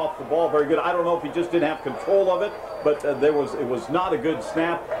jump off the ball very good. I don't know if he just didn't have control of it, but it was not a good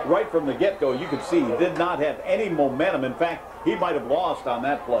snap. Right from the get-go, you could see he did not have any momentum. In fact, he might have lost on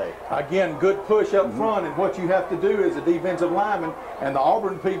that play. Again, good push up front, and what you have to do as a defensive lineman, and the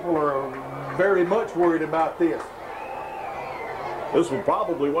Auburn people are very much worried about this. This will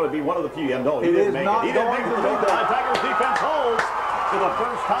probably want to be one of the few. No, he didn't make it. He didn't make it. The Tigers defense holds. For the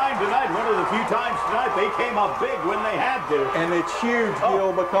first time tonight, one of the few times tonight, they came up big when they had to. And it's huge,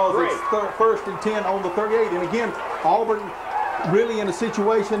 Gil, because it's 1st and 10 on the 38. And again, Auburn really in a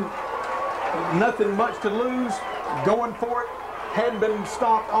situation, nothing much to lose, going for it, hadn't been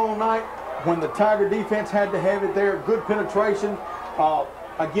stopped all night. When the Tiger defense had to have it there, good penetration.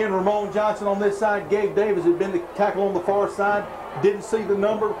 Again, Ramon Johnson on this side, Gabe Davis had been the tackle on the far side. Didn't see the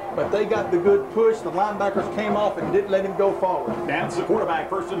number, but they got the good push. The linebackers came off and didn't let him go forward. That's the quarterback,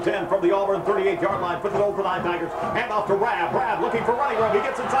 1st and 10 from the Auburn 38-yard line for the Dothan Tigers. Hand off to Rab. Rab looking for running room. He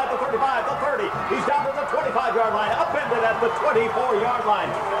gets inside the 35, the 30. He's down to the 25-yard line, upended at the 24-yard line.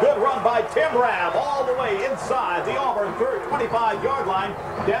 Good run by Tim Rab all the way inside the Auburn 25-yard line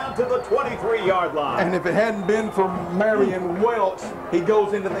down to the 23-yard line. And if it hadn't been for Marion Welch, he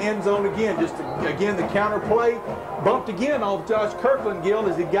goes into the end zone again. Again, the counter play bumped again off Josh Josh Kirkland, Gill,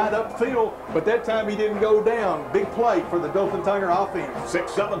 as he got upfield, but that time he didn't go down. Big play for the Dothan Tiger offense.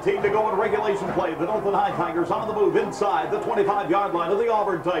 6:17 to go in regulation play. The Dothan High Tigers on the move inside the 25-yard line of the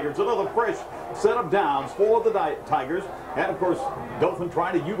Auburn Tigers. Another fresh set of downs for the Tigers. And, of course, Dothan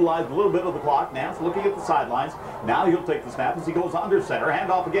trying to utilize a little bit of the clock. Nance looking at the sidelines. Now he'll take the snap as he goes under center.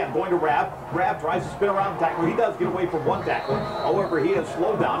 Handoff again, going to Rabb. Rabb tries to spin around the tackler. He does get away from one tackler. However, he is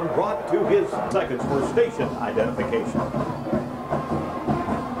slowed down and brought to his seconds for station identification.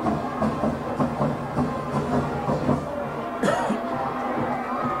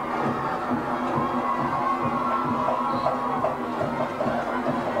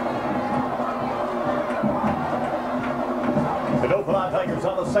 Tigers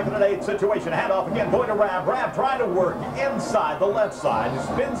on the 2nd and 8 situation. Handoff again, going to Rabb. Rabb trying to work inside the left side.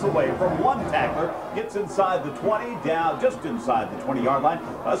 Spins away from one tackler. Gets inside the 20, down just inside the 20-yard line.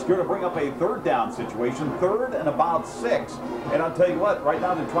 Us going to bring up a 3rd down situation. 3rd and about 6. And I'll tell you what, right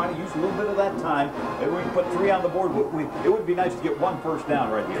now they're trying to use a little bit of that time. If we can put 3 on the board, it would be nice to get 1 first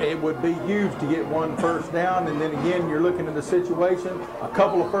down right here. It would be huge to get 1 first down. And then again, you're looking at the situation. A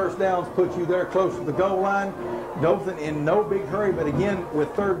couple of first downs put you there close to the goal line. Dothan in no big hurry, but again, with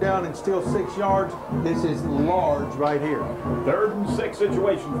 3rd down and still 6 yards, this is large right here. 3rd and 6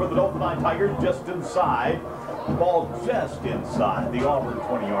 situation for the Dothan Tigers, just inside. The ball just inside the Auburn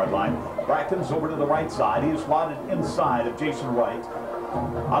 20-yard line. Bracken's over to the right side. He is slotted inside of Jason Wright.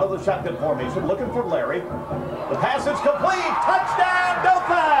 Out of the shotgun formation, looking for Larry. The pass is complete. Touchdown,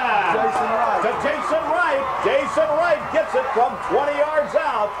 Dothan! Jason Wright. To Jason Wright. Jason Wright gets it from 20 yards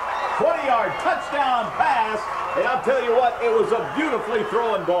out. 20-yard touchdown pass. And I'll tell you what, it was a beautifully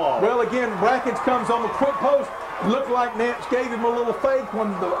thrown ball. Well, again, Brackens comes on the quick post. Looked like Nance gave him a little fake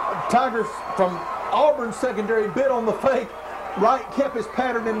when the Tigers from Auburn secondary bit on the fake. Wright kept his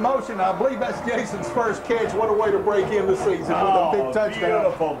pattern in motion. I believe that's Jason's first catch. What a way to break in the season with a big touchdown.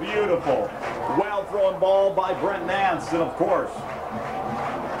 Beautiful, beautiful. Well thrown ball by Brent Nance. And, of course,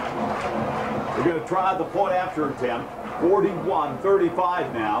 we're going to try the point after attempt.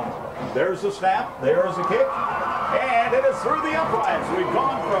 41-35 now. There's the snap. There's the kick. And it is through the uprights. We've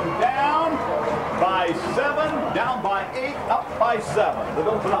gone from down by 7, down by 8, up by 7. The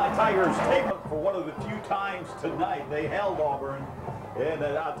Dothan Tigers take it for one of the few times tonight they held Auburn. And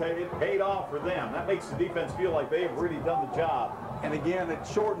I'll tell you, it paid off for them. That makes the defense feel like they have really done the job. And again, it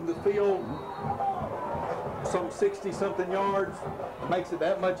shortened the field some 60-something yards. Makes it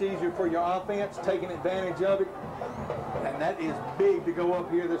that much easier for your offense, taking advantage of it. And that is big to go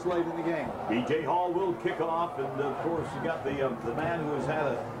up here this late in the game. B.J. Hall will kick off, and of course you got the man who has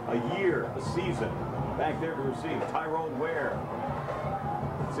had a year, a season, back there to receive, Tyrone Ware.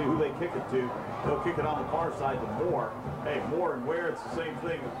 Let's see who they kick it to. They'll kick it on the far side to Moore. Hey, Moore and Ware, it's the same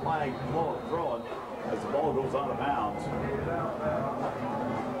thing. The flag throwing as the ball goes out of bounds.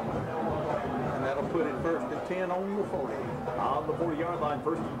 And that'll put it 1st and 10 on the 40. On the 40-yard line,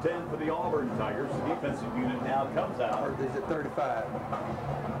 1st and 10 for the Auburn Tigers. The defensive unit now comes out. Or is it 35?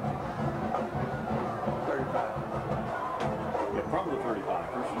 35. Yeah, from the 35,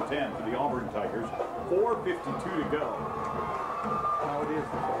 1st and 10 for the Auburn Tigers. 4:52 to go. No, it is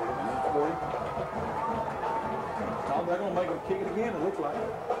the 40. Is it 40? Oh, they're going to make them kick it again, it looks like.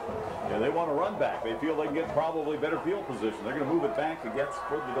 Yeah, they want to run back. They feel they can get probably better field position. They're going to move it back against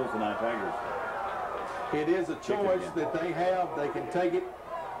for the Dothan Tigers. It is a choice that they have. They can take it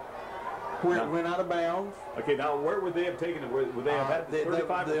where it went out of bounds. Okay, now where would they have taken it? Would they have had the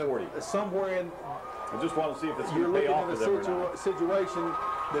 35 or 40? Somewhere in. I just want to see if it's You're going to pay looking off at for them or a situation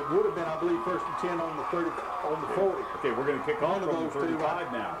that would have been, I believe, 1st and 10 on the 30, on the 40. Okay, we're going to kick off from the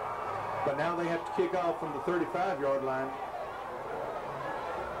 35 now. But now they have to kick off from the 35-yard line.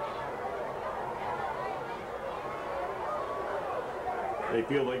 They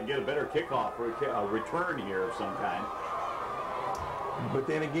feel they can get a better kickoff or a return here of some kind. But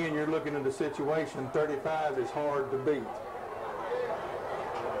then again, you're looking at a situation, 35 is hard to beat.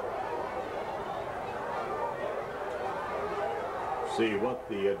 See what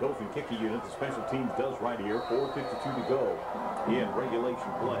the Dothan kicking unit, the special teams, does right here. 4:52 to go in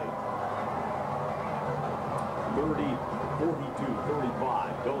regulation play. 30, 42,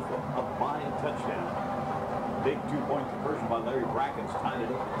 35. Dothan up by a touchdown. Big 2-point conversion by Larry Brackens, tied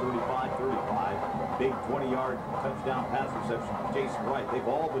it up at 35-35. Big 20-yard touchdown pass reception from Jason Wright. They've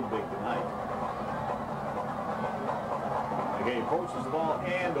all been big tonight. Okay, approaches the ball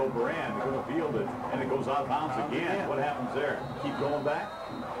and over end. They're going to field it, and it goes out of bounds again. What happens there? Keep going back?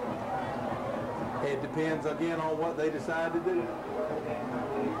 It depends, again, on what they decide to do.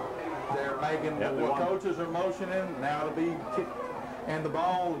 They're making, coaches are motioning, now to be and the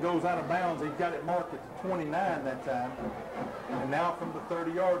ball goes out of bounds. He got it marked at the 29 that time, and now from the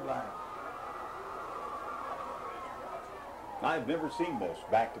 30-yard line. I've never seen this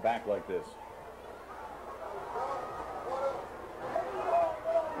back-to-back like this.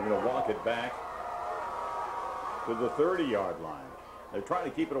 They're going to walk it back to the 30-yard line. They're trying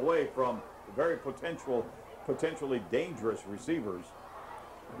to keep it away from very potentially dangerous receivers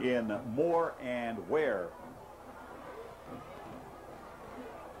in Moore and Ware.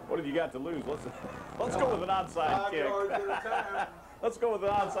 What have you got to lose? Let's go with an onside kick. Let's go with an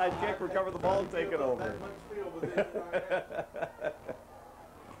onside kick, recover the ball, and take it over.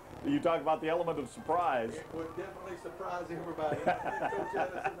 You talk about the element of surprise. It would definitely surprise everybody. Coach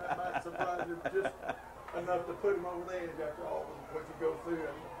Edison, that might surprise him just enough to put him over the edge after all what you go through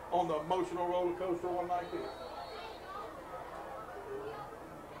on the emotional roller coaster one like this.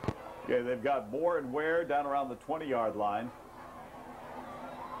 Okay, they've got Moore and Ware down around the 20-yard line.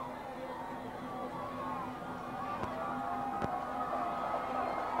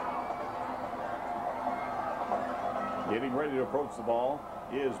 Getting ready to approach the ball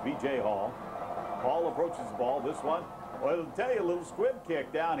is B.J. Hall. Hall approaches the ball. This one, well, it'll tell you, a little squib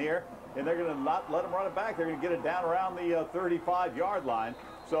kick down here, and they're going to not let him run it back. They're going to get it down around the 35-yard line.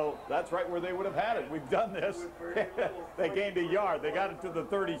 So that's right where they would have had it. We've done this. They gained a yard. They got it to the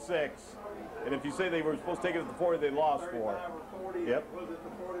 36. And if you say they were supposed to take it at the 40, they lost 4. Yep. Was it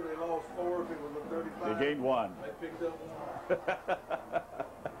the 40? They lost 4. If it was the 35, they gained 1. They picked up 1.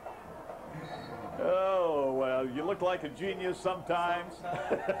 Oh, well, you look like a genius sometimes.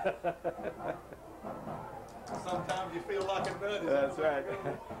 Sometimes you feel like a nut. That's right.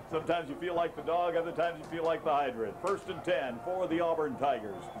 Sometimes you feel like the dog, other times you feel like the hydrant. 1st and 10 for the Auburn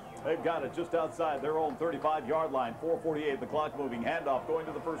Tigers. They've got it just outside their own 35-yard line. 4:48, the clock moving. Handoff going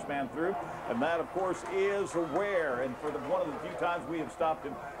to the first man through. And that, of course, is Ware. And for one of the few times we have stopped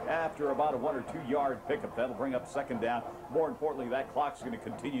him after about a 1 or 2 yard pickup. That'll bring up 2nd down. More importantly, that clock's going to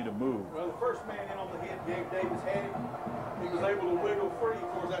continue to move. Well, the first man in on the hit, Gabe Davis had him. He was able to wiggle free.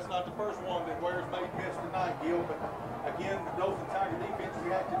 Of course, that's not the first one that Ware's made miss tonight, Gil. But again, the Dothan Tiger defense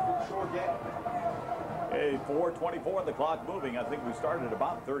reacted for the short game. Hey, 4:24, the clock moving. I think we started at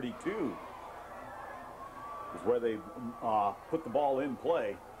about 32. Is where they put the ball in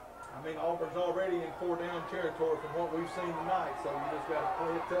play. I mean, Auburn's already in 4-down territory from what we've seen tonight, so you just got to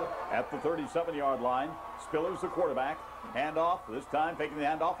play it tough. At the 37-yard line, Spiller's the quarterback. Handoff, this time taking the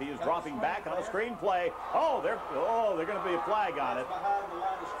handoff. He is dropping back on a screen play. Oh, they're going to be a flag on it.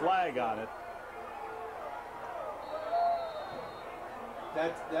 Flag on it.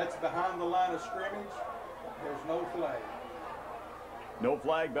 That's behind the line of scrimmage. There's no flag. No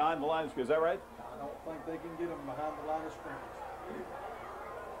flag behind the line of scrimmage. Is that right? I don't think they can get them behind the line of scrimmage.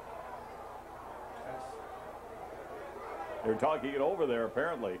 They're talking it over there,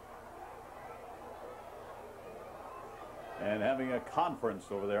 apparently. And having a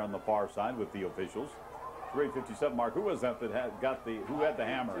conference over there on the far side with the officials. 3:57 mark. Who was that who had the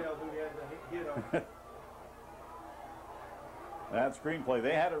hammer? Tell who had the hit on it. That screenplay,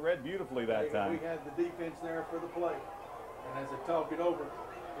 they had it read beautifully that time. We had the defense there for the play. And as they talk it over,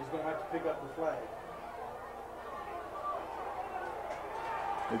 he's going to have to pick up the flag.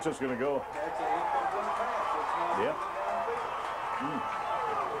 It's just going to go. That's an incomplete pass. It's not Yep.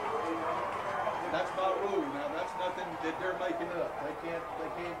 That's by rule. Now, that's nothing that they're making up. They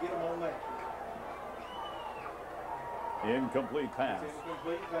can't get them on that. Incomplete pass. It's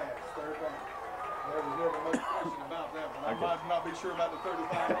incomplete pass. Third down. There was never much question about that one. I might not be sure about the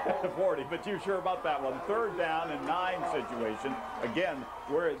 35 40, but you're sure about that one. 3rd down and 9 situation. Again,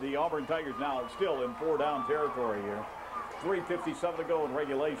 where the Auburn Tigers now still in 4-down territory here. 3:57 to go in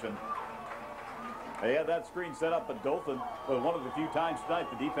regulation. They had that screen set up, but Dothan was one of the few times tonight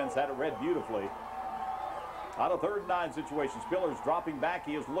the defense had it read beautifully. Out of 3rd and 9 situation, Spiller's dropping back.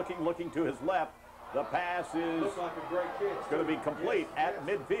 He is looking to his left. The pass is looks like a great catch. Going to be complete at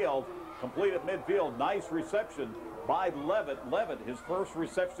midfield. Complete at midfield. Nice reception by Levitt. Levitt, his first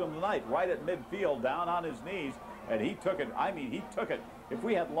reception of the night, right at midfield, down on his knees, and he took it. I mean, he took it. If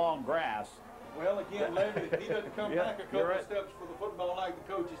we had long grass. Well, again, Levitt, if he doesn't come back a couple of steps for the football like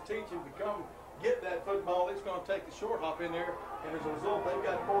the coach is teaching to come get that football, it's going to take the short hop in there, and as a result, they've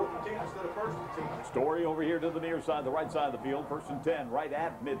got 4th and 10 instead of 1st and 10. Story over here to the near side, the right side of the field. 1st and 10, right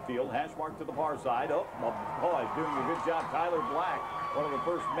at midfield. Hash mark to the far side. Oh, boy, doing a good job. Tyler Black, one of the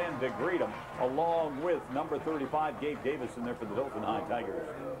first men to greet him, along with number 35, Gabe Davis, in there for the Dothan High Tigers.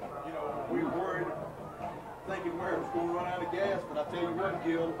 You know, we worried thinking Ware was going to run out of gas, but I tell you what,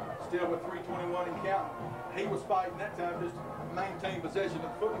 Gil, still with 3:21 and counting, he was fighting that time just to maintain possession of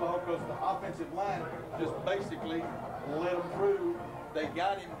the football because the offensive line just basically let them through. They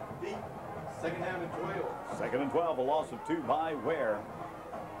got him deep. Second down and 12. Second and 12, a loss of 2 by Ware.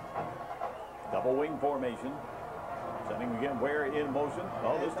 Double wing formation. Sending again Ware in motion.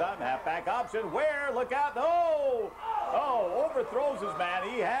 Oh, this time halfback option. Ware, look out. No! Oh, overthrows his man.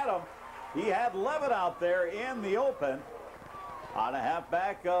 He had him. He had Levitt out there in the open on a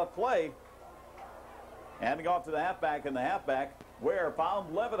halfback play. Handing off to the halfback, and the halfback, Ware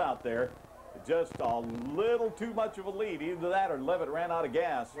found Levitt out there. Just a little too much of a lead. Either that or Levitt ran out of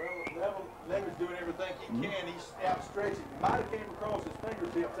gas. Well, Levitt's doing everything he can. He's outstretching. Might have came across his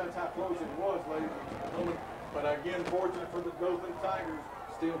fingertips. That's how close it was, ladies and gentlemen. But again, fortunate for the Dothan Tigers,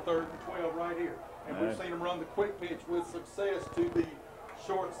 still 3rd and 12 right here. And we've seen them run the quick pitch with success to the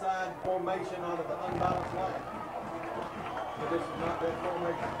short side formation onto the unbalanced line. But this is not that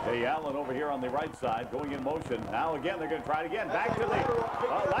formation. Hey, Allen over here on the right side, going in motion. Now again, they're going to try it again. Back to the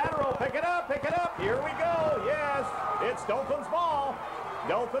lateral. Pick it up, pick it up. Here we go. Yes, it's Dothan's ball.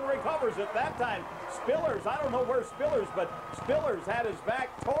 Dothan recovers it that time. Spillers, I don't know where Spillers, but Spillers had his back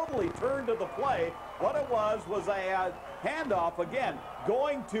totally turned to the play. What it was a handoff again,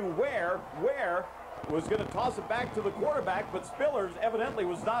 going to Ware. Ware was going to toss it back to the quarterback, but Spillers evidently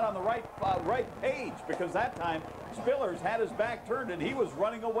was not on the right page, because that time Spillers had his back turned and he was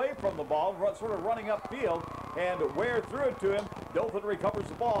running away from the ball, sort of running upfield, and Ware threw it to him. Dothan recovers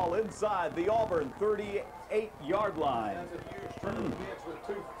the ball inside the Auburn 38-yard line. That's a huge turn of events with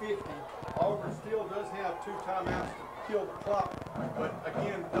 2:50. Auburn still does have 2 timeouts to kill the clock, but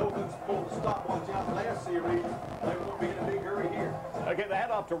again, Dothan's pulled the stopwatch out last series. They won't be in a big hurry here. Okay, the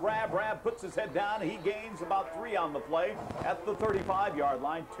handoff to Rab. Rab puts his head down. He gains about 3 on the play at the 35-yard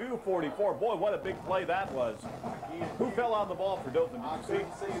line. 2:44. Boy, what a big play that was. Who fell on the ball for Dothan? I Did you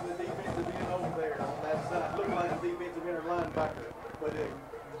couldn't see the defensive end over there on that side. Looked like a defensive end or linebacker, but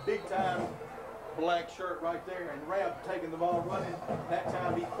a big-time black shirt right there, and Rab taking the ball running. That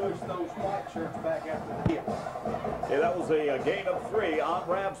time he pushed those white shirts back after the hit. Yeah, that was a gain of 3 on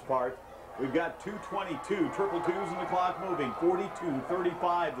Rab's part. We've got 2:22, triple twos and the clock moving.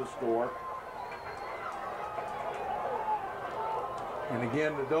 42-35 the score. And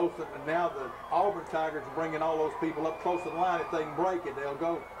again, now the Auburn Tigers are bringing all those people up close to the line. If they can break it, they'll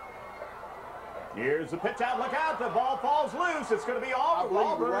go. Here's the pitch out. Look out. The ball falls loose. It's going to be Auburn.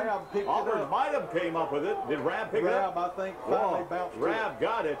 Auburn might have came up with it. Did Rab pick it up? Rab, I think, finally bounced it. Rab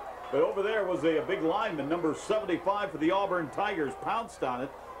got it. But over there was a big lineman, number 75 for the Auburn Tigers, pounced on it.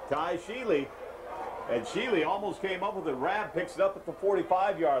 Ty Sheely. And Sheely almost came up with it. Rab picks it up at the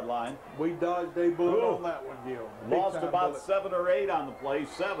 45-yard line. We dodged a bullet on that one, Gil. Lost about 7 or 8 on the play.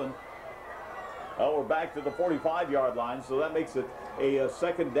 7. Oh, we're back to the 45-yard line, so that makes it a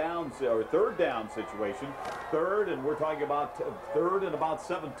second down or third down situation. Third, and we're talking about third and about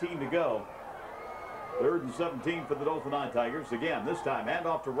 17 to go. 3rd and 17 for the Dothan Tigers. Again, this time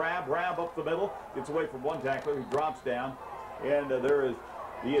handoff to Rab. Rab up the middle, gets away from one tackler who drops down, and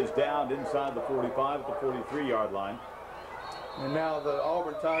he is down inside the 45 at the 43-yard line. And now the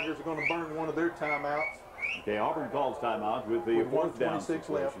Auburn Tigers are going to burn one of their timeouts. Okay, Auburn calls timeout with the 4th down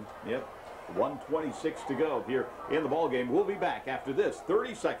situation. Yep. 1:26 to go here in the ball game. We'll be back after this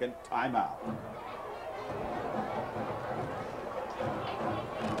 30-second timeout.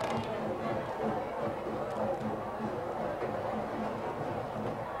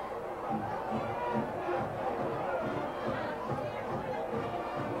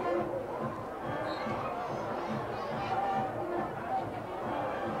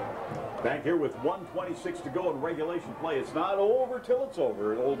 Back here with 1:26 to go in regulation play. It's not over till it's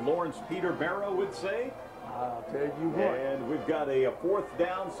over, old Lawrence Peter Barrow would say. I'll tell you what. And we've got a 4th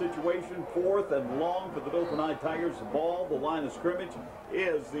down situation, 4th and long for the Dothan Tigers. The ball, the line of scrimmage,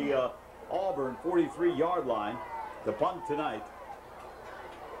 is the Auburn 43-yard line. The punt tonight.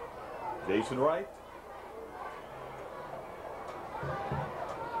 Jason Wright.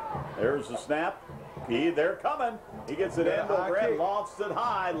 There's the snap. They're coming. He gets it end over end, lofts it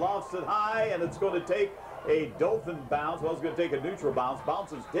high, and it's going to take a Dothan bounce. Well, it's going to take a neutral bounce.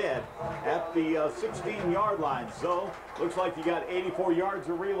 Bounces dead at the 16-yard line. So, looks like you got 84 yards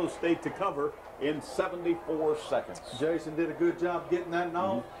of real estate to cover in 74 seconds. Jason did a good job getting that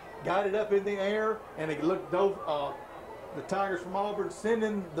off. Got it up in the air, and it looked the Tigers from Auburn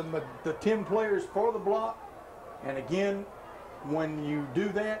sending the 10 players for the block. And again, when you do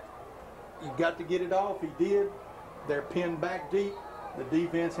that, you got to get it off. He did. They're pinned back deep. The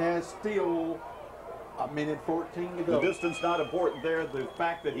defense has still a minute 14 to go. The distance not important there. The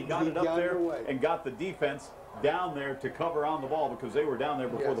fact that he got it up there and got the defense down there to cover on the ball because they were down there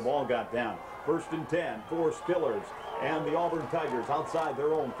before the ball got down. 1st and 10 for Spillers and the Auburn Tigers outside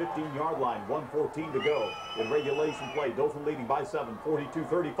their own 15-yard line. 1:14 to go in regulation play. Dothan leading by 7,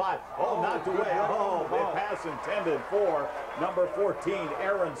 42-35. Oh, knocked away. Oh, the pass intended for number 14,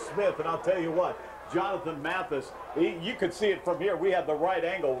 Aaron Smith. And I'll tell you what, Jonathan Mathis, you could see it from here. We have the right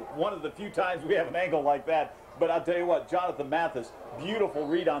angle. One of the few times we have an angle like that. But I'll tell you what, Jonathan Mathis, beautiful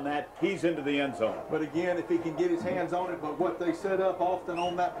read on that. He's into the end zone. But again, if he can get his hands on it, but what they set up often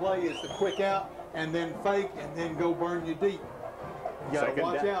on that play is the quick out and then fake and then go burn you deep. You got to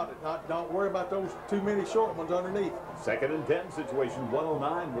watch out. Don't worry about those too many short ones underneath. 2nd and 10 situation,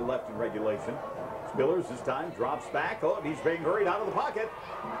 1:09 we're left in regulation. Spillers this time drops back. Oh, and he's being hurried out of the pocket.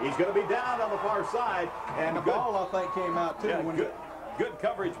 He's going to be down on the far side. And the ball, I think, came out too. Yeah, good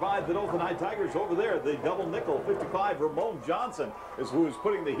coverage by the Dothan Tigers over there. The double nickel, 55, Ramon Johnson is who is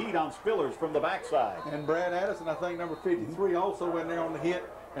putting the heat on Spillers from the backside. And Brad Addison, I think, number 53, also in there on the hit.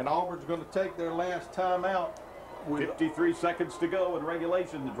 And Auburn's going to take their last timeout. 53 seconds to go in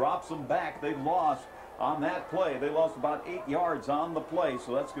regulation. Drops them back. They lost on that play. They lost about 8 yards on the play.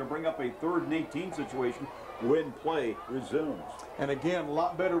 So that's going to bring up a 3rd and 18 situation when play resumes. And again, a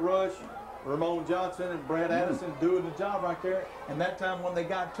lot better rush. Ramon Johnson and Brad Addison doing the job right there. And that time when they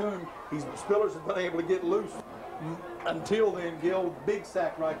got to him, Spillers has been able to get loose. Until then, Gil, big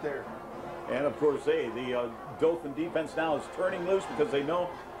sack right there. And of course, the Dothan defense now is turning loose because they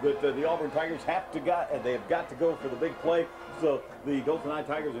know that the Auburn Tigers have got to go for the big play. So the Dothan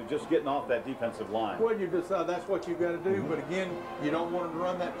Tigers are just getting off that defensive line. Well, you decide that's what you've got to do. But again, you don't want them to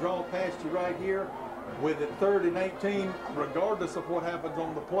run that draw past you right here. With it 3rd and 18, regardless of what happens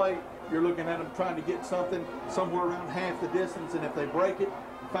on the play, you're looking at them trying to get something somewhere around half the distance, and if they break it,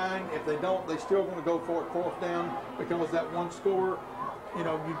 fine. If they don't, they're still going to go for it 4th down because that one score, you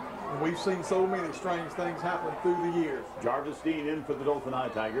know, we've seen so many strange things happen through the years. Jarvis Dean in for the Dothan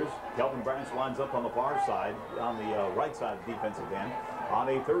Tigers. Kelvin Branch lines up on the far side, on the right side of the defensive end, on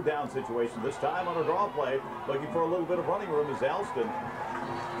a 3rd down situation. This time on a draw play, looking for a little bit of running room is Alston.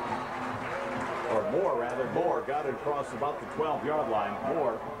 Or Moore got it across about the 12-yard line.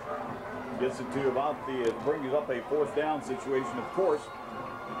 Moore gets it to about brings up a 4th down situation. Of course,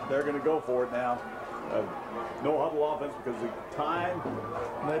 they're going to go for it now. No huddle offense because the time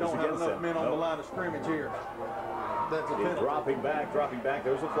they don't have enough men on the line of scrimmage here. That's a penalty. Dropping back.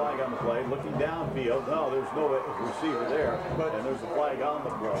 There's a flag on the play. Looking downfield. No, there's no receiver there. And there's a flag on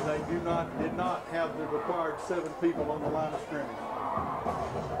the throw. They did not have the required 7 people on the line of scrimmage.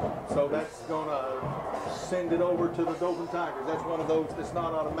 So that's going to send it over to the Dothan Tigers. That's one of those that's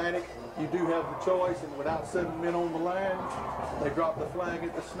not automatic. You do have the choice, and without 7 men on the line, they drop the flag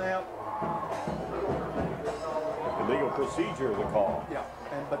at the snap. Illegal procedure, the call. Yeah,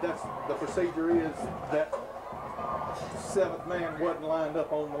 but that's the procedure is that 7th man wasn't lined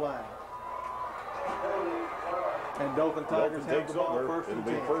up on the line. And Dothan Tigers have the ball over. 1st and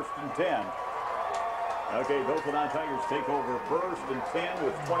 10. It'll be 1st and 10. Okay, Dothan Tigers take over 1st and 10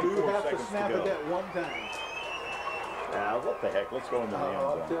 with 24 seconds to go. You have to snap it at one time. Now, what the heck? Let's go into the end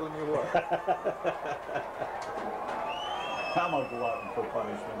zone. I'm telling you what. I'm a glutton for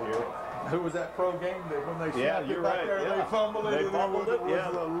punishment here. Who was that pro game that when they snapped it back there, they fumbled it, it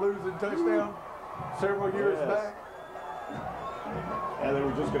was a losing touchdown several years back? And they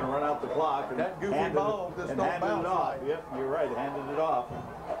were just going to run out the clock. And that goofy ball just don't bounce right. Yep, you're right, handed it off.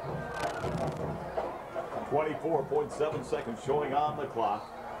 24.7 seconds showing on the clock.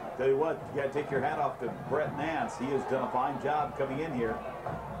 Tell you what, you got to take your hat off to Brett Nance. He has done a fine job coming in here.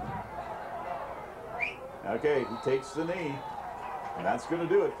 Okay, he takes the knee. And that's going to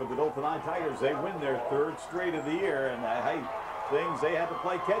do it for the Dothan Tigers. They win their 3rd straight of the year. And hey, they had to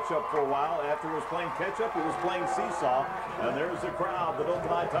play catch-up for a while. After it was playing catch-up, it was playing seesaw. And there's the crowd. The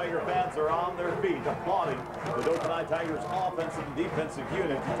Dothan Tiger fans are on their feet applauding the Dothan Tigers offensive and defensive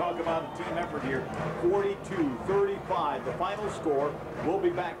unit. You talk about a team effort here, 42-35, the final score. We'll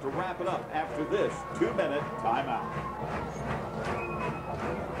be back to wrap it up after this 2-minute timeout.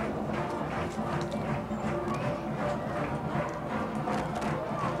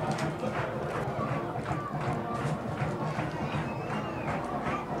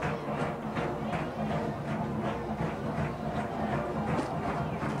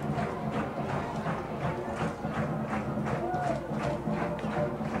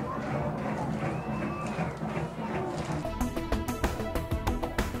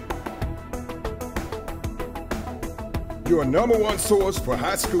 Your #1 source for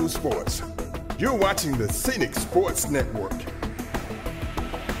high school sports. You're watching the Scenic Sports Network.